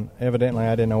something, and evidently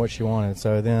I didn't know what she wanted.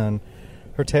 So then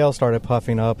her tail started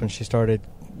puffing up, and she started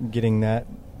getting that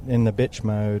in the bitch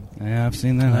mode. Yeah, I've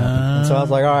seen that happen. And so I was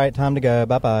like, all right, time to go.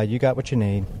 Bye-bye. You got what you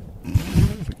need.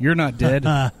 You're not dead.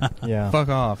 Yeah. Fuck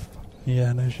off.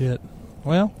 Yeah, no shit.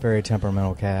 Well, Very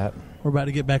temperamental cat. we're about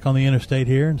to get back on the interstate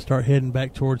here and start heading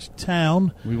back towards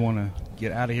town. We want to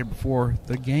get out of here before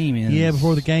the game ends. Yeah,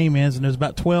 before the game ends, and there's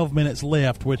about 12 minutes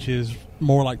left, which is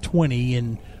more like 20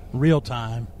 in real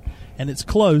time. And it's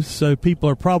close, so people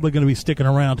are probably going to be sticking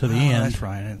around to the end. That's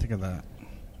right. I didn't think of that.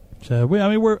 So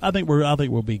I think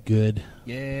we'll be good.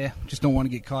 Yeah, just don't want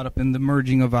to get caught up in the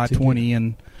merging of I-20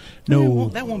 and No.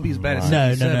 that won't be as bad as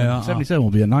No, 77. no, 77 will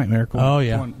be a nightmare. Oh,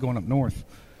 yeah. going up north.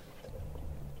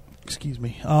 Excuse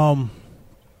me.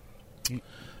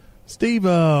 Steve,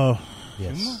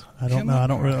 Yes. I don't know. I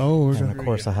don't really. Oh, we're And gonna, of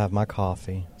course I have my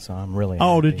coffee, so I'm really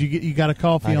oh, happy. did you got a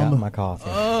coffee I on got the? my coffee.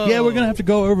 Yeah, we're gonna have to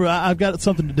go over. I've got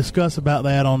something to discuss about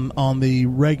that on the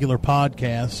regular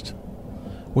podcast,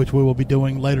 which we will be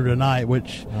doing later tonight,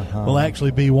 which will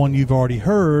actually be one you've already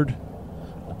heard.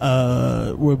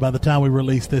 By the time we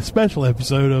release this special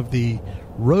episode of the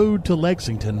Road to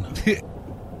Lexington,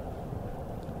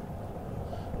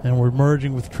 and we're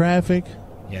merging with traffic.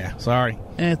 Yeah, sorry.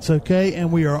 And it's okay, and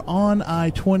we are on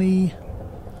I-20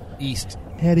 East.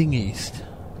 heading east.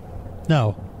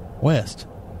 No, west.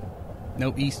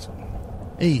 No, east.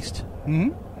 East. Mm-hmm.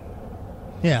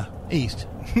 Yeah, east.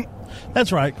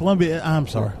 That's right, Columbia. I'm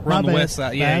sorry. We're on My the bad. west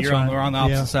side. Yeah, That's we're right. on the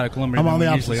opposite Yeah. side of Columbia. I'm than on we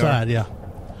the opposite usually are. side, yeah.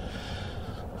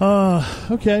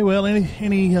 Okay, well,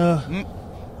 any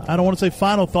I don't want to say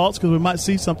final thoughts because we might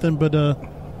see something, but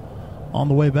on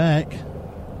the way back,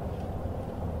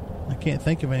 I can't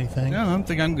think of anything. No, I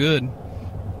think I'm good.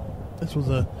 This was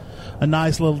a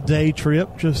nice little day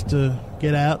trip just to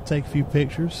get out, take a few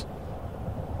pictures.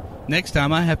 Next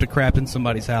time I have to crap in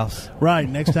somebody's house. Right,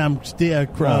 next time, Yeah,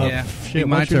 shit, be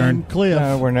my what's your turn. name? Cliff.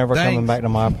 No, we're never Thanks. coming back to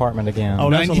my apartment again. Oh,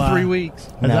 that's a 93 lie. weeks.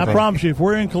 As I Never. promise you, if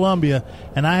we're in Columbia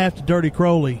and I have to dirty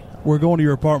Crowley, we're going to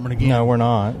your apartment again. No, we're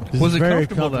not. This Was is it very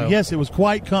comfortable, though? Yes, it was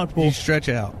quite comfortable. You stretch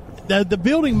out. The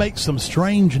building makes some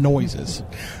strange noises.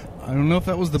 I don't know if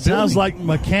that was the Sounds building.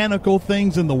 like mechanical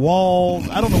things in the walls.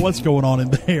 I don't know what's going on in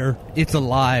there. It's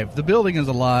alive. The building is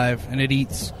alive, and it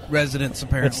eats residents,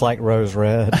 apparently. It's like Rose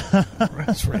Red.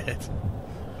 That's red.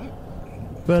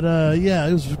 But, yeah,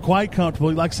 it was quite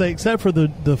comfortable. Like I say, except for the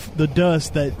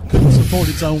dust that couldn't support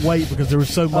its own weight because there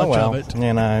was so much Oh, well, of it.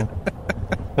 you know.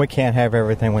 We can't have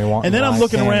everything we want. And in then I'm life,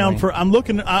 looking can around we?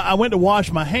 I went to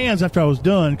wash my hands after I was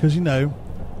done because,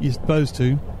 you're supposed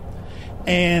to.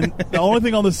 And the only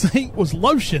thing on the sink was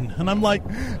lotion. And I'm like,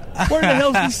 where the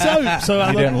hell's the soap? So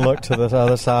You didn't look to the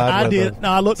other side? I with did. the No,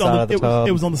 I looked side on of the. tub?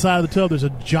 It was on the side of the tub. There's a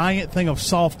giant thing of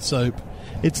soft soap.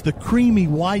 It's the creamy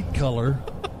white color.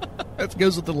 That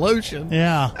goes with the lotion.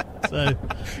 Yeah. So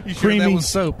You sure that was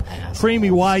soap? creamy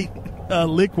white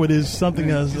liquid is something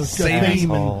as a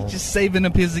theme. Asshole. Just saving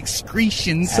up his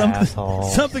excretions. Asshole.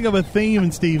 Something of a theme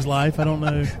in Steve's life. I don't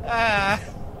know.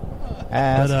 But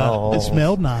Asshole. it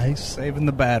smelled nice. Saving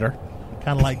the batter.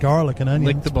 Kind of like garlic and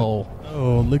onions. Lick the bowl.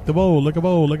 Oh, lick the bowl, lick a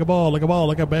bowl, lick a ball, lick a ball,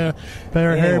 lick a pair of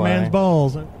hairy Anyway. man's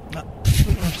balls.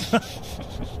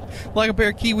 Like a pair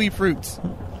of kiwi fruits.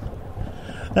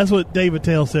 That's what David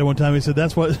Tell said one time. He said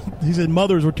he said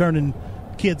mothers were turning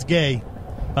kids gay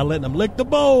by letting them lick the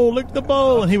bowl,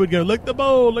 and he would go lick the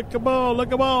bowl, lick a ball,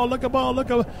 lick a ball, lick a ball, lick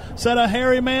a set of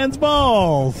hairy man's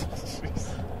balls.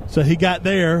 So he got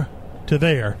there to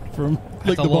there from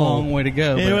That's a long way to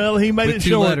go. Yeah, well, he made with it two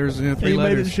short. letters, three he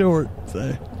letters. made it short.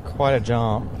 So. Quite a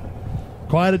jump.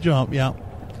 Quite a jump, yeah.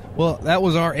 Well, that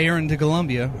was our errand to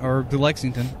Columbia, or to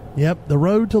Lexington. Yep, the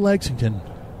road to Lexington.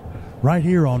 Right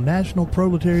here on National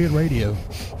Proletariat Radio.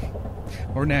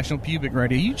 Or National Pubic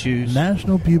Radio. You choose.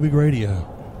 National Pubic Radio.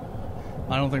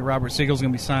 I don't think Robert Siegel's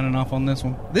going to be signing off on this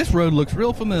one. This road looks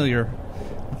real familiar.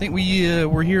 I think we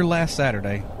were here last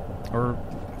Saturday. Or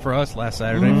for us last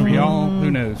Saturday. For y'all,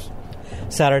 who knows?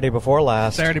 Saturday before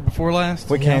last. Saturday before last?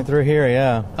 We came through here,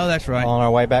 yeah. Oh, that's right. On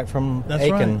our way back from That's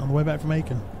Aiken. right, on the way back from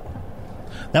Aiken.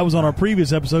 That was on our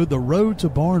previous episode, The Road to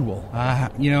Barnwell.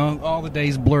 All the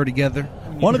days blur together.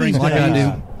 One of these Like days,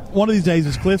 I do. one of these days,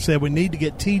 as Cliff said, we need to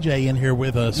get TJ in here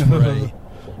with us for a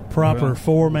proper Well,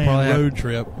 four-man probably road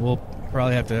trip. We'll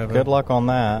probably have to have Good luck on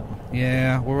that.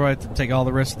 Yeah, we're going to have to take all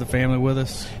the rest of the family with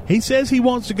us. He says he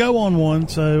wants to go on one,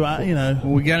 so, What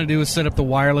we got to do is set up the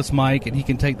wireless mic, and he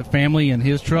can take the family in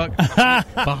his truck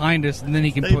behind us, and then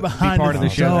he can be part of the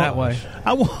show that way.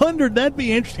 I wondered, that'd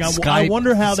be interesting. I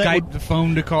wonder how that Skype would... the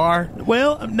phone to car.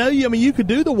 Well, no, you could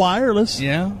do the wireless.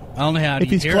 Yeah. I don't know how if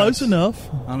he's close enough.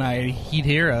 I don't know how he'd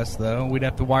hear us, though. We'd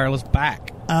have to wireless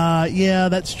back. Yeah,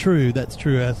 that's true. That's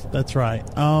right.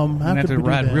 We'd how have could to we do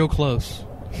ride that? real close.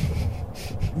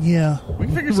 Yeah. We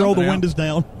can figure Roll the something out. windows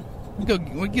down.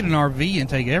 We'll get an RV and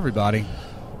take everybody.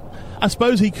 I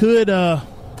suppose he could. I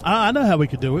know how we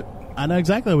could do it. I know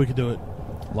exactly how we could do it.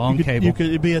 Long cable.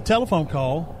 It'd be a telephone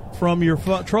call from your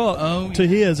truck Oh, to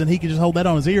his, and he could just hold that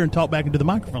on his ear and talk back into the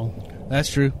microphone.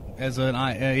 That's true. As an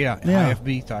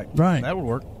IFB type. Right. That would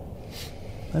work.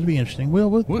 That'd be interesting.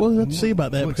 We'll have to see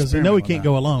about that we'll because you know he experiment can't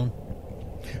on go alone.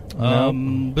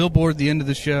 Billboard, the end of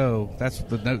the show. That's what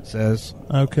the note says.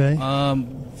 Okay.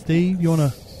 Steve, you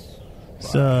want to...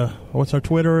 what's our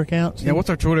Twitter account? Steve? Yeah, what's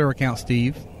our Twitter account,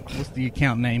 Steve? What's the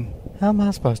account name? How am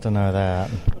I supposed to know that?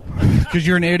 Because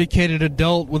you're an educated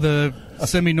adult with a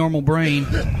semi-normal brain.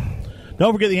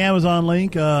 Don't forget the Amazon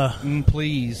link.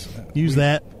 Please. Use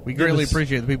that. We greatly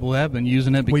appreciate the people who have been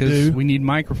using it because we need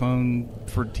microphone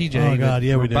for TJ. Oh, God,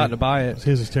 yeah, we're we do. about to buy it.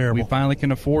 His is terrible. We finally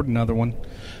can afford another one.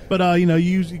 But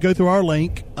you go through our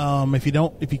link.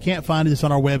 If you can't find it, it's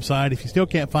on our website. If you still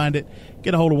can't find it,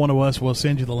 get a hold of one of us. We'll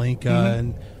send you the link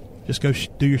and just go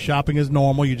do your shopping as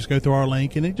normal. You just go through our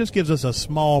link, and it just gives us a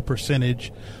small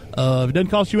percentage. It doesn't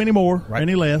cost you any more or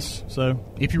any less. So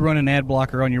if you run an ad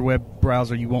blocker on your web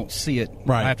browser, you won't see it.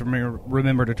 Right. I have to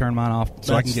remember to turn mine off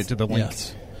so I can get to the link.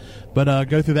 Yes. But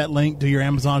go through that link, do your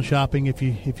Amazon shopping if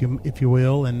you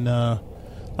will, and like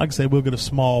I said, we'll get a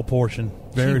small portion,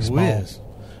 very small. Whiz.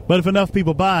 But if enough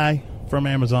people buy from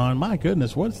Amazon, my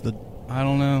goodness, I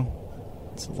don't know.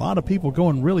 It's a lot of people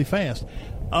going really fast.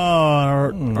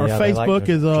 Our Facebook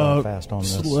is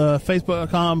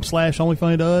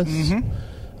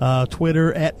facebook.com/onlyfunnytous.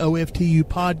 Twitter at OFTU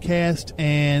Podcast,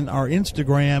 and our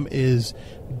Instagram is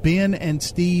Ben and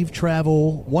Steve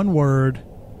Travel, one word.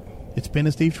 It's Ben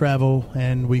and Steve Travel,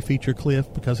 and we feature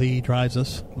Cliff because he drives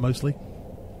us mostly.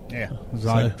 Yeah,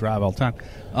 I drive all the time.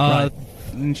 Right.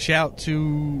 And shout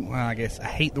to, I guess I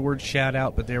hate the word shout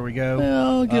out, but there we go.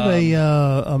 Well, give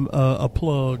a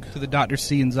plug to the Dr.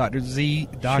 C and Dr. Z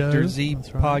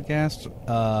podcast.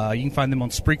 You can find them on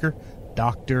Spreaker,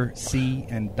 Dr. C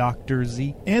and Dr.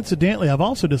 Z. Incidentally, I've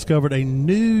also discovered a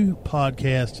new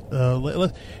podcast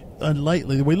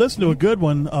lately. We listened to a good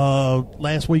one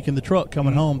last week in the truck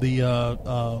coming home.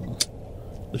 The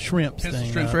Shrimps Pistol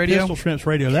thing. Shrimps Radio? Pistol Shrimps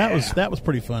Radio. Yeah. That was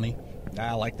pretty funny.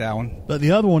 I like that one. But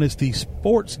the other one is the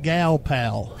Sports Gal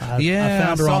Pal. I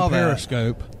found her on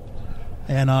Periscope.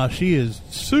 And she is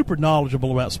super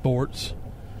knowledgeable about sports.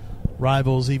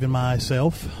 Rivals even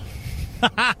myself.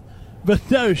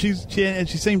 But no, she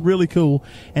seemed really cool.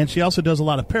 And she also does a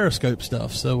lot of Periscope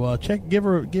stuff. So give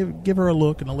her a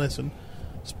look and a listen.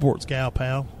 Sports Gal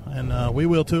Pal. And we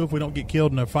will too if we don't get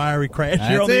killed in a fiery crash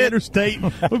here on the interstate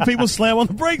when people slam on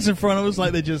the brakes in front of us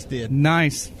like they just did.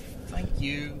 Nice. Thank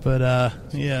you. But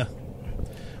yeah.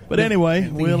 But anyway,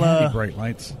 bright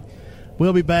lights.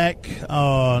 We'll be back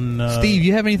on Steve,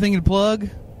 you have anything to plug?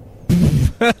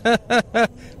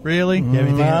 Really?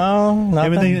 No, nothing.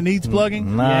 Everything that needs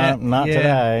plugging? Not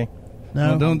today.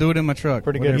 No, don't do it in my truck.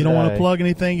 Pretty good. You don't want to plug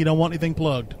anything? You don't want anything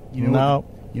plugged? You know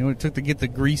what it took to get the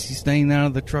greasy stain out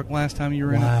of the truck last time you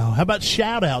were in it? Wow. How about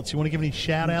shout-outs? You want to give any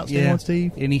shout-outs to anyone,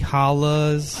 Steve? Any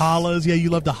hollahs? Hollahs? Yeah, you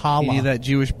love to holla. Any of that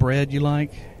Jewish bread you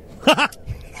like?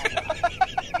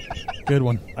 Good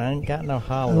one. I ain't got no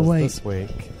hollahs this week.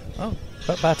 Oh.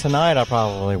 But by tonight I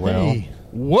probably will. Hey.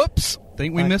 Whoops.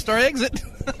 think we missed our exit.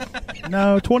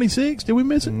 No, 26. Did we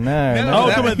miss it? No. Oh,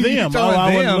 talking about them. Oh,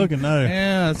 I wasn't looking. No.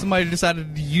 Yeah, somebody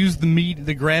decided to use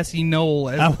the grassy knoll.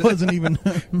 I wasn't even.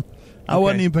 I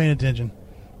wasn't even paying attention.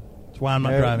 That's why I'm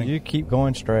not driving. You keep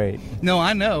going straight. No,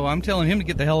 I know. I'm telling him to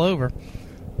get the hell over.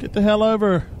 Get the hell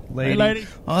over, Lady. Hey, lady.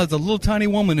 Oh, it's a little tiny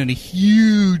woman in a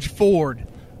huge Ford.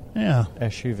 Yeah.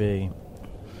 SUV.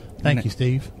 Thank you,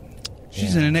 Steve.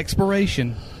 She's in an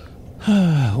expiration.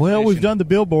 Well, we've done the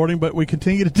billboarding, but we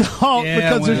continue to talk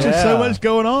because there's just so much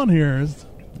going on here.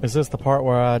 Is this the part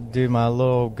where I do my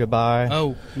little goodbye?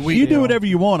 Oh, you do whatever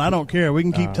you want. I don't care. We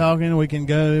can keep talking. We can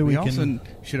go. We also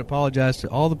should apologize to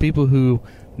all the people who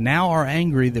now are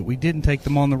angry that we didn't take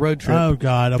them on the road trip. Oh,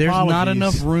 God. There's apologies. not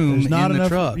enough room in the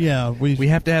truck. Yeah. We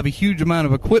have to have a huge amount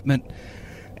of equipment,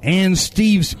 and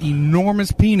Steve's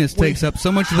enormous penis takes up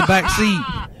so much of the back seat.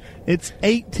 It's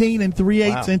 18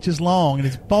 3/8 inches long, and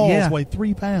its balls weigh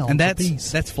 3 pounds. And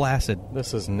apiece. that's flaccid.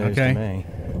 This is news to me.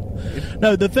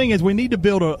 No, the thing is, we need to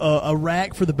build a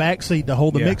rack for the back seat to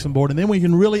hold the mixing board, and then we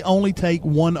can really only take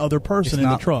one other person in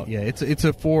the truck. Yeah, it's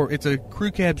a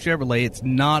crew cab Chevrolet. It's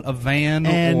not a van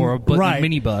or a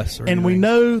minibus. Or and we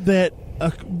know that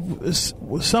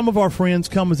some of our friends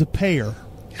come as a pair.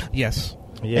 Yes.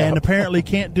 Yeah. And apparently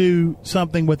can't do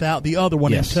something without the other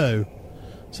one in tow.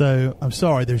 So I'm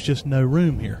sorry, there's just no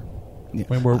room here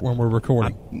when we're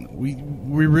recording. We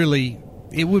really.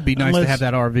 It would be nice to have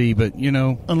that RV, but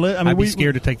I'd be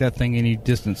scared to take that thing any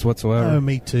distance whatsoever. Oh,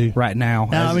 me too. Right now.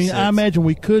 I imagine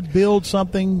we could build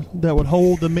something that would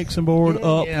hold the mixing board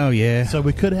up. Oh yeah. So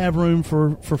we could have room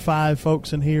for 5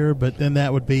 folks in here, but then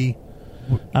that would be.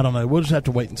 I don't know. We'll just have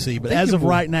to wait and see. But as of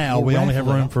right now, we only have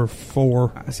room for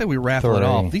 4. I say we raffle it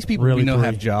off. These people really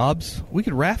have jobs. We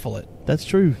could raffle it. That's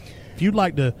true. If you'd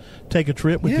like to take a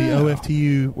trip with the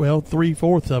OFTU, well,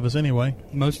 3/4 of us anyway.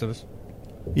 Most of us.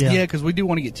 Yeah, because we do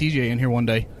want to get TJ in here one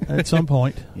day. At some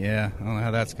point. Yeah, I don't know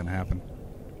how that's going to happen.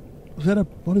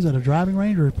 What is that, a driving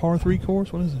range or a par 3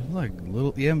 course? What is it?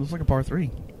 It looks like a par 3.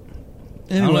 Anyway,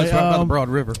 I don't know, it's right by the Broad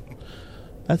River.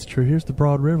 That's true. Here's the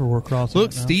Broad River we're crossing.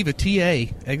 Look, Steve, a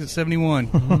TA, exit 71.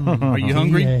 Are you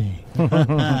hungry?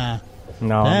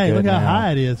 No. Hey, look how now.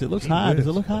 high it is. It looks high. Does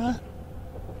it look high?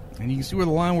 And you can see where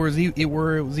the line was. It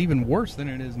was even worse than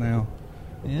it is now.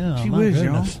 Yeah. Gee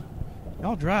whiz,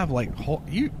 y'all drive like a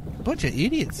bunch of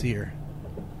idiots here.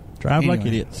 Drive like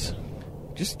idiots.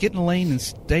 Just get in the lane and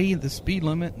stay at the speed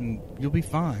limit, and you'll be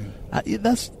fine.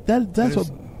 That's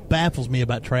what baffles me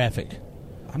about traffic.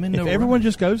 If everyone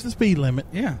just goes the speed limit,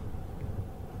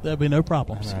 there'll be no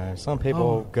problems. Some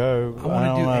people go. I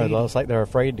don't know. It looks like they're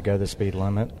afraid to go the speed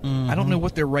limit. Mm-hmm. I don't know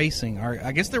what they're racing.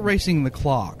 I guess they're racing the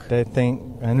clock. They think,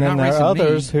 and then there are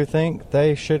others who think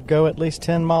they should go at least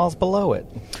 10 miles below it.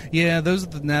 Yeah,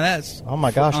 now that's. Oh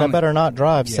my gosh! I better not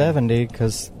drive 70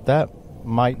 because that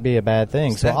might be a bad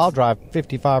thing. So I'll drive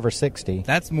 55 or 60.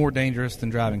 That's more dangerous than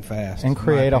driving fast. And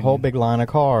create a whole big line of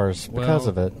cars because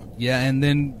of it. Yeah, and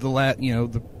then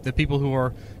the people who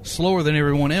are slower than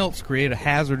everyone else create a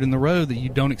hazard in the road that you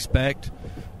don't expect.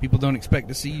 People don't expect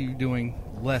to see you doing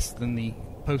less than the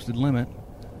posted limit.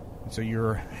 So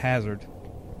you're a hazard.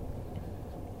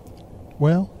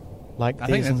 Well, like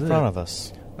these in front of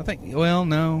us.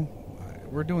 No.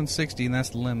 We're doing 60 and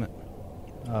that's the limit.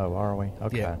 Oh, are we?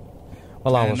 Okay. Yeah.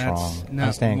 Well, I was wrong.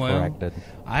 I stand corrected.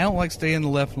 I don't like staying in the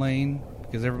left lane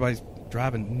because everybody's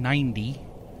driving 90.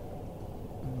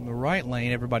 In the right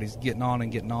lane, everybody's getting on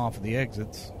and getting off of the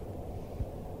exits.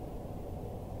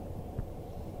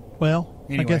 Well,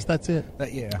 anyway, I guess that's it.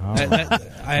 We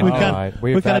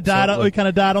kind of died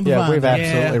on the vine. Yeah, we've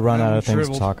absolutely run out of things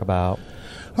to talk about.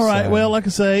 All right. Well, like I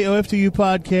say, OFTU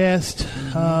podcast.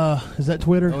 Is that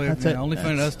Twitter? That's it.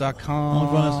 OnlyFunnyUs.com.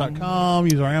 OnlyFunnyUs.com.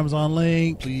 Use our Amazon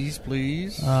link. Please. We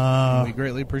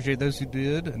greatly appreciate those who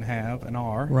did and have and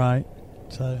are. Right.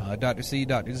 So Dr. C,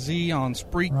 Dr. Z on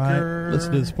Spreaker. Right.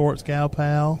 Listen to the Sports Gal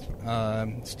Pal.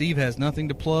 Steve has nothing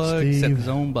to plug except his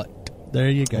own butt. There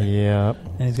you go. Yep.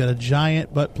 And he's got a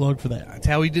giant butt plug for that. That's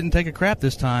how he didn't take a crap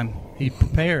this time. He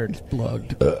prepared.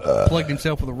 Plugged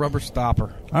himself with a rubber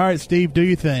stopper. All right, Steve, do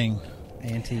your thing.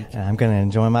 Antique. I'm going to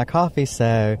enjoy my coffee,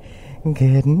 so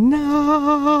good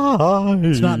night.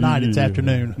 It's not night, it's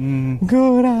afternoon.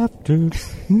 Good afternoon.